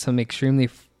in some extremely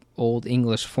old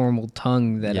English formal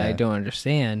tongue that I don't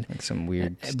understand. Like some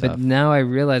weird stuff. But now I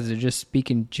realize they're just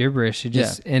speaking gibberish. It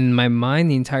just in my mind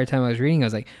the entire time I was reading, I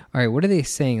was like, all right, what are they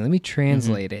saying? Let me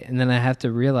translate it. And then I have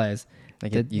to realize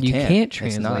like that you can't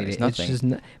translate it's it. nothing. It's just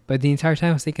not, but the entire time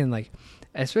I was thinking, like,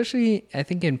 especially I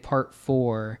think in part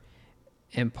 4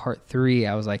 and part 3,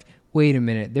 I was like, wait a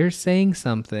minute, they're saying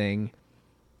something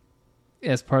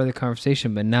as part of the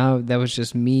conversation, but now that was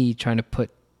just me trying to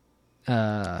put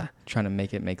trying to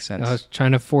make it make sense. I was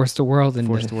trying to force the world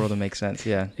to make sense.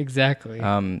 Yeah, exactly.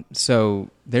 So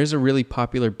there's a really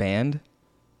popular band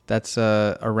that's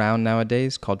around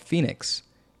nowadays called Phoenix.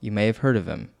 You may have heard of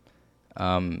him.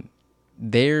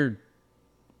 They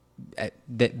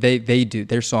do,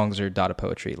 their songs are Dada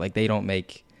poetry. Like, they don't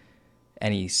make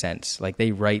any sense. Like,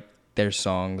 they write their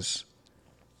songs.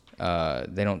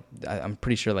 I'm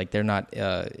pretty sure, like, they're not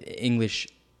English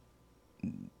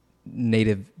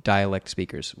native dialect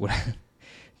speakers.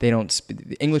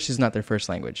 English is not their first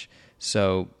language.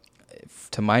 So,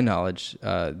 to my knowledge,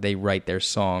 they write their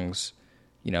songs,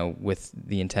 with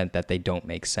the intent that they don't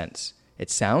make sense. It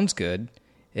sounds good.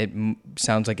 It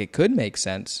sounds like it could make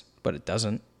sense, but it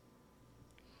doesn't.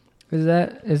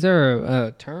 Is there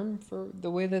a term for the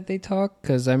way that they talk?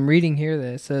 Because I'm reading here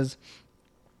that it says,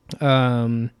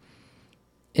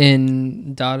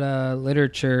 in Dada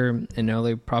literature, an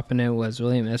early proponent was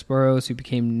William S. Burroughs, who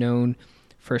became known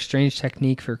for a strange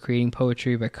technique for creating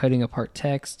poetry by cutting apart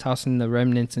text, tossing the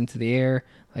remnants into the air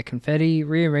like confetti,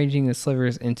 rearranging the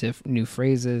slivers into new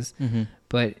phrases. Mm-hmm.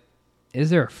 But is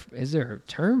there a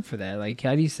term for that? Like,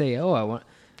 how do you say, I want...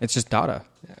 It's just Dada.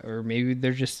 Or maybe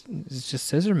it's just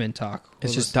scissorman talk.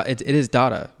 It is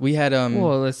Dada. We had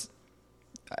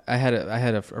I had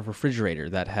a refrigerator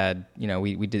that had,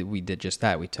 we did just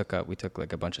that. We took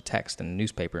like a bunch of text and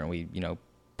newspaper, and we,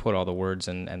 put all the words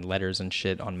and letters and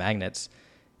shit on magnets,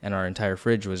 and our entire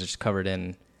fridge was just covered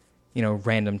in,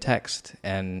 random text.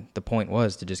 And the point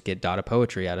was to just get Dada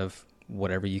poetry out of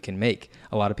whatever you can make.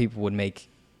 A lot of people would make,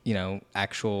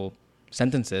 actual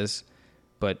sentences,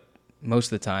 but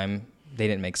most of the time they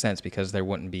didn't make sense because there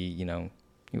wouldn't be, you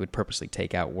would purposely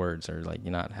take out words or like you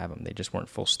not have them. They just weren't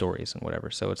full stories and whatever.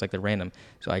 So it's like they're random.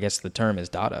 So I guess the term is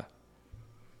Dada.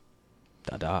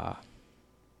 Dada.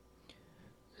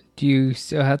 Do you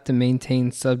still have to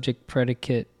maintain subject,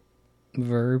 predicate,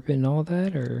 verb, and all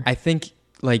that, or? I think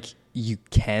like you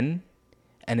can,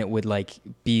 and it would like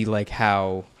be like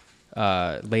how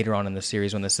later on in the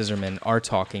series when the Scissormen are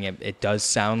talking, it does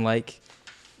sound like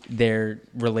they're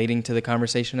relating to the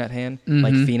conversation at hand, mm-hmm.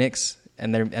 like Phoenix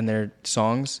and their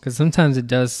songs. Because sometimes it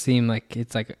does seem like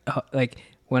it's like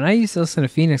when I used to listen to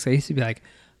Phoenix, I used to be like,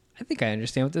 I think I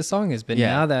understand what this song is, but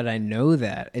now that I know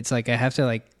that, it's like I have to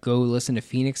like go listen to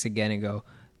Phoenix again and go,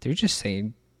 they're just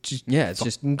saying it's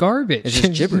just garbage. It's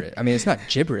just gibberish. I mean, it's not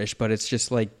gibberish, but it's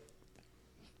just like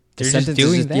they're just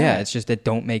doing that. Yeah, it's just that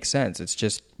don't make sense. It's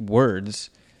just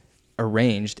words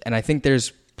arranged, and I think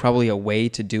there's probably a way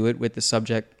to do it with the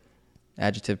subject,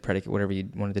 adjective, predicate, whatever you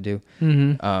wanted to do.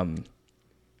 Mm-hmm.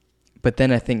 But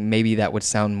then I think maybe that would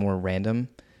sound more random.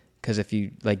 Because if you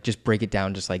like just break it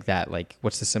down just like that, like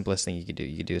what's the simplest thing you could do?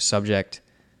 You could do a subject,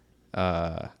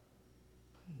 noun,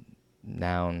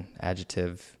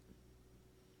 adjective.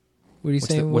 What are you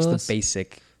saying, What's the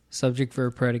basic? Subject,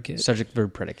 verb, predicate. Subject,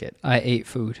 verb, predicate. I ate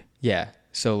food. Yeah.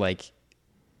 So like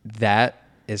that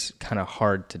is kind of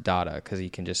hard to Dada because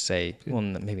you can just say, well,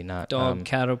 maybe not. Dog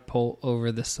catapult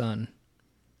over the sun.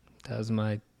 That was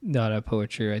my Dada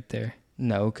poetry right there.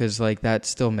 No, because like that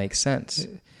still makes sense.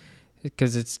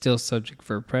 Because it's still subject,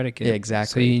 verb, predicate. Yeah,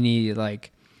 exactly. So you need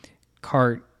like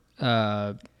cart.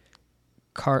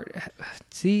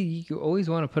 See, you always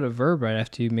want to put a verb right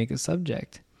after you make a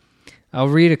subject. I'll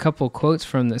read a couple quotes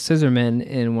from the Scissormen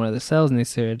in one of the cells, and they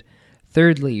said,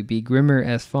 "Thirdly, be grimmer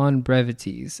as fond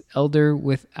brevities, elder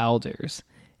with alders,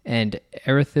 and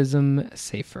erethism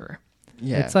safer."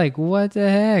 Yeah. It's like, what the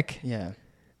heck? Yeah.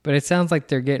 But it sounds like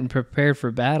they're getting prepared for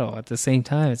battle at the same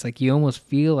time. It's like you almost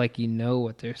feel like you know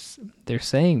what they're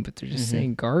saying, but they're just mm-hmm.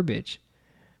 saying garbage.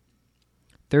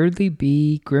 Thirdly,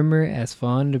 be grimmer as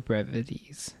fond of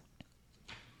brevities.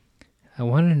 I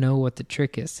want to know what the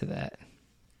trick is to that.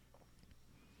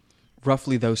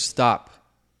 Roughly, though, stop.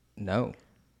 No.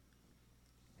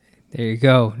 There you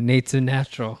go. Nate's a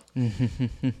natural.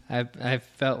 I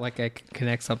felt like I could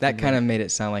connect something. That kind of made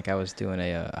it sound like I was doing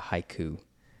a haiku.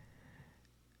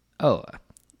 Oh,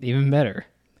 even better.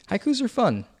 Haikus are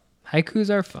fun. I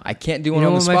can't do one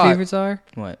on the spot. You know what my favorites are?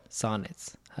 What?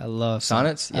 Sonnets. I love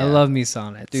sonnets. Yeah. I love me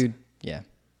sonnets. Dude, yeah.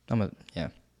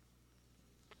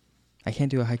 I can't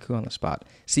do a haiku on the spot.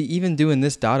 See, even doing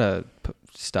this Dada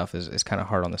stuff is kind of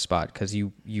hard on the spot because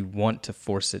you want to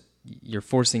force it. You're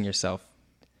forcing yourself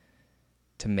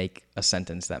to make a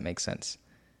sentence that makes sense.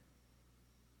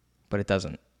 But it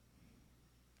doesn't.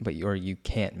 Or you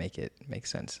can't make it make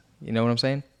sense. You know what I'm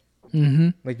saying? Mm-hmm.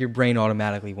 Like your brain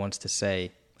automatically wants to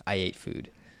say, I ate food.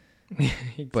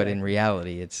 Exactly. But in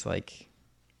reality, it's like,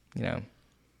 I'm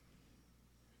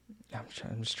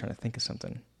just trying to think of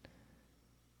something.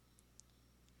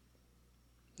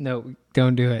 No,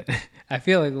 don't do it. I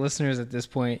feel like listeners at this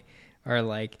point are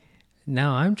like,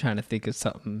 now I'm trying to think of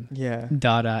something. Yeah.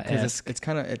 Dada-esque. It's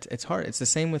kind of, it's hard. It's the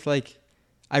same with like,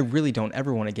 I really don't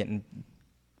ever want to get in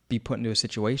be put into a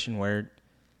situation where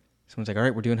someone's like, all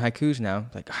right, we're doing haikus now.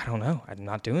 Like, I don't know. I'm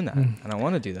not doing that. I don't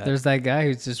want to do that. There's that guy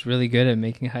who's just really good at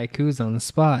making haikus on the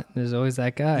spot. There's always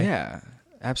that guy. Yeah,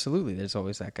 absolutely. There's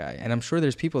always that guy. And I'm sure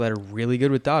there's people that are really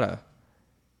good with Dada.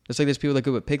 Just like there's people that are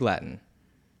good with Pig Latin.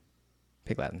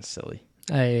 Pig Latin's silly.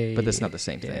 But that's not the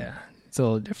same thing. Yeah, it's a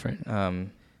little different.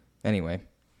 Anyway.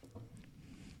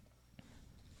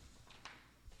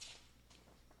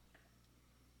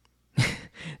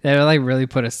 That like really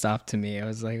put a stop to me. I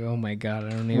was like, oh my God, I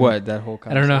don't even... What, that whole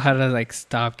I don't know how to like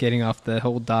stop getting off the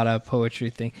whole Dada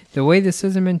poetry thing. The way the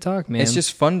Scissormen talk, man. It's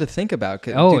just fun to think about.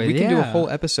 Dude, we can do a whole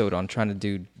episode on trying to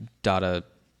do Dada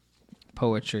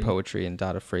poetry and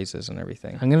Dada phrases and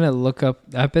everything. I'm going to look up...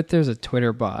 I bet there's a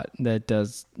Twitter bot that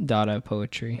does Dada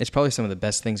poetry. It's probably some of the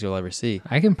best things you'll ever see.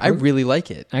 I really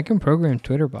like it. I can program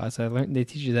Twitter bots. I learned they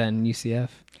teach you that in UCF.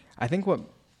 I think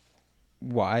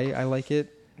why I like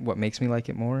it, what makes me like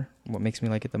it more, what makes me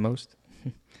like it the most,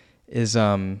 is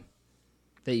that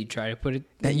you try to put it...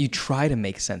 That you try to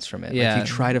make sense from it. Yeah. Like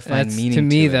you try to find meaning to it. To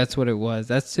me, that's what it was.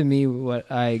 That's to me what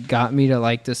got me to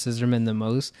like the Scissormen the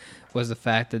most, was the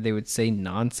fact that they would say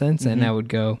nonsense, and I would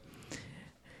go,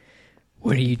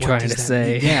 what are you trying to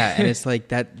say? Yeah, and it's like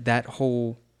that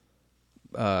whole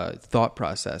thought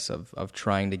process of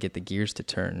trying to get the gears to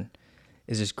turn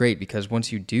is just great, because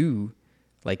once you do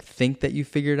like think that you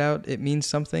figured out it means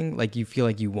something, like you feel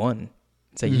like you won.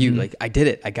 It's like you like, I did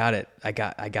it, I got it, I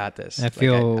got this. I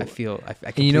feel I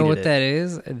completed you know what it. that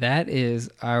is? That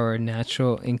is our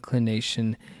natural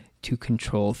inclination to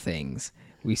control things.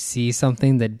 We see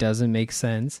something that doesn't make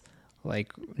sense,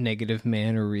 like Negative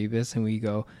Man or Rebus, and we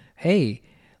go, hey,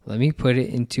 let me put it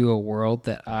into a world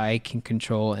that I can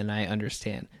control and I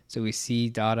understand. So we see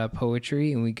Dada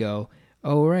poetry and we go,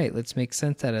 oh, right, let's make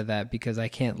sense out of that, because I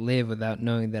can't live without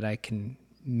knowing that I can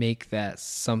make that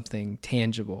something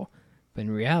tangible. But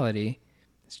in reality,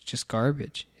 it's just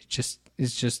garbage.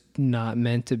 It's just not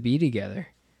meant to be together.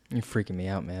 You're freaking me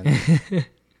out, man.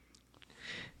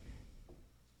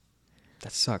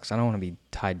 That sucks. I don't want to be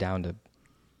tied down to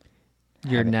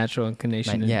your natural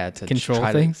inclination to control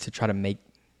things.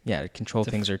 Control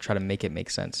things or try to make it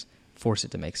make sense. Force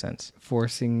it to make sense.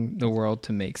 Forcing the world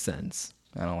to make sense.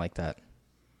 I don't like that.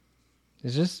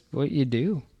 It's just what you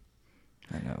do.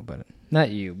 I know, but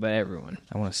not you, but everyone.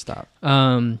 I want to stop.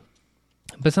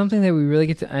 But something that we really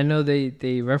get to, I know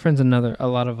they reference a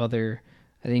lot of other,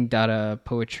 I think, Dada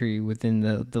poetry within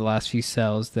the last few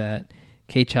cells that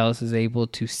Kate Chalice is able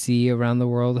to see around the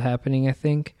world happening, I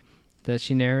think, that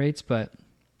she narrates. But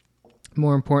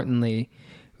more importantly,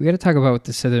 we got to talk about what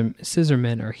the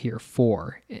Scissormen are here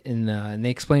for. And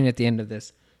they explain at the end of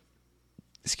this,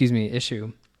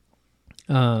 issue.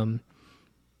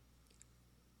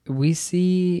 We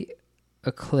see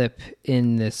a clip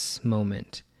in this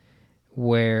moment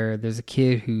where there's a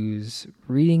kid who's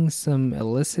reading some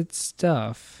illicit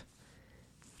stuff.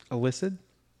 Illicit?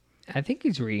 I think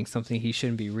he's reading something he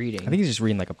shouldn't be reading. I think he's just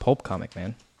reading like a pulp comic,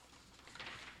 man.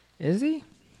 Is he?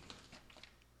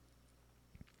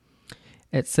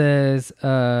 It says,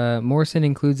 Morrison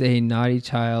includes a naughty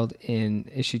child in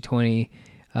issue 20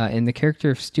 in the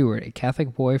character of Stuart, a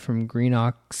Catholic boy from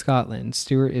Greenock, Scotland.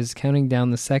 Stuart is counting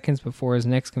down the seconds before his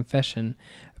next confession.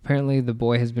 Apparently, the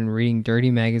boy has been reading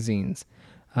dirty magazines.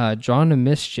 Drawn to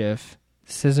mischief,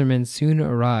 the Scissormen soon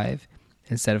arrive.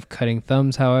 Instead of cutting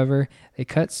thumbs, however, they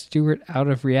cut Stuart out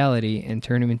of reality and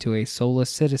turn him into a soulless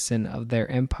citizen of their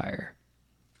empire.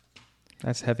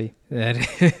 That's heavy. That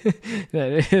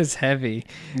is heavy.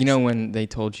 You know when they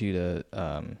told you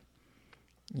to,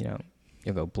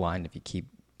 you'll go blind if you keep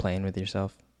playing with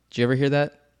yourself? Did you ever hear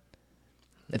that?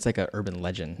 It's like an urban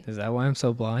legend. Is that why I'm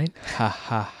so blind? Ha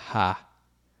ha ha.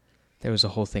 There was a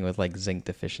whole thing with like zinc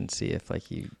deficiency. If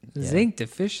like you... Yeah. Zinc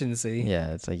deficiency?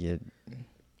 Yeah, it's like you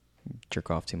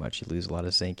jerk off too much, you lose a lot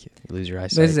of zinc, you lose your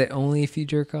eyesight. But is it only if you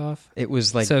jerk off? It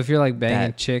was like... So if you're like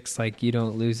banging chicks, like you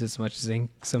don't lose as much zinc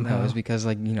somehow? No, it's because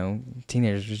like,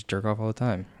 teenagers just jerk off all the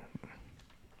time.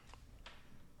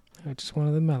 I just want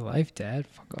to live my life, Dad.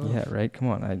 Fuck off. Yeah, right? Come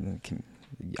on.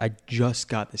 I just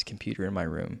got this computer in my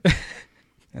room.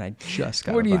 And I just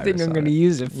got What do you think I'm going to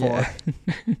use it for?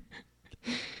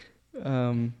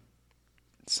 Yeah.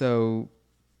 So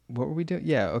what were we doing?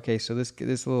 Yeah, okay, so this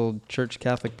little church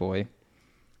Catholic boy.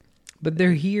 But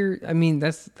they're here. I mean,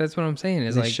 that's what I'm saying.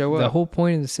 Is like the whole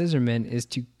point of the Scissormen is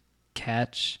to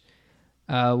catch.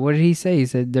 What did he say? He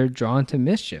said they're drawn to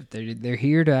mischief. They're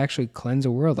here to actually cleanse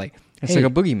the world. Like it's like a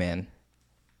boogeyman.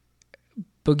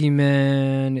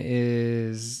 Boogeyman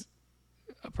is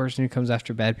a person who comes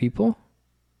after bad people.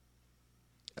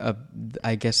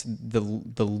 I guess the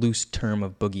loose term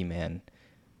of boogeyman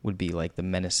would be like the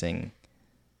menacing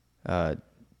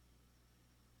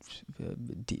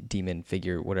demon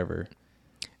figure, whatever,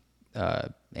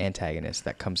 antagonist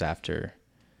that comes after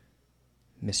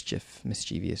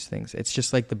mischievous things. It's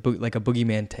just like like a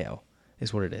boogeyman tale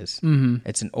is what it is. Mm-hmm.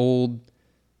 It's an old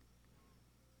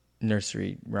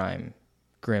nursery rhyme,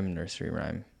 grim nursery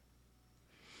rhyme.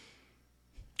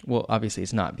 Well, obviously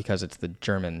it's not because it's the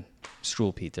German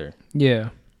Struwelpeter. Yeah.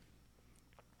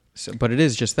 So, but it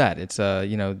is just that. It's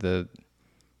the.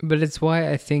 But it's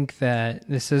why I think that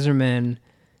the Scissormen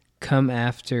come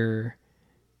after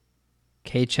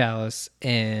Kay Chalice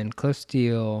and Cliff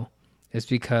Steele is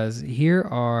because here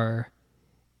are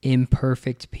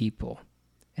imperfect people.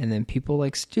 And then people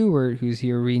like Stewart, who's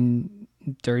here reading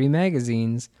dirty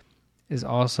magazines, is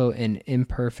also an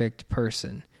imperfect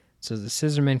person. So the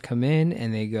Scissormen come in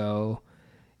and they go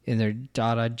in their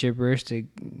Dada gibberish.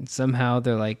 Somehow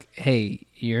they're like, hey,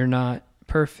 you're not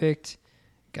perfect.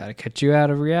 Got to cut you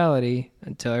out of reality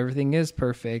until everything is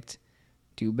perfect.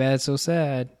 Too bad, so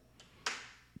sad.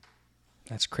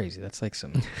 That's crazy. That's like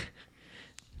some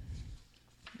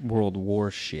World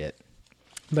War shit.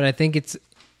 But I think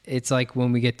it's like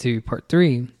when we get to part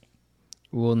 3,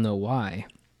 we'll know why.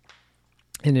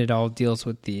 And it all deals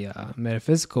with the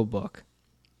metaphysical book.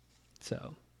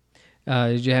 So,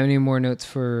 did you have any more notes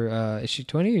for issue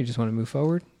 20, or you just want to move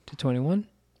forward to 21?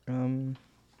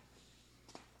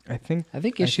 I think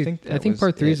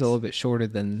part 3 is a little bit shorter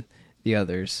than the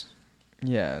others.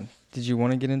 Yeah. Did you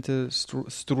want to get into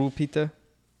Struwelpeter?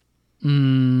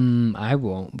 I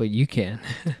won't, but you can.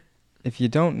 If you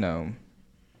don't know,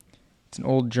 it's an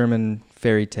old German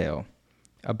fairy tale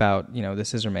about, the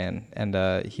Scissorman,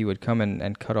 and he would come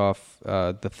and cut off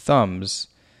the thumbs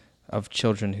of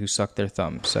children who suck their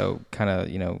thumb. So kind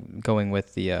of, going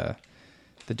with the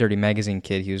dirty magazine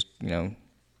kid, he was,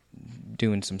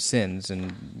 doing some sins,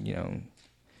 and,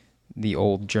 the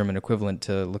old German equivalent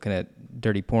to looking at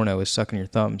dirty porno is sucking your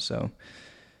thumb. So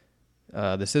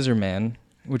the Scissorman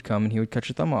would come and he would cut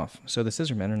your thumb off. So the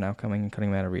Scissormen are now coming and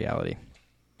cutting them out of reality.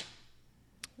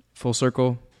 Full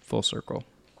circle, full circle.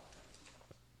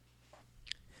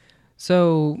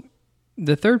 So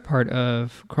the third part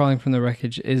of Crawling from the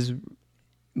Wreckage is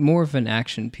more of an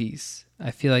action piece.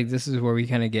 I feel like this is where we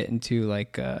kind of get into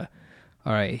like, all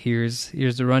right, here's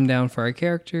the rundown for our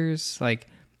characters. Like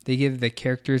they give the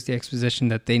characters the exposition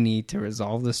that they need to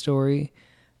resolve the story.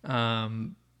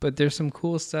 But there's some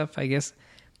cool stuff. I guess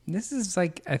this is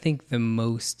like, I think the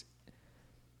most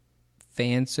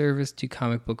fan service to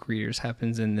comic book readers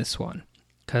happens in this one.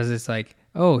 Because it's like,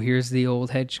 oh, here's the old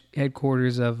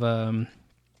headquarters of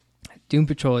Doom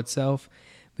Patrol itself.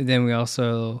 But then we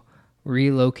also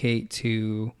relocate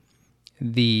to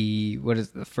the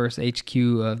first HQ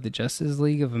of the Justice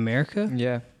League of America?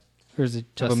 Yeah. Or is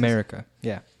it Justice? Of America,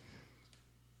 yeah.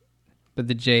 But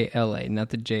the JLA, not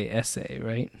the JSA,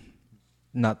 right?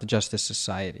 Not the Justice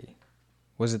Society.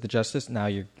 Was it the Justice? Now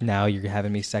you're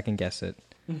having me second guess it.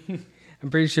 I'm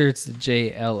pretty sure it's the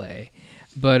JLA.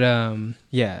 But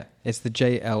yeah, it's the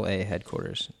JLA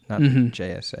headquarters, not mm-hmm. the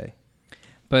JSA.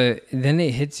 But then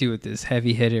it hits you with this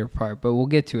heavy hitter part, but we'll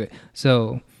get to it.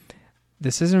 So the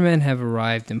Scissormen have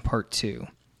arrived in part 2.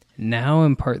 Now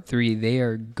in part 3, they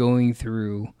are going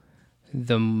through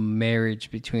the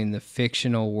marriage between the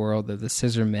fictional world of the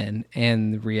Scissormen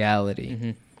and the reality.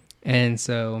 Mm-hmm. And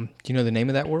so, do you know the name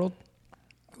of that world?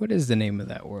 What is the name of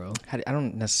that world? I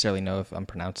don't necessarily know if I'm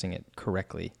pronouncing it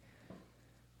correctly.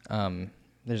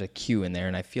 There's a Q in there,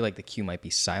 and I feel like the Q might be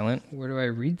silent. Where do I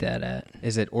read that at?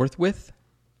 Is it Orthwith?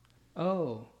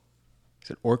 Oh.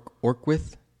 Is it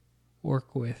Orkwith?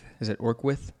 Orkwith. Is it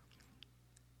Orkwith?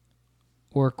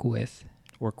 Orkwith.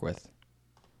 Orkwith.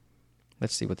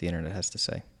 Let's see what the internet has to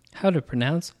say. How to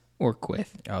pronounce Orkwith?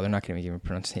 Oh, they're not going to give me a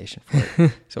pronunciation for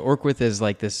it. So Orkwith is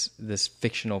like this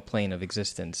fictional plane of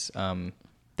existence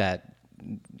that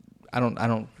I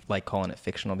don't like calling it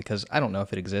fictional because I don't know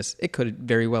if it exists. It could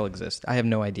very well exist. I have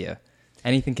no idea.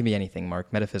 Anything can be anything,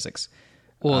 Mark. Metaphysics.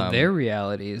 Well, their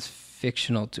reality is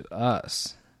fictional to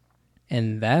us.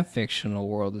 And that fictional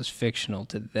world is fictional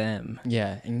to them.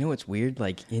 Yeah. And you know what's weird?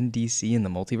 Like in DC, in the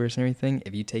multiverse and everything,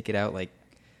 if you take it out like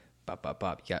bop, bop,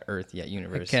 bop, you got Earth, you got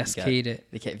universe. Cascade it.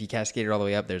 If you cascade it all the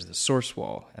way up, there's the source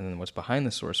wall. And then what's behind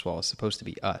the source wall is supposed to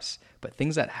be us. But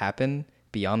things that happen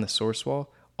beyond the source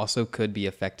wall also could be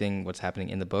affecting what's happening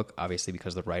in the book, obviously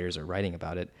because the writers are writing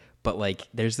about it. But like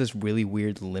there's this really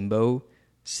weird limbo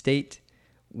state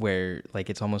where like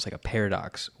it's almost like a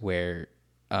paradox where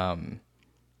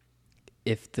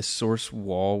if the source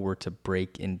wall were to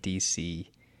break in DC,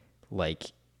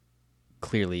 like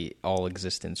clearly all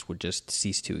existence would just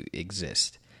cease to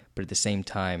exist. But at the same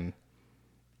time,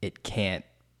 it can't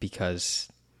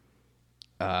because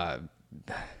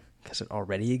Because it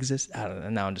already exists. I don't know.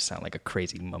 Now I'm just sounding like a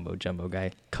crazy mumbo jumbo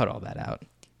guy. Cut all that out.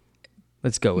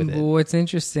 Let's go with it. Well, what's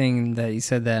interesting that you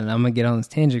said that, and I'm gonna get on this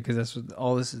tangent because that's what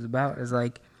all this is about. Is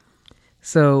like,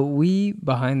 so we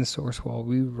behind the source wall,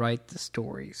 we write the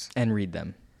stories and read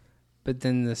them, but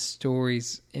then the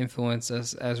stories influence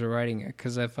us as we're writing it.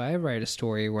 Because if I write a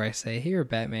story where I say, "Here,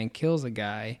 Batman kills a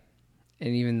guy,"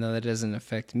 and even though that doesn't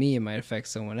affect me, it might affect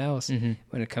someone else. Mm-hmm.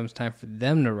 When it comes time for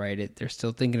them to write it, they're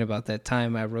still thinking about that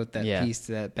time I wrote that piece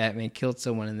that Batman killed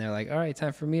someone, and they're like, "All right,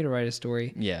 time for me to write a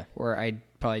story." Yeah, where I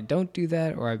probably don't do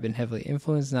that, or I've been heavily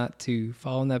influenced not to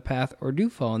follow in that path, or do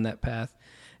follow in that path.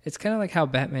 It's kind of like how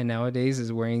Batman nowadays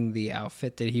is wearing the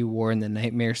outfit that he wore in the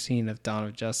nightmare scene of Dawn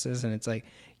of Justice, and it's like,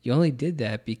 you only did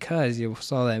that because you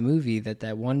saw that movie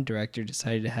that one director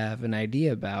decided to have an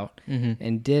idea about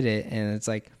and did it, and it's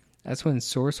like, that's when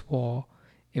Source Wall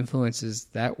influences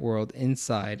that world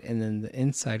inside, and then the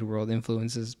inside world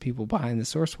influences people behind the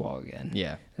source wall again.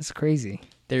 Yeah. That's crazy.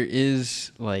 There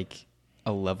is like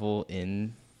a level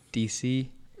in DC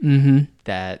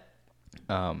that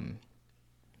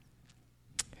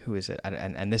who is it?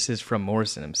 And this is from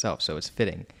Morrison himself, so it's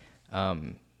fitting.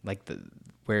 Like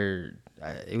where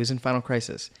it was in Final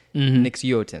Crisis, Nick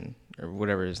Yoten or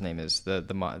whatever his name is, the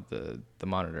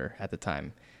Monitor at the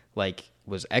time, like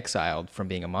was exiled from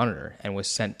being a Monitor and was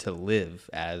sent to live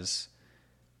as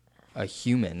a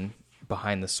human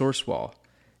behind the source wall,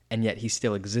 and yet he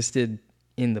still existed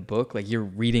in the book. Like, you're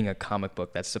reading a comic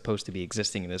book that's supposed to be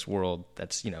existing in this world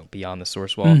that's, you know, beyond the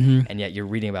source wall, and yet you're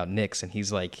reading about Nyx, and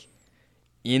he's like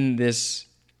in this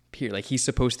period, like he's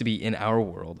supposed to be in our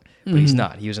world, but he's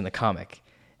not. He was in the comic,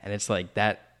 and it's like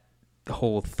that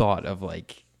whole thought of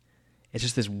like, it's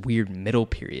just this weird middle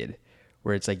period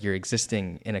where it's like you're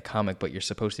existing in a comic, but you're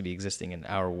supposed to be existing in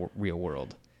our real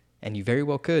world, and you very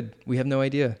well could. We have no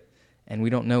idea. And we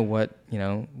don't know what, you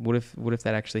know, what if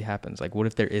that actually happens? Like, what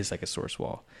if there is like a source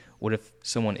wall? What if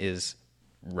someone is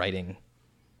writing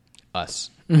us,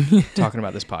 talking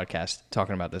about this podcast,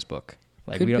 talking about this book?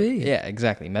 Like, Could we don't, be. yeah,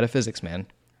 exactly. Metaphysics, man.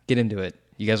 Get into it.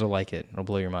 You guys will like it. It'll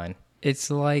blow your mind. It's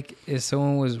like if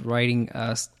someone was writing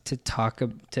us to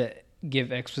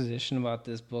give exposition about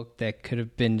this book that could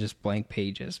have been just blank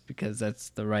pages, because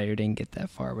the writer didn't get that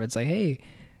far. But it's like, hey,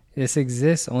 this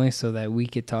exists only so that we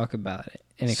could talk about it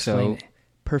and explain it.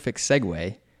 Perfect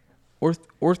segue.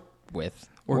 Orkwith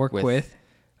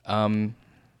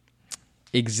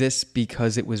exists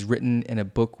because it was written in a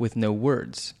book with no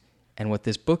words. And what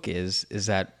this book is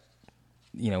that,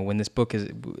 you know, when this book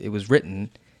it was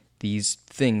written, these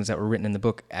things that were written in the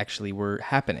book actually were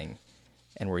happening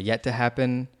and were yet to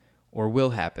happen or will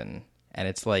happen. And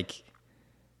it's like,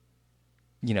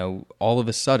 you know, all of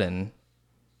a sudden,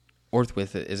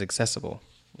 Orkwith is accessible.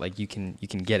 Like, you can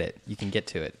get it. You can get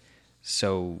to it.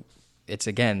 So it's,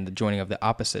 again, the joining of the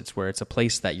opposites, where it's a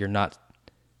place that you're not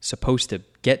supposed to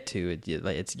get to.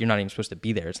 You're not even supposed to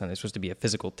be there. It's not supposed to be a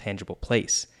physical, tangible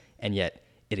place, and yet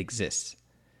it exists.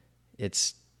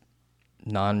 It's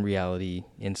non-reality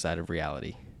inside of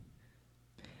reality.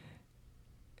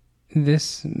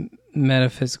 This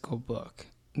metaphysical book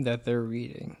that they're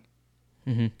reading,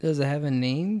 does it have a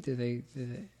name? Do they?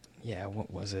 Yeah,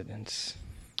 what was it?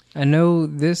 I know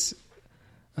this.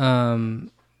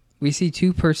 We see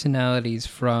two personalities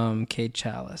from Cade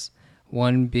Chalice.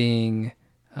 One being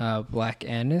Black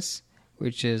Annis,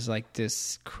 which is like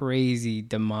this crazy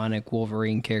demonic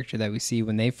Wolverine character that we see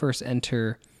when they first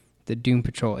enter the Doom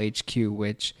Patrol HQ.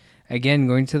 Which, again,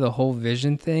 going to the whole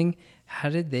Vision thing, how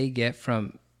did they get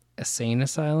from a sane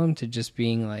asylum to just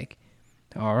being like,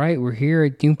 all right, we're here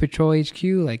at Doom Patrol HQ,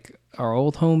 like our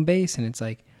old home base? And it's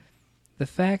like, the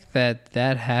fact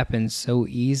that happens so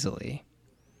easily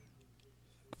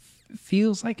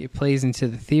feels like it plays into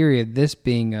the theory of this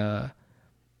being a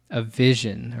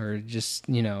vision, or just,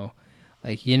 you know,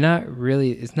 like it's not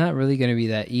really going to be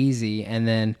that easy. And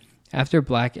then after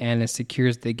Black Annis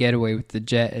secures the getaway with the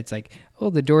jet, it's like, oh,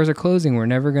 the doors are closing, we're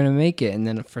never going to make it. And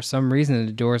then for some reason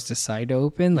the doors decide to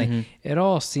open. Like, it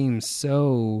all seems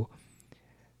so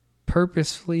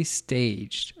purposefully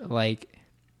staged. Like,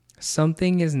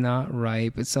 something is not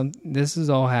right, but this is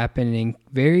all happening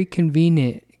very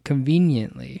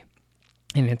conveniently.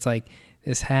 And it's like,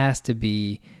 this has to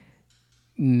be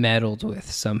meddled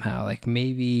with somehow. Like,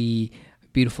 maybe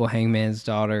Beautiful Hangman's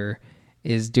daughter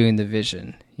is doing the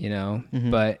Vision, you know?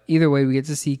 But either way, we get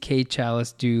to see Cade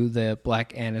Chalice do the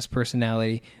Black Annis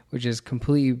personality, which is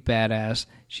completely badass.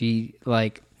 She,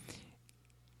 like,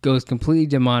 goes completely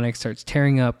demonic, starts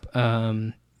tearing up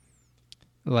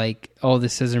like all the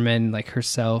Scissormen, like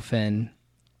herself. And,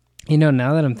 you know,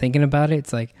 now that I'm thinking about it,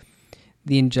 it's like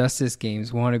the Injustice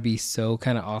games want to be so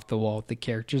kind of off the wall with the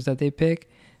characters that they pick,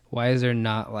 why is there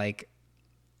not like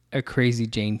a Crazy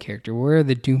Jane character? Where are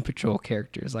the Doom Patrol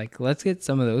characters? Like, let's get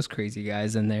some of those crazy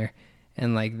guys in there.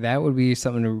 And like that would be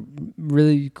something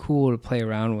really cool to play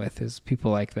around with, is people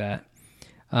like that.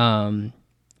 I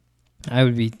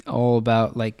would be all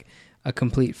about like a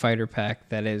complete fighter pack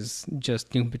that is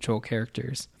just Doom Patrol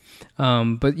characters.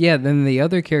 But yeah, then the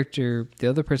other character, the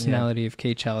other personality of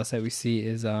Kate Chalice that we see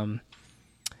is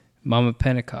Mama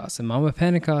Pentecost. And Mama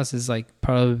Pentecost is like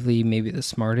probably maybe the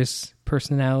smartest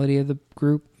personality of the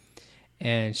group.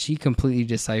 And she completely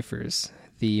deciphers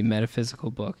the metaphysical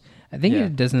book. I think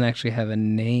it doesn't actually have a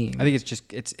name. I think it's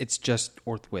just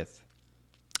Orthwith.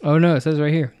 Oh no, it says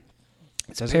right here.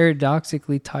 It's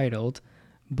paradoxically titled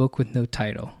Book with No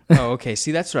Title. Oh, okay.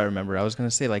 See, that's what I remember. I was gonna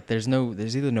say like there's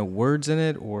either no words in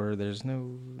it or there's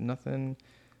nothing.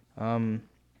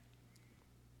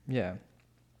 Yeah.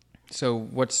 So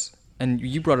and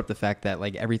you brought up the fact that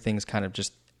like everything's kind of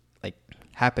just like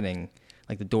happening,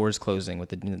 like the doors closing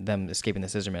with them escaping the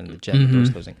Scissormen and the jet, the doors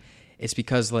closing. It's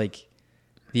because like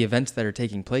the events that are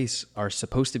taking place are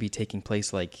supposed to be taking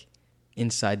place like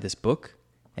inside this book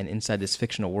and inside this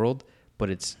fictional world, but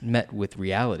it's met with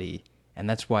reality. And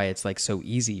that's why it's like so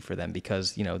easy for them,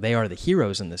 because, you know, they are the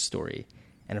heroes in this story.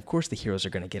 And of course the heroes are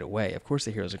going to get away. Of course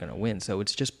the heroes are going to win. So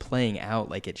it's just playing out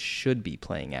like it should be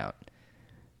playing out.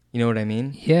 You know what I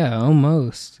mean? Yeah,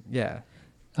 almost. Yeah.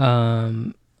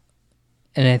 And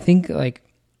I think like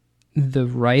the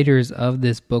writers of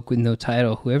this book with no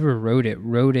title, whoever wrote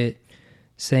it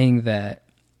saying that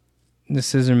the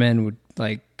Scissormen would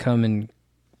like come and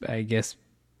I guess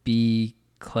be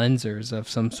cleansers of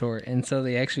some sort. And so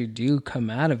they actually do come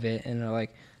out of it and are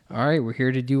like, all right, we're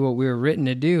here to do what we were written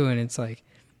to do. And it's like,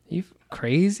 you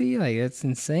crazy? Like, that's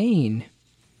insane.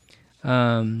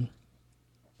 But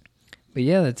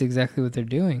yeah, that's exactly what they're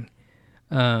doing.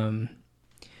 And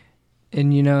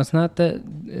you know, it's not that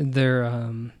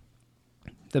they're,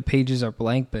 the pages are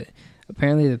blank, but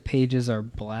apparently the pages are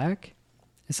black.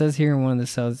 It says here in one of the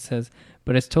cells, it says,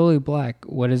 but it's totally black.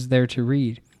 What is there to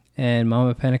read? And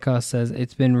Mama Pentecost says,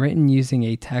 it's been written using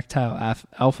a tactile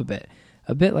alphabet,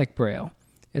 a bit like Braille.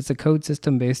 It's a code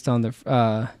system based on the,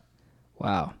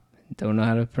 wow, don't know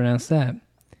how to pronounce that.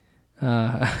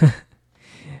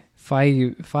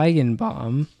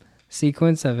 Feigenbaum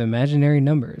sequence of imaginary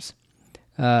numbers.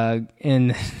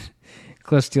 And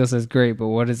Cliff Steele says, great, but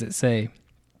what does it say?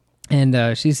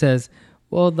 And she says,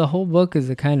 well, the whole book is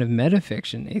a kind of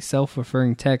metafiction, a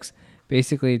self-referring text.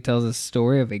 Basically, it tells a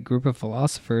story of a group of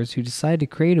philosophers who decide to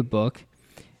create a book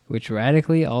which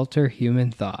radically alter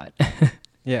human thought.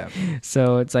 Yeah.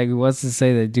 So it's like, what's to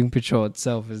say that Doom Patrol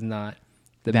itself is not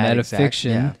the that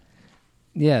metafiction?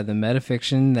 Yeah, the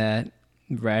metafiction that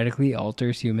radically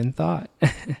alters human thought.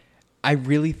 I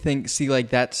really think, see, like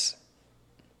that's,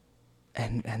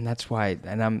 and that's why,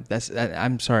 and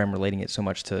I'm sorry I'm relating it so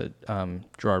much to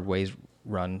Gerard Way's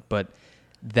run, but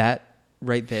that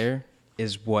right there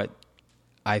is what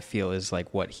I feel is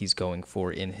like what he's going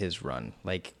for in his run.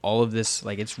 Like all of this,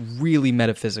 like it's really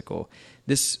metaphysical.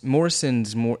 This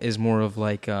Morrison's is more of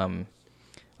like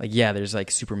yeah, there's like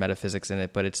super metaphysics in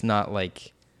it, but it's not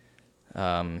like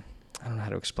I don't know how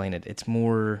to explain it. It's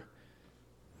more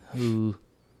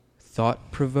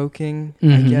thought provoking,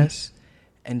 I guess.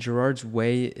 And Gerard's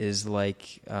Way is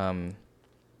like I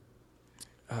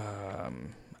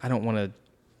don't want to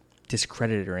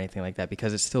discredit it or anything like that,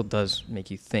 because it still does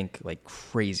make you think like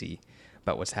crazy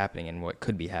about what's happening and what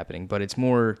could be happening, but it's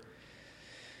more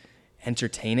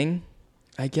entertaining,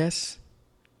 I guess,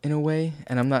 in a way.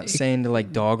 And I'm not saying to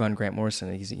like dog on Grant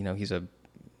Morrison. He's a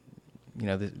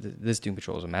this Doom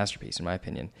Patrol is a masterpiece in my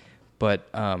opinion, but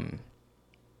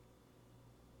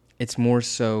it's more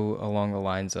so along the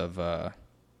lines of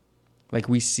like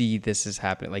we see this is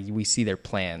happening, like we see their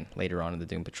plan later on in the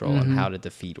Doom Patrol on how to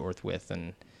defeat Orthwith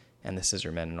and the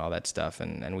Scissormen and all that stuff,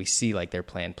 and we see like their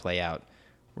plan play out,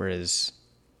 whereas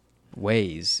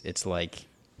Ways, it's like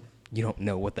you don't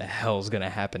know what the hell's gonna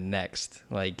happen next.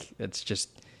 Like it's just,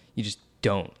 you just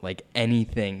don't, like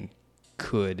anything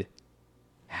could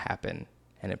happen,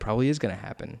 and it probably is gonna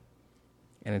happen,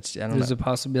 and it's, I don't There's know. a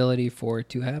possibility for it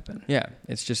to happen. Yeah,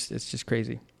 it's just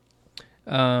crazy.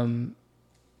 We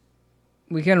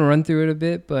kind of run through it a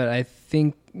bit, but I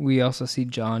think we also see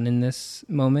John in this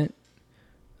moment.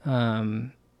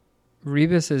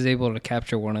 Rebus is able to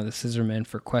capture one of the Scissormen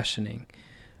for questioning,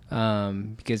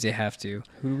 because they have to.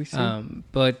 Who do we see?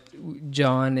 But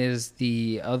John is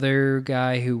the other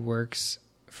guy who works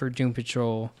for Doom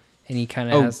Patrol, and he kind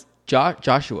of has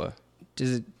Joshua.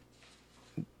 Does it?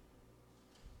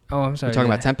 Oh, I'm sorry. You're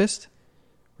talking about Tempest?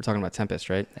 We're talking about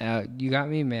Tempest, right? You got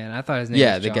me, man. I thought his name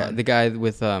Yeah, was the John. guy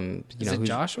with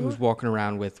Joshua? who's walking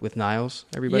around with Niles.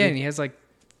 Everybody. Yeah, and he has like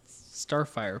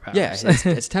Starfire powers. Yeah,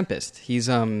 it's Tempest.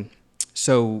 He's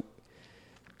so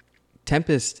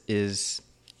Tempest is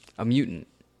a mutant.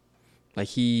 Like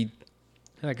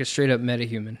like a straight up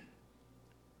metahuman.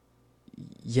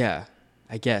 Yeah,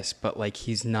 I guess, but like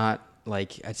he's not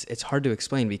like it's hard to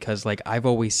explain because like I've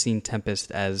always seen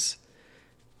Tempest as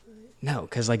no,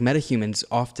 because like metahumans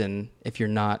often, if you're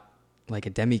not like a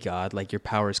demigod, like your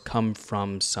powers come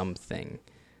from something,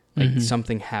 like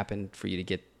something happened for you to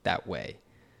get that way.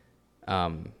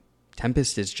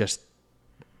 Tempest is just,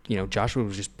 Joshua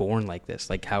was just born like this,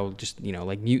 like how just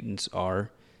like mutants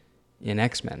are in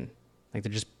X-Men, like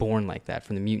they're just born like that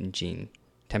from the mutant gene.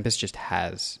 Tempest just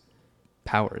has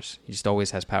powers. He just always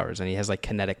has powers, and he has like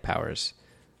kinetic powers.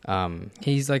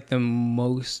 He's like the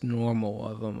most normal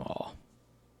of them all,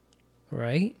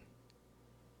 right?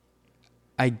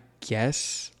 I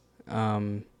guess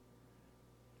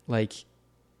like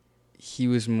he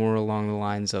was more along the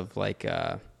lines of like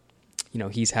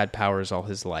he's had powers all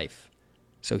his life,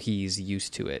 so he's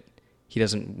used to it. He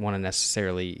doesn't want to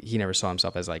necessarily, he never saw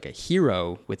himself as like a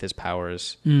hero with his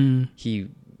powers. He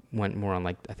went more on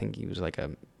like, I think he was like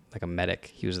a medic.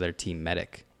 He was their team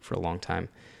medic for a long time.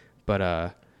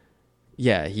 But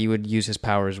yeah, he would use his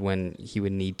powers when he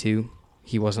would need to.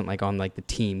 He wasn't like on like the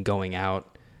team going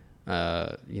out.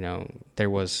 There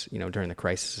was, during the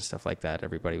crisis and stuff like that,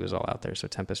 everybody was all out there. So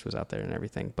Tempest was out there and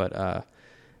everything. But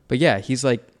yeah, he's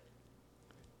like,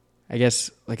 I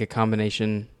guess like a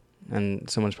combination, and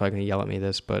someone's probably going to yell at me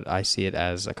this, but I see it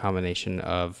as a combination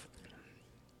of,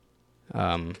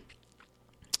 there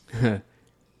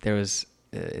was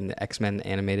in the X-Men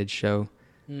animated show,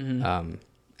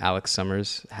 Alex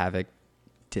Summers, Havoc,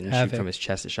 didn't shoot from his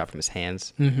chest, it shot from his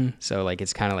hands. So like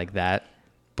it's kind of like that,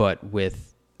 but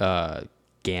with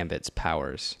Gambit's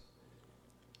powers,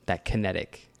 that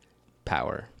kinetic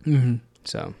power.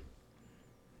 So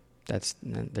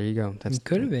there you go. It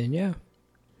could have been, yeah.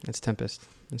 That's Tempest.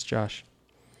 That's Josh.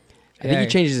 I think he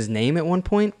changes his name at one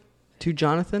point to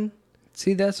Jonathan.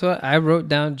 See, that's what I wrote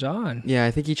down, John. Yeah,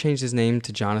 I think he changed his name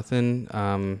to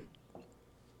Jonathan.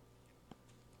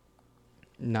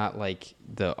 Not like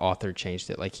the author changed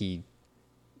it. Like he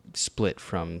split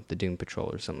from the Doom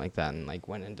Patrol or something like that and like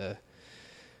went into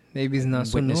maybe he's not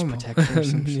so witness normal. protection or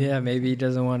some shit. Yeah, maybe he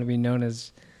doesn't want to be known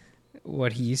as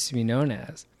what he used to be known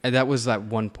as. And that was at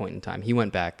one point in time. He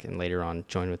went back and later on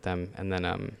joined with them. And then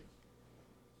I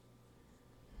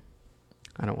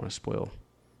don't want to spoil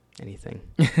anything.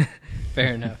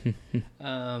 Fair enough.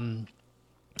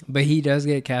 But he does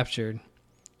get captured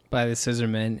by the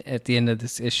Scissormen at the end of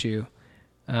this issue.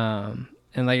 And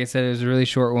like I said, it was a really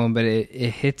short one, but it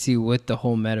hits you with the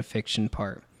whole metafiction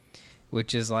part,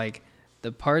 which is like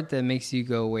the part that makes you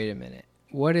go, wait a minute,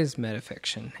 what is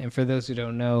metafiction? And for those who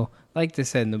don't know, like they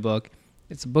said in the book,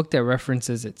 it's a book that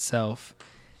references itself.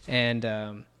 And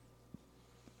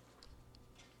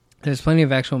there's plenty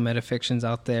of actual metafictions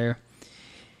out there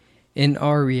in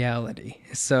our reality.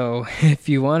 So if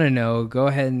you want to know, go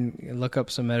ahead and look up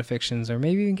some metafictions, or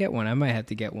maybe even get one. I might have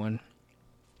to get one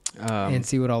and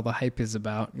see what all the hype is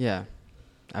about. Yeah,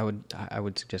 I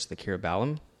would suggest the Kira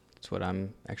Balam. That's what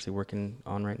I'm actually working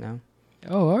on right now.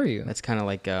 Oh, are you? That's kind of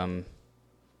like an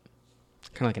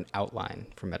outline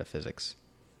for metaphysics.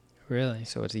 Really?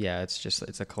 So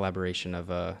it's a collaboration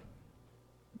of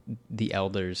the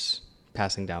elders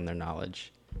passing down their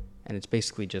knowledge, and it's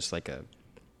basically just like a.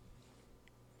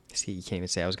 See, you can't even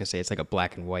say. I was gonna say it's like a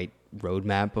black and white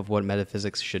roadmap of what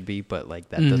metaphysics should be, but like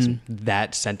that doesn't.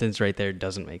 That sentence right there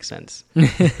doesn't make sense.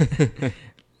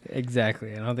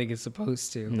 Exactly. I don't think it's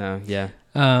supposed to. No. Yeah.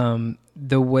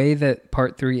 The way that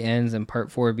part 3 ends and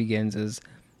part 4 begins is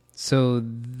so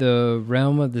the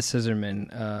realm of the Scissormen,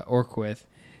 Orquith,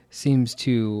 seems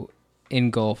to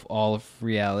engulf all of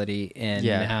reality, and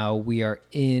now we are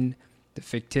in the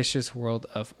fictitious world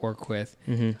of Orquith.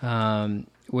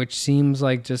 Which seems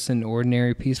like just an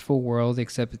ordinary peaceful world,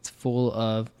 except it's full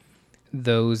of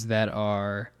those that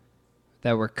were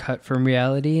cut from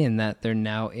reality and that they're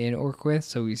now in Orquith.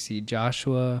 So we see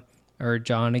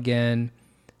John again,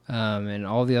 and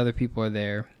all the other people are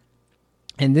there.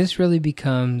 And this really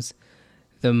becomes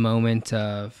the moment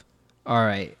of, all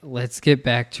right, let's get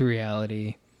back to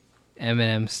reality,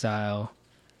 Eminem style.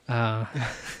 And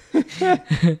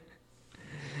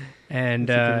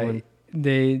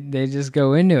they just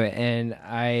go into it, and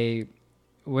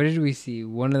what did we see?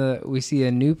 We see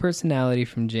a new personality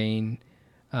from Jane.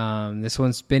 This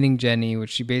one's Spinning Jenny,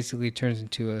 which she basically turns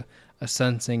into a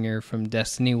sun singer from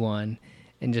Destiny 1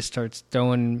 and just starts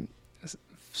throwing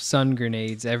sun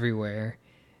grenades everywhere.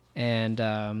 and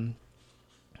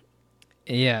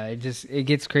yeah, it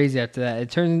gets crazy after that.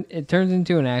 It turns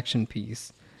into an action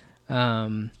piece,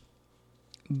 but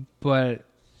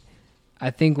I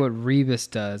think what Rebus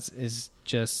does is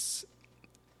just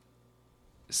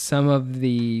some of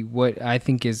the what I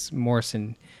think is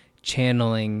Morrison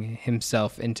channeling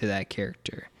himself into that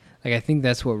character. Like, I think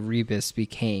that's what Rebus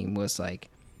became, was like,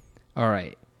 all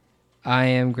right, I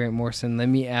am Grant Morrison. Let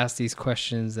me ask these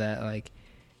questions that, like,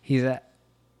 he's at.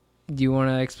 Do you want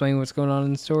to explain what's going on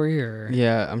in the story, or?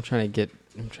 Yeah, I'm trying to get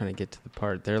to the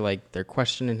part. They're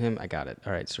questioning him. I got it.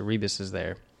 All right, so Rebus is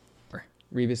there.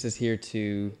 Rebus is here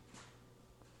to.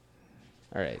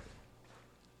 All right.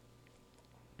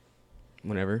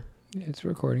 Whenever. It's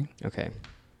recording. Okay.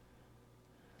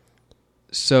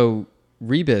 So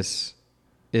Rebus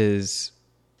is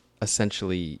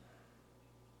essentially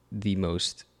the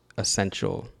most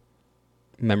essential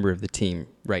member of the team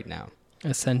right now.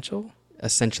 Essential?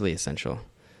 Essentially essential.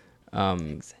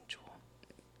 Essential.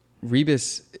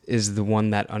 Rebus is the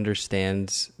one that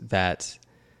understands that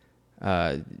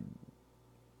they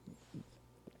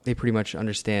pretty much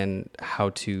understand how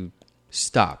to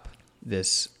stop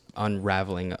this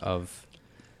unraveling of,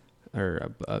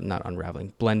 or not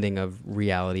unraveling, blending of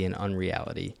reality and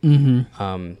unreality.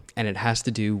 Mm-hmm. And it has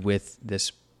to do with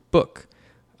this book.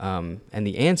 And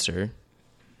the answer,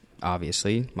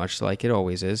 obviously, much like it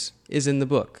always is in the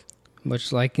book.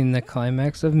 Much like in the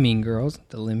climax of Mean Girls,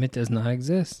 the limit does not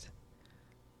exist.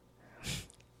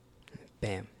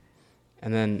 Bam.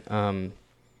 And then,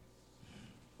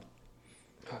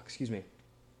 excuse me.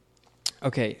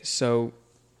 Okay, so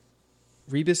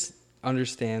Rebus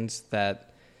understands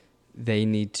that they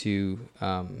need to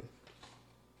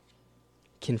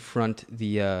confront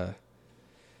the...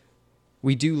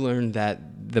 we do learn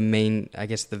that the main, I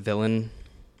guess the villain,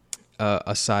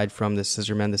 aside from the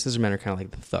Scissormen are kind of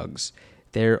like the thugs.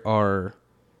 There are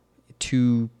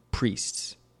two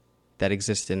priests that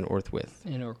exist in Orthwith.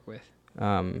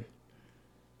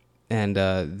 And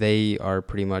they are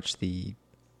pretty much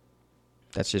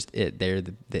that's just it. They're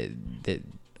the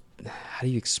how do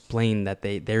you explain that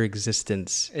their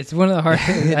existence? It's one of the hard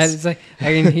things. It's like, I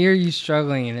can hear you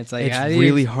struggling, and it's like, it's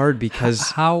really hard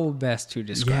because how best to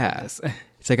describe this?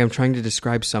 It's like I'm trying to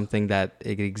describe something that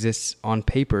it exists on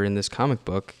paper in this comic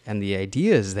book, and the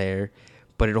idea is there,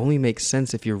 but it only makes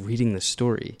sense if you're reading the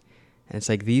story. And it's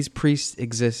like these priests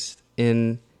exist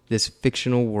in this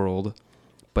fictional world,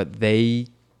 but they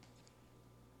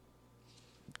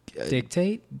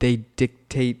dictate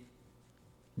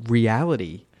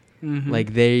reality. Mm-hmm.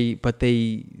 Like the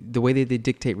way they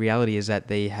dictate reality is that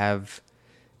they have,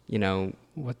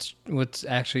 what's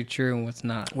actually true and what's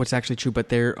not. What's actually true, but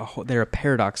they're a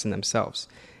paradox in themselves,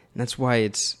 and that's why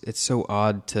it's so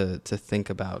odd to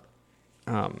think about.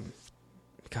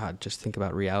 Just think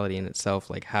about reality in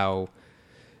itself. Like, how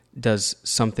does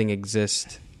something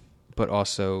exist, but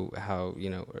also how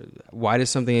why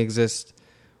does something exist,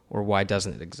 or why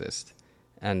doesn't it exist?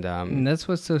 And that's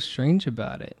what's so strange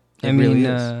about it.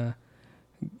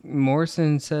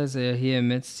 Morrison says that he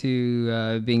admits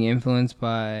to being influenced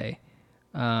by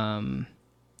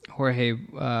Jorge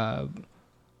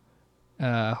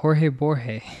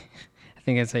Borges. I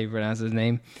think that's how you pronounce his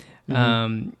name.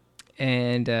 Mm-hmm.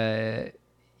 And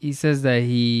he says that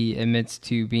he admits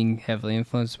to being heavily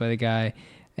influenced by the guy,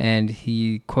 and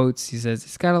he says,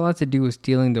 "It's got a lot to do with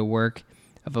stealing the work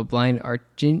of a blind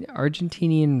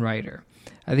Argentinian writer.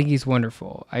 I think he's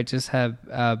wonderful. I just have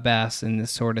Bass in this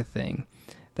sort of thing."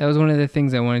 That was one of the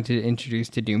things I wanted to introduce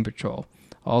to Doom Patrol.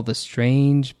 All the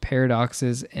strange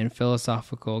paradoxes and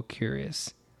philosophical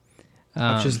curious.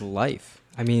 Of just life.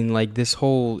 I mean, like, this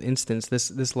whole instance,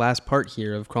 this last part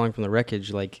here of Crawling from the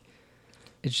Wreckage, like...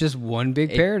 It's just one big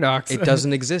paradox. It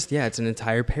doesn't exist. Yeah, it's an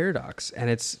entire paradox. And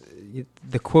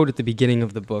the quote at the beginning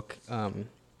of the book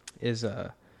is,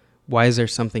 why is there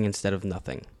something instead of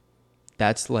nothing?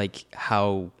 That's like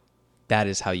that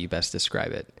is how you best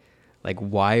describe it. Like,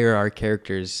 why are our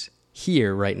characters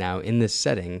here right now in this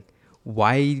setting?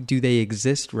 Why do they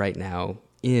exist right now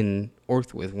in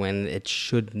Orthwith when it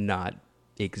should not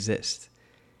exist?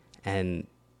 And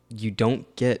you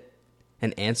don't get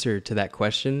an answer to that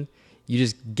question. You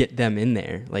just get them in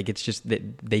there. Like, it's just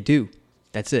that they do.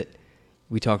 That's it.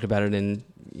 We talked about it in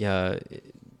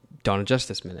Dawn of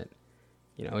Justice Minute.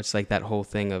 It's like that whole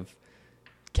thing of,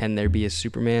 can there be a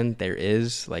Superman? There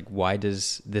is. Like, why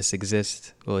does this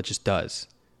exist? Well, it just does.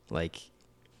 Like,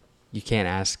 you can't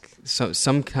ask...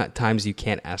 Sometimes you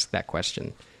can't ask that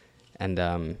question. And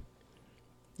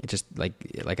it just, like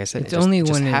I said, it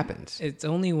just happens. It's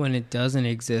only when it doesn't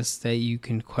exist that you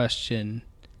can question,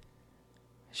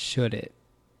 should it?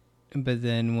 But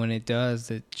then when it does,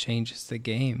 it changes the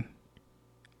game.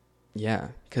 Yeah,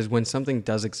 because when something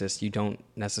does exist, you don't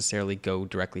necessarily go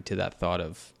directly to that thought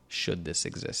of, should this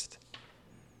exist?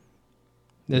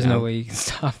 There's no way you can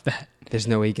stop that. There's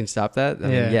no way you can stop that?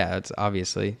 I Yeah. mean, yeah, it's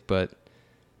obviously, but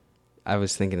I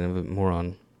was thinking of it more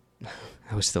on,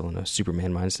 I was still in a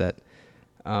Superman mindset.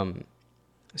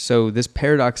 So this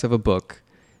paradox of a book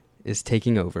is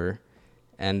taking over,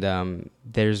 and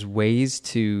there's ways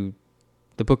to,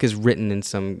 the book is written in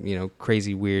some,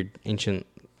 crazy, weird, ancient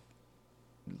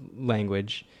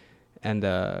language,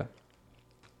 and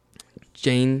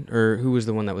Jane, or who was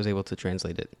the one that was able to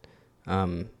translate it?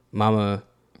 Mama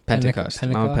Pentecost.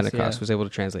 Mama Pentecost was able to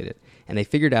translate it. And they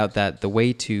figured out that the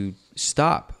way to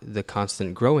stop the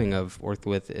constant growing of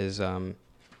Orthwith is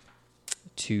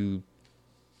to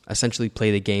essentially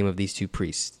play the game of these two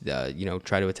priests,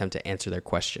 try to attempt to answer their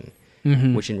question,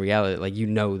 which in reality,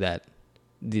 that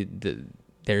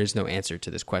there is no answer to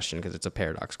this question because it's a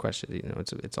paradox question.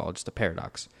 It's all just a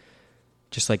paradox,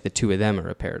 just like the two of them are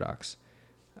a paradox.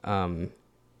 So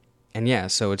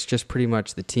it's just pretty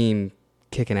much the team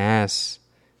kicking ass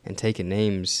and taking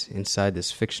names inside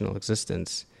this fictional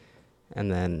existence.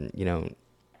 And then,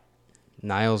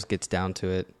 Niles gets down to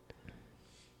it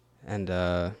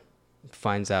and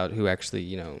finds out who actually,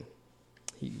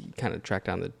 he kind of tracked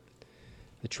down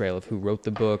the trail of who wrote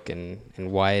the book and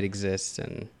why it exists,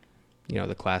 and,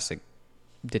 the classic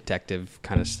detective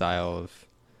kind of style of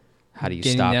how do you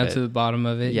stop it. Getting down to the bottom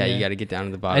of it. Yeah, you got to get down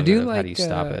to the bottom of it. How do you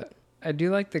stop it? I do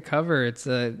like the cover. It's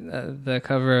the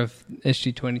cover of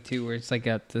issue 22 where it's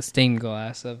got the stained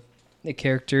glass of the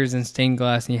characters in stained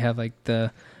glass, and you have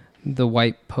the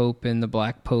white pope and the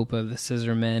black pope of the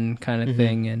Scissor Men kind of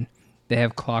thing, and they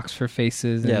have clocks for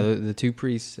faces. Yeah, the two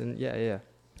priests, and yeah.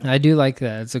 I do like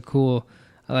that.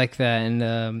 I like that,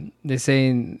 and they say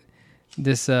in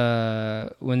this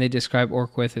when they describe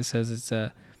Orqwith, it says it's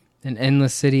an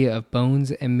endless city of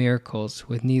bones and miracles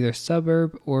with neither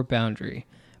suburb or boundary,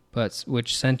 but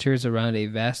which centers around a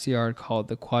vast yard called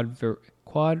the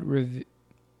Quadrivium.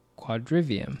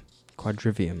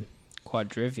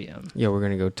 Yeah, we're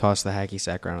going to go toss the hacky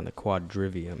sack around on the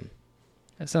Quadrivium.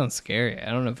 That sounds scary. I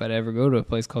don't know if I'd ever go to a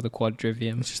place called the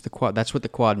Quadrivium. It's just the quad. That's what the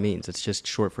quad means. It's just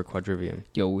short for Quadrivium.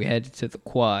 Yo, we headed to the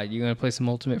quad. You going to play some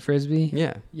Ultimate Frisbee?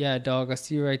 Yeah. Yeah, dog. I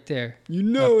see you right there. You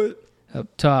know it. Up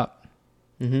top.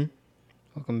 Mm-hmm.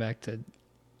 Welcome back to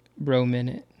Bro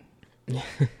Minute.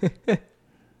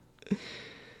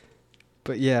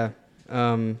 But yeah,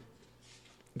 the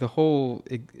whole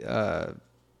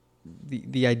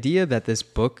the idea that this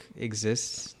book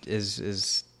exists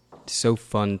is so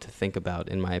fun to think about,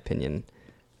 in my opinion.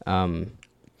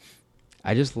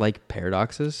 I just like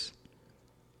paradoxes,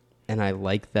 and I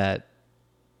like that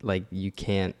you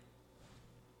can't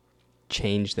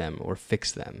change them or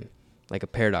fix them. Like a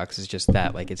paradox is just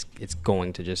that, it's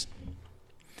going to just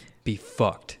be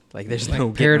fucked. There's no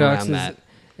getting around that.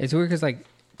 It's weird because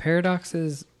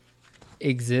paradoxes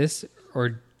exist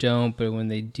or don't, but when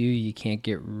they do, you can't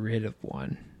get rid of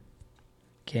one.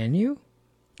 Can you?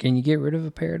 Can you get rid of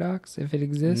a paradox if it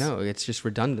exists? No, it's just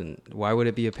redundant. Why would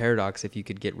it be a paradox if you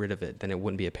could get rid of it? Then it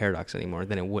wouldn't be a paradox anymore.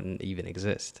 Then it wouldn't even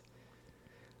exist.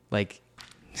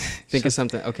 Think of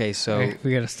something. Okay, so right,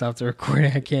 we got to stop the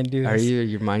recording. I can't do this. Are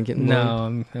your mind getting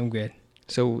blown? No, I'm good.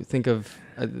 So think of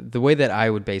the way that I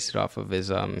would base it off of is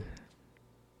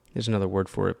there's another word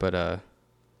for it, but I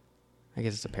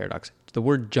guess it's a paradox. The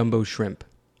word jumbo shrimp,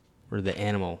 or the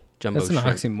animal jumbo shrimp.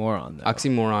 That's an oxymoron, though.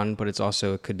 Oxymoron, but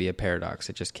it could be a paradox.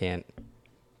 It just can't.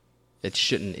 It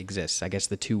shouldn't exist. I guess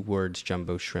the two words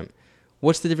jumbo shrimp.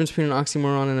 What's the difference between an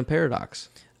oxymoron and a paradox?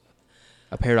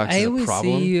 A paradox is a problem.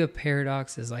 I always see a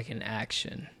paradox as an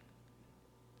action.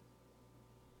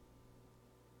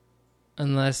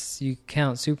 Unless you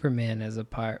count Superman as a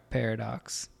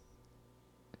paradox.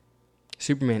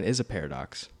 Superman is a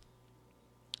paradox.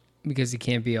 Because he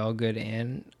can't be all good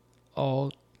and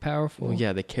all powerful. Well,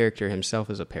 yeah, the character himself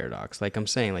is a paradox. Like I'm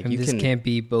saying, and this can't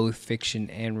be both fiction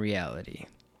and reality.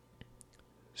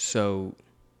 So,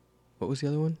 what was the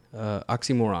other one?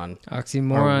 Oxymoron.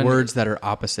 Oxymoron are words that are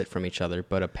opposite from each other,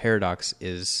 but a paradox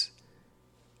is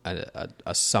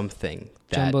a something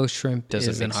that jumbo shrimp doesn't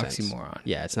is make an sense. Oxymoron.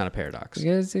 Yeah, it's not a paradox.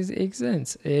 Because it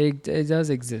exists. It does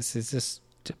exist. It's just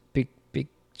a big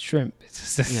shrimp.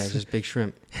 It's just big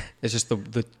shrimp. It's just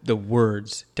the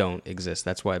words don't exist.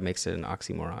 That's why it makes it an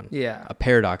oxymoron. Yeah. A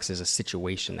paradox is a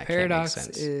situation that paradox can't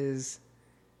make sense. Is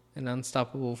an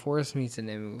unstoppable force meets an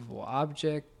immovable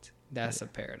object. That's a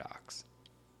paradox.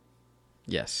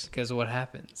 Yes. Because what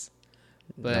happens?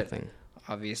 But nothing.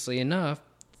 Obviously enough,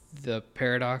 the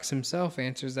Paradox himself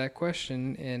answers that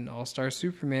question in All-Star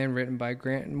Superman, written by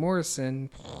Grant Morrison.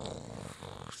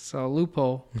 So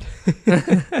loophole.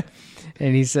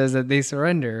 And he says that they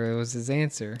surrender. It was his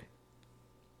answer.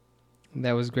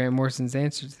 That was Grant Morrison's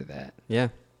answer to that. Yeah.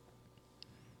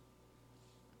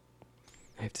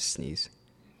 I have to sneeze.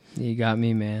 You got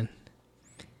me, man.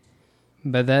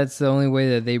 But that's the only way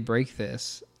that they break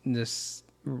this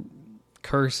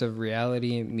curse of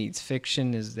reality meets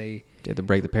fiction is they have to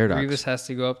break the paradox. Rebus has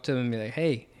to go up to them and be like,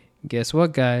 "Hey, guess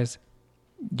what, guys?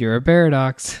 You're a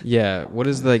paradox." Yeah. What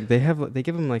is they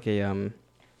give him like a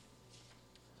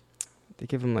They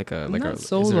give him like a I'm like not a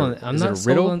sold on it. I'm is not it a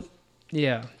riddle? sold on.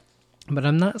 Yeah, but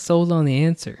I'm not sold on the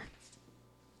answer.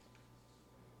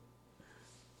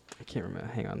 I can't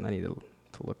remember. Hang on, I need to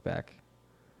look back.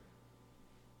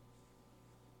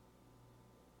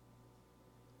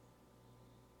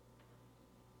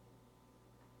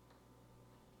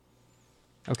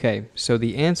 Okay, so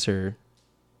the answer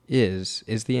is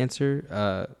the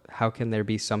answer, how can there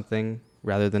be something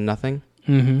rather than nothing?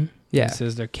 Mm-hmm. Yeah. He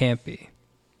says there can't be.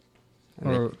 I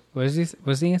mean, Or what's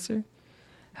the answer?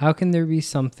 How can there be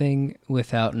something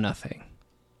without nothing?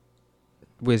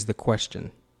 was the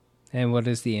question. And what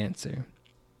is the answer?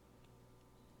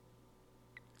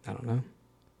 I don't know.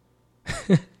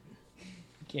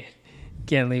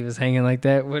 Can't leave us hanging like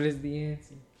that. What is the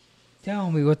answer?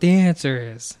 Tell me what the answer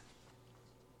is.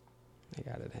 I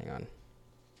got it. Hang on.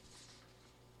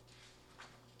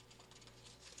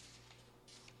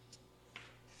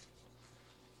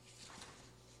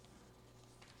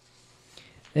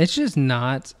 It's just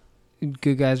not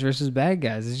good guys versus bad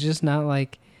guys. It's just not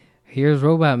like, here's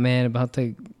Robot Man about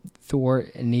to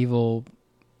thwart an evil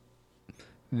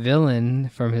villain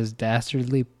from his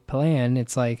dastardly plan.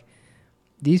 It's like,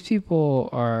 these people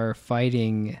are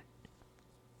fighting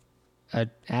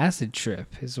an acid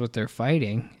trip is what they're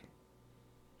fighting.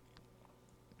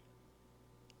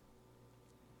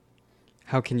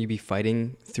 How can you be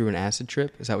fighting through an acid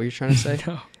trip? Is that what you're trying to say?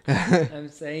 No. I'm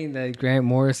saying that Grant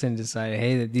Morrison decided,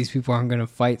 hey, that these people aren't going to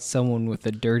fight someone with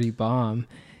a dirty bomb.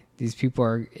 These people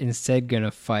are instead going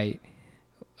to fight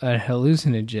a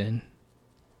hallucinogen.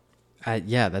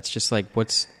 Yeah, that's just like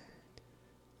what's,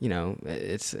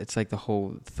 it's like the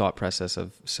whole thought process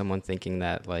of someone thinking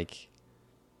that, like,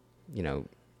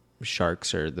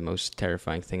 sharks are the most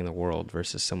terrifying thing in the world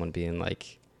versus someone being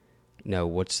like, no,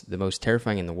 what's the most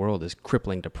terrifying in the world is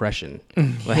crippling depression.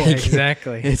 Like, yeah,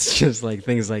 exactly. It's just like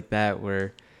things like that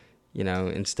where,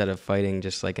 instead of fighting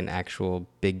just like an actual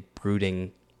big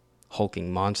brooding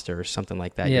hulking monster or something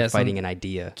like that, you're fighting an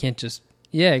idea.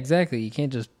 Yeah, exactly. You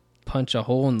can't just punch a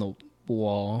hole in the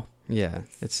wall. Yeah,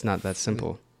 it's not that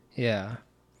simple. Yeah.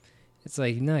 It's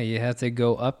like, no, you have to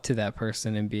go up to that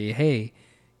person and be, hey,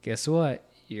 guess what?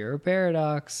 You're a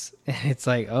paradox. And it's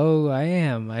like, oh, I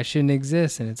am. I shouldn't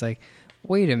exist. And it's like,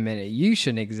 wait a minute, you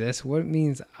shouldn't exist. What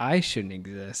means I shouldn't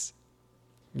exist?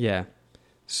 Yeah.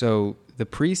 So the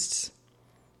priests,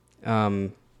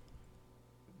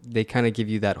 they kind of give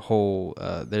you that whole,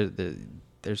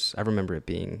 there's, I remember it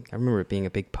being a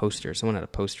big poster. Someone had a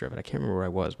poster of it. I can't remember where I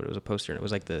was, but it was a poster, and it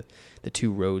was like the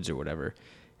two roads or whatever.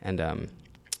 And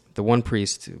the one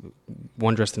priest,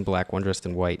 one dressed in black, one dressed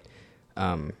in white,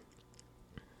 they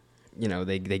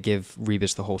give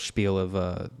Rebus the whole spiel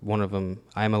of one of them,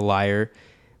 I'm a liar,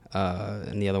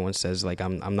 and the other one says, like,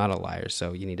 I'm not a liar,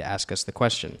 so you need to ask us the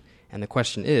question. And the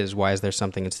question is, why is there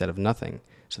something instead of nothing?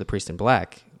 So the priest in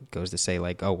black goes to say,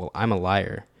 like, oh, well, I'm a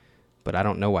liar, but I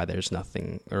don't know why there's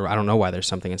nothing, or I don't know why there's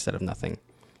something instead of nothing.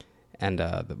 And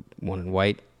the one in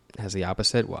white has the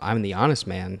opposite. Well, I'm the honest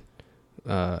man,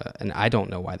 and I don't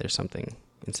know why there's something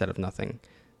instead of nothing.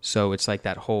 So it's like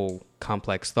that whole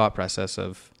complex thought process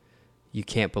of you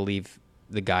can't believe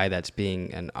the guy that's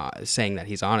being saying that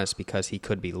he's honest because he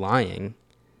could be lying,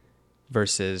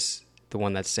 versus the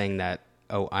one that's saying that,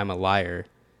 oh, I'm a liar.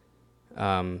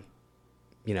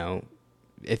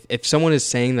 If someone is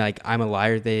saying like I'm a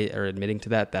liar, they are admitting to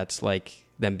that. That's like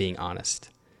them being honest.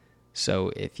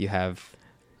 So if you have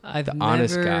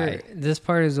honest guy, this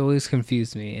part has always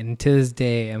confused me, and to this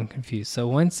day I'm confused. So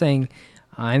one's saying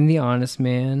I'm the honest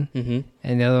man, mm-hmm.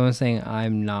 and the other one's saying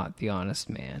I'm not the honest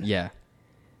man. Yeah.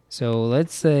 So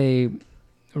let's say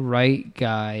right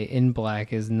guy in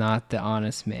black is not the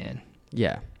honest man.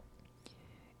 Yeah.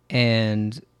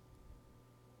 And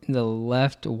the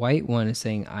left white one is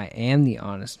saying I am the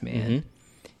honest man. Mm-hmm.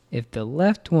 If the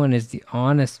left one is the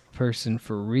honest person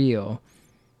for real,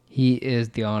 he is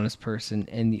the honest person,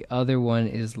 and the other one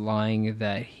is lying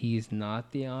that he's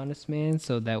not the honest man,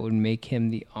 so that would make him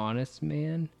the honest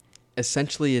man.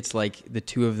 Essentially, it's like the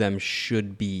two of them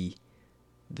should be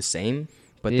the same,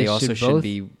 but They they also should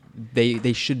be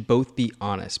they should both be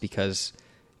honest because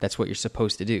that's what you're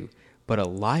supposed to do. But a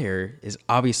liar is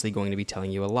obviously going to be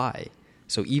telling you a lie.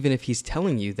 So even if he's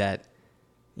telling you that,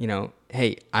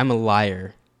 hey, I'm a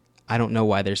liar, I don't know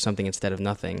why there's something instead of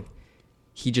nothing.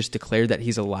 He just declared that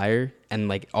he's a liar and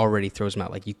like already throws him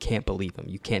out. Like you can't believe him.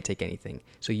 You can't take anything.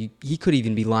 So he could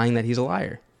even be lying that he's a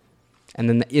liar. And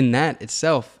then in that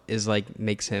itself is like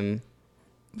makes him.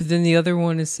 But then the other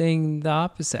one is saying the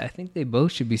opposite. I think they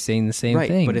both should be saying the same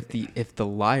thing. Right, but if the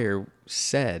liar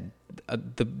said,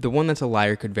 the one that's a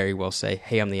liar could very well say,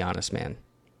 hey, I'm the honest man,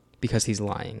 because he's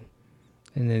lying.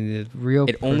 And then the real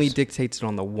It only dictates it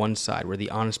on the one side where the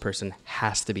honest person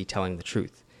has to be telling the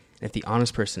truth. And if the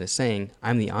honest person is saying,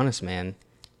 I'm the honest man,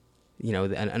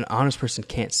 an honest person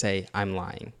can't say, I'm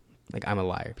lying. Like, I'm a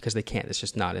liar, because they can't. It's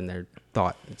just not in their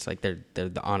thought. It's like they're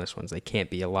the honest ones. They can't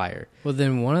be a liar. Well,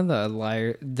 then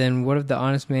then what if the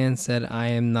honest man said, I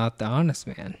am not the honest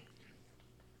man?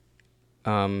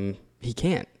 He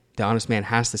can't. The honest man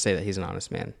has to say that he's an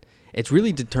honest man. It's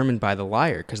really determined by the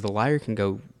liar, because the liar can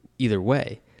go either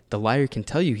way. The liar can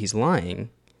tell you he's lying,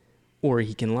 or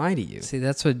he can lie to you. See,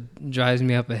 that's what drives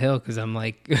me up a hill, because I'm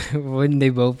like, wouldn't they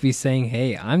both be saying,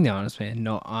 hey, I'm the honest man?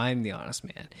 No, I'm the honest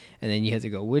man. And then you have to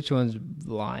go, which one's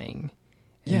lying?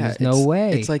 And Yeah, there's no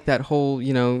way. It's like that whole,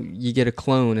 you get a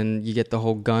clone and you get the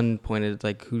whole gun pointed,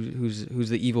 like who's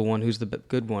the evil one, who's the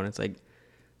good one. It's like,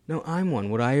 no, I'm one.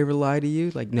 Would I ever lie to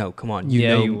you? Like, no, come on,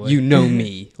 you know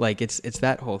me. Like it's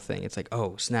that whole thing. It's like,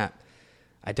 oh snap,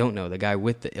 I don't know. The guy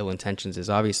with the ill intentions is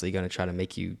obviously going to try to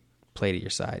make you play to your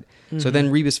side. Mm-hmm. So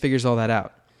then Rebus figures all that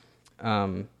out,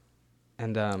 and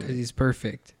 'cause he's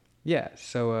perfect. Yeah.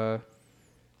 So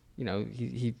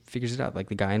he figures it out. Like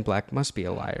the guy in black must be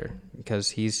a liar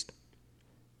because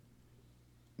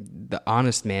the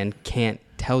honest man can't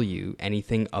tell you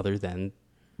anything other than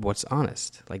what's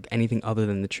honest, like anything other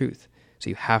than the truth. So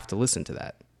you have to listen to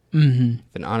that. Mm-hmm.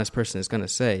 If an honest person is going to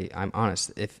say, I'm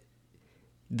honest, if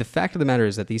the fact of the matter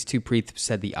is that these two priests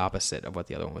said the opposite of what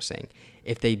the other one was saying.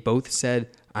 If they both said,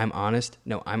 I'm honest,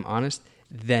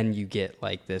 then you get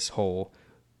like this whole,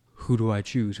 who do I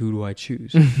choose? Who do I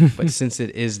choose? But since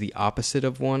it is the opposite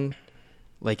of one,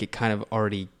 like it kind of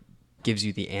already gives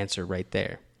you the answer right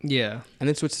there. Yeah. And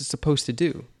that's what it's supposed to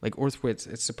do. Like Orthwitz,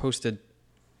 it's supposed to,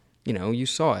 you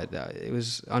saw it. It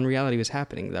was, unreality was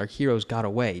happening. Our heroes got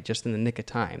away just in the nick of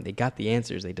time. They got the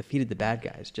answers. They defeated the bad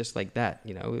guys just like that.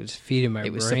 It was feeding my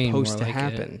brain. It was brain supposed to like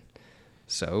happen. It.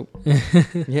 So,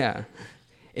 yeah.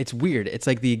 It's weird. It's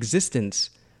like the existence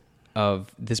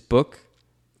of this book.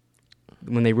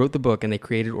 When they wrote the book and they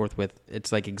created Orthwith,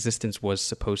 it's like existence was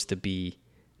supposed to be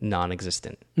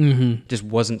non-existent. Mm-hmm. Just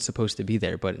wasn't supposed to be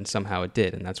there, but somehow it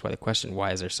did. And that's why the question,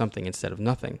 why is there something instead of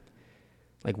nothing?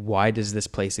 Like, why does this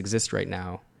place exist right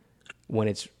now when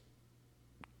it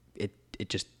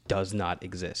just does not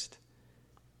exist?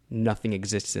 Nothing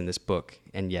exists in this book,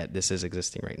 and yet this is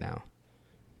existing right now.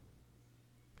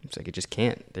 It's like it just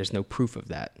can't. There's no proof of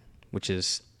that, which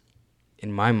is,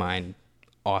 in my mind,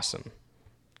 awesome.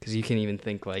 Because you can even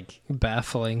think like...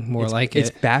 baffling, it. It's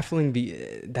baffling.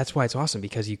 That's why it's awesome,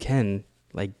 because you can,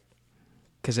 like...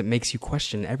 Because it makes you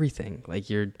question everything. Like,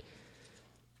 you're...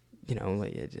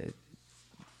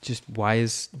 just why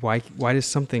does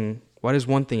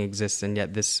one thing exist and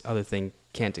yet this other thing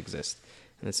can't exist?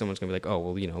 And then someone's gonna be like, oh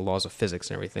well, laws of physics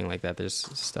and everything like that, there's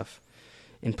stuff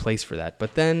in place for that.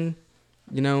 But then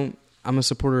I'm a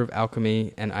supporter of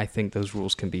alchemy, and I think those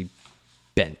rules can be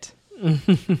bent.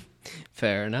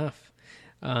 Fair enough.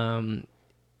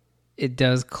 It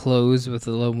does close with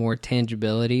a little more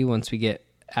tangibility once we get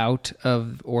out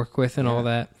of Orquith and all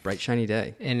that. Bright, shiny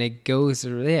day. And it goes, it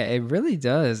really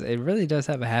does. It really does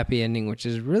have a happy ending, which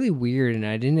is really weird, and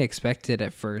I didn't expect it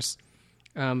at first.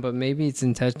 But maybe it's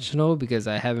intentional because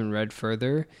I haven't read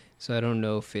further, so I don't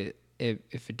know if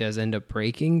it does end up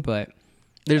breaking, but...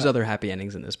 There's other happy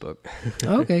endings in this book.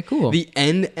 Okay, cool. The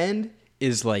end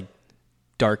is like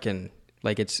dark and...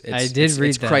 Like I did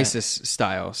read that. Crisis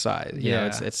style side.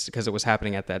 It's because it was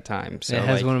happening at that time. So it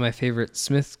has one of my favorite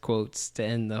Smith quotes to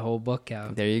end the whole book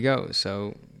out. There you go.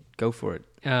 So go for it.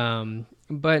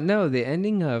 But no, the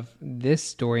ending of this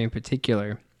story in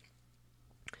particular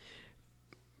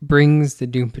brings the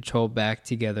Doom Patrol back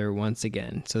together once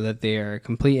again, so that they are a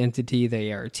complete entity.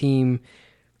 They are a team.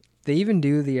 They even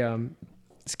do the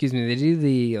they do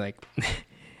the like.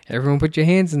 Everyone put your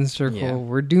hands in the circle. Yeah.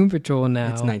 We're Doom Patrol now.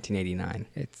 It's 1989.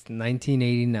 It's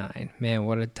 1989. Man,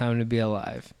 what a time to be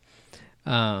alive.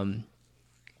 And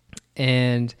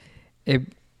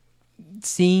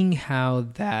seeing how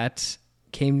that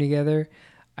came together,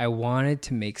 I wanted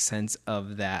to make sense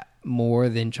of that more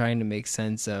than trying to make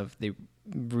sense of the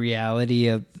reality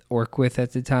of work with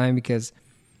at the time, because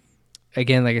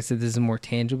again, like I said, this is more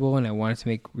tangible, and I wanted to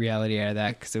make reality out of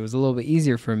that because it was a little bit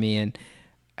easier for me. And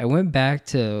I went back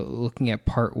to looking at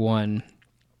part 1,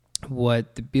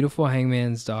 what the beautiful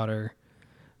hangman's daughter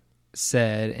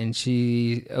said, and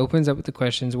she opens up with the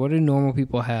questions: what do normal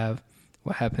people have?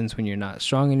 What happens when you're not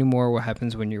strong anymore? What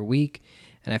happens when you're weak?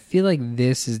 And I feel like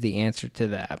this is the answer to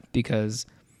that, because,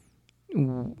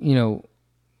 you know,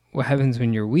 what happens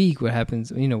when you're weak? What happens,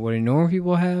 you know, what do normal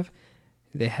people have?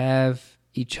 They have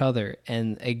each other.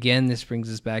 And again, this brings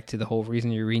us back to the whole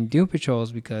reason you're reading Doom Patrol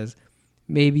is because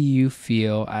maybe you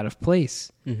feel out of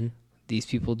place. Mm-hmm. These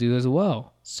people do as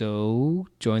well. So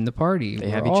join the party. They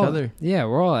have each other. Yeah,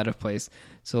 we're all out of place.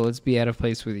 So let's be out of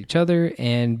place with each other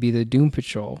and be the Doom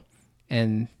Patrol.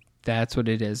 And that's what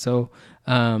it is. So,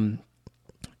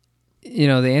 you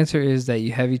know, the answer is that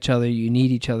you have each other. You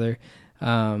need each other.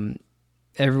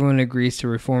 Everyone agrees to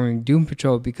reforming Doom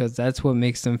Patrol because that's what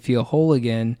makes them feel whole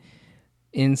again,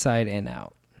 inside and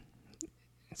out.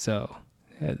 So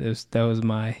that was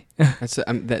my... That's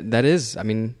that is. I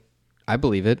mean, I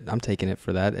believe it. I'm taking it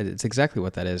for that. It's exactly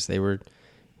what that is.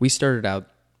 We started out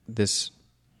this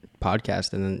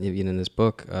podcast and then even in this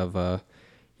book of,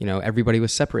 you know, everybody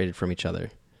was separated from each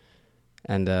other,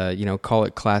 and you know, call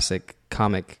it classic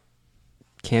comic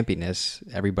campiness.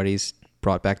 Everybody's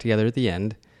brought back together at the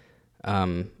end.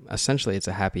 Essentially, it's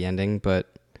a happy ending,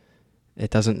 but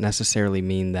it doesn't necessarily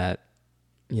mean that,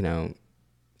 you know,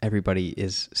 everybody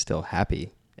is still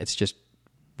happy. It's just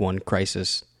one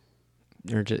crisis,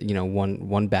 or just, you know,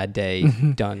 one bad day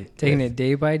done. Taking it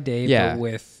day by day, Yeah. but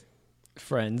with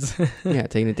friends. Yeah,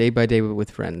 taking it day by day with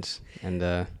friends,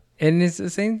 and it's the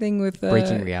same thing with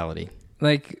breaking reality.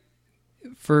 Like,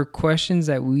 for questions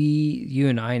that you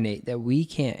and I, Nate, that we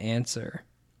can't answer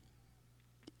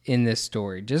in this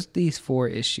story, just these 4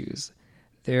 issues,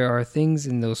 there are things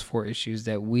in those 4 issues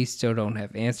that we still don't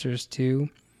have answers to,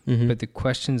 but the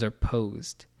questions are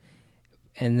posed.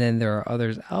 And then there are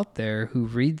others out there who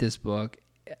read this book.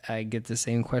 I get the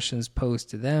same questions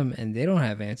posed to them, and they don't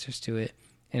have answers to it.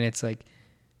 And it's like,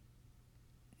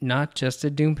 not just a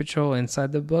Doom Patrol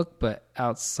inside the book, but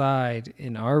outside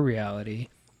in our reality,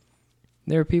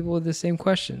 there are people with the same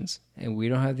questions, and we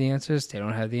don't have the answers. They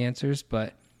don't have the answers.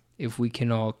 But if we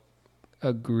can all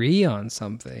agree on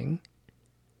something,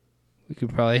 we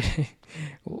could probably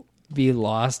be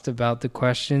lost about the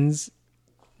questions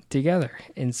together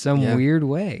in some weird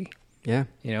way. Yeah.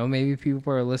 You know, maybe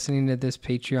people are listening to this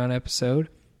Patreon episode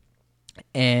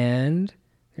and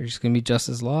they're just going to be just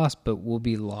as lost, but we'll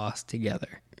be lost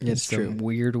together in some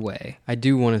weird way. I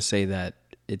do want to say that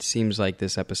it seems like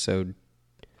this episode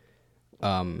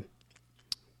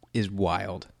is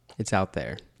wild. It's out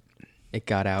there. It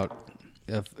got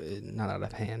not out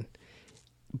of hand,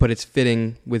 but it's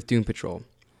fitting with Doom Patrol.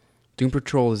 Doom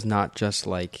Patrol is not just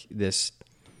like this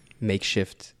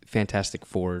makeshift Fantastic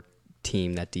Four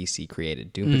team that DC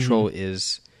created. Doom Patrol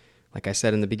is, like I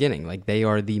said in the beginning, like they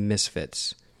are the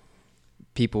misfits.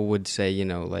 People would say, you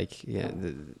know, like, yeah,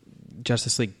 the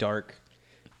Justice League Dark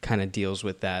kind of deals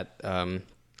with that, I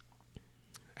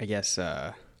guess,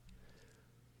 what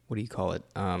do you call it?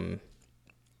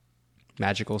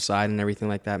 Magical side and everything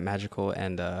like that. Magical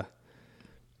and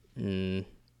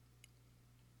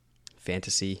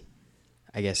fantasy,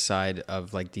 I guess, side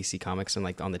of like DC Comics and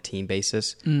like on the team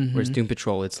basis. Whereas Doom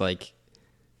Patrol, it's like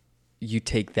you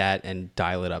take that and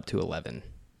dial it up to 11.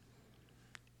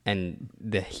 And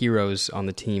the heroes on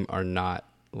the team are not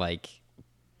like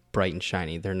bright and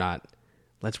shiny. They're not,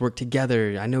 let's work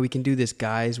together. I know we can do this,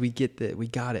 guys. We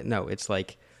got it. No, it's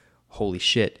like, holy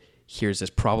shit, here's this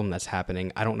problem that's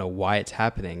happening. I don't know why it's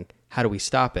happening. How do we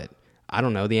stop it? I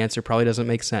don't know. The answer probably doesn't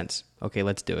make sense. Okay,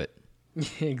 let's do it.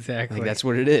 Exactly. Like that's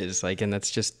what it is. Like, and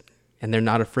that's just, and they're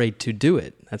not afraid to do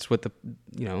it. That's what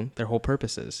their whole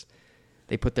purpose is.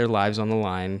 They put their lives on the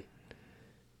line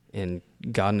in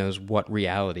God knows what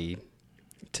reality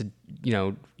to, you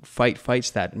know, fight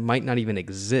fights that might not even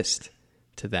exist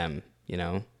to them, you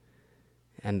know,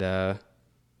 and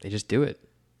they just do it.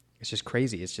 It's just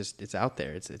crazy. It's out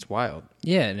there. It's wild.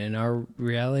 Yeah, and in our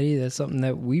reality, that's something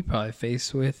that we probably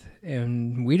face with,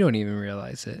 and we don't even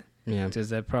realize it. Yeah. Does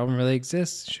that problem really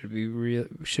exist? Should we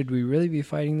really be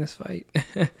fighting this fight?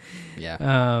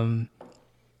 Yeah.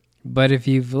 But if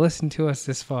you've listened to us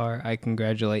this far, I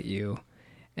congratulate you.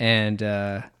 And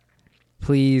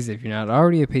please, if you're not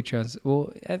already a Patreon,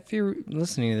 well, if you're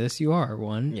listening to this, you are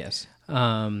one. Yes.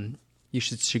 You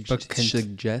should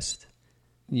suggest.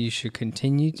 You should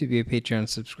continue to be a Patreon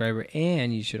subscriber,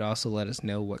 and you should also let us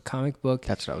know what comic book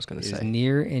That's what I was going to is say.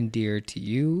 near and dear to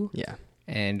you. Yeah.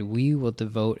 And we will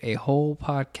devote a whole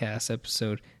podcast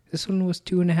episode This one was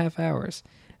 2.5 hours.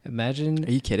 Imagine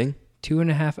Are you kidding?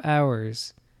 2.5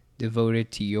 hours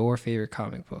devoted to your favorite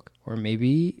comic book, or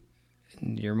maybe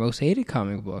your most hated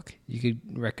comic book. You could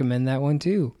recommend that one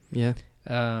too. Yeah.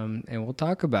 And we'll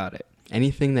talk about it.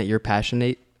 Anything that you're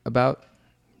passionate about,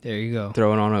 There you go.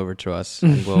 throw it on over to us,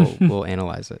 and we'll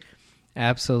analyze it.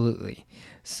 Absolutely.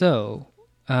 So,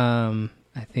 I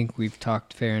think we've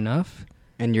talked fair enough.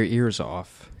 And your ears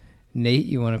off. Nate,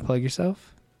 you want to plug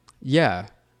yourself? Yeah.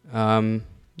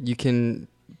 You can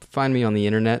find me on the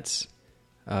internets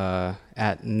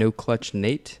at No Clutch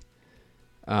Nate.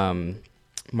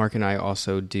 Mark and I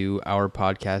also do our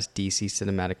podcast, DC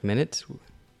Cinematic Minute.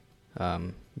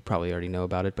 You probably already know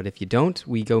about it, but if you don't,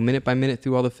 we go minute by minute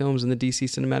through all the films in the DC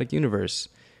Cinematic Universe.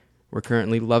 We're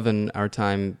currently loving our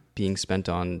time being spent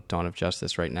on Dawn of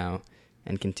Justice right now,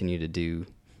 and continue to do,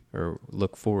 or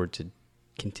look forward to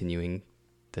continuing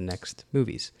the next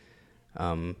movies.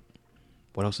 What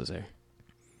else is there?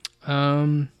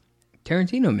 Tarantino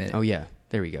Minute. Oh yeah,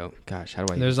 there we go. Gosh, how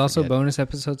do I? There's also forget? bonus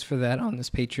episodes for that on this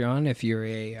Patreon if you're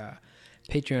a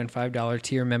Patreon $5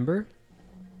 tier member.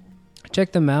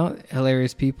 Check them out.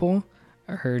 Hilarious people.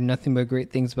 I heard nothing but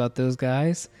great things about those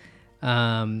guys.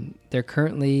 They're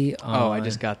currently on... Oh, I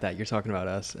just got that. You're talking about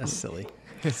us. That's silly.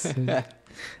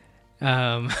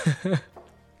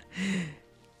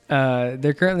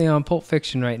 They're currently on Pulp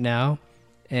Fiction right now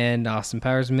and Austin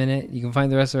Powers Minute. You can find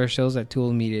the rest of our shows at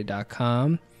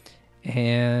toolmedia.com.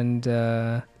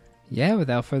 And yeah,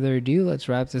 without further ado, let's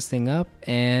wrap this thing up.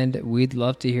 And we'd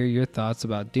love to hear your thoughts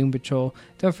about Doom Patrol.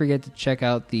 Don't forget to check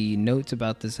out the notes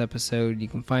about this episode. You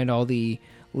can find all the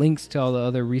links to all the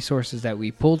other resources that we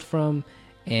pulled from.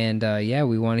 And yeah,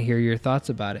 we want to hear your thoughts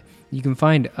about it. You can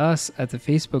find us at the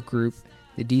Facebook group,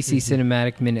 the DC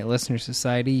Cinematic Minute Listener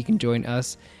Society. You can join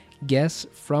us, guests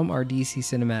from our DC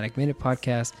Cinematic Minute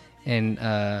podcast, and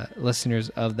listeners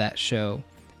of that show,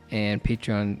 and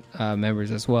Patreon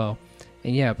members as well.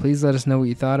 And yeah, please let us know what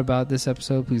you thought about this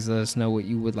episode. Please let us know what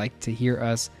you would like to hear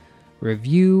us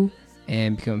review,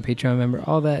 and become a Patreon member.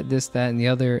 All that, this, that, and the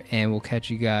other. And we'll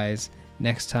catch you guys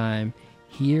next time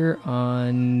here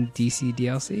on DC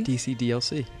DLC. DC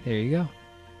DLC. There you go.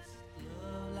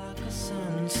 Like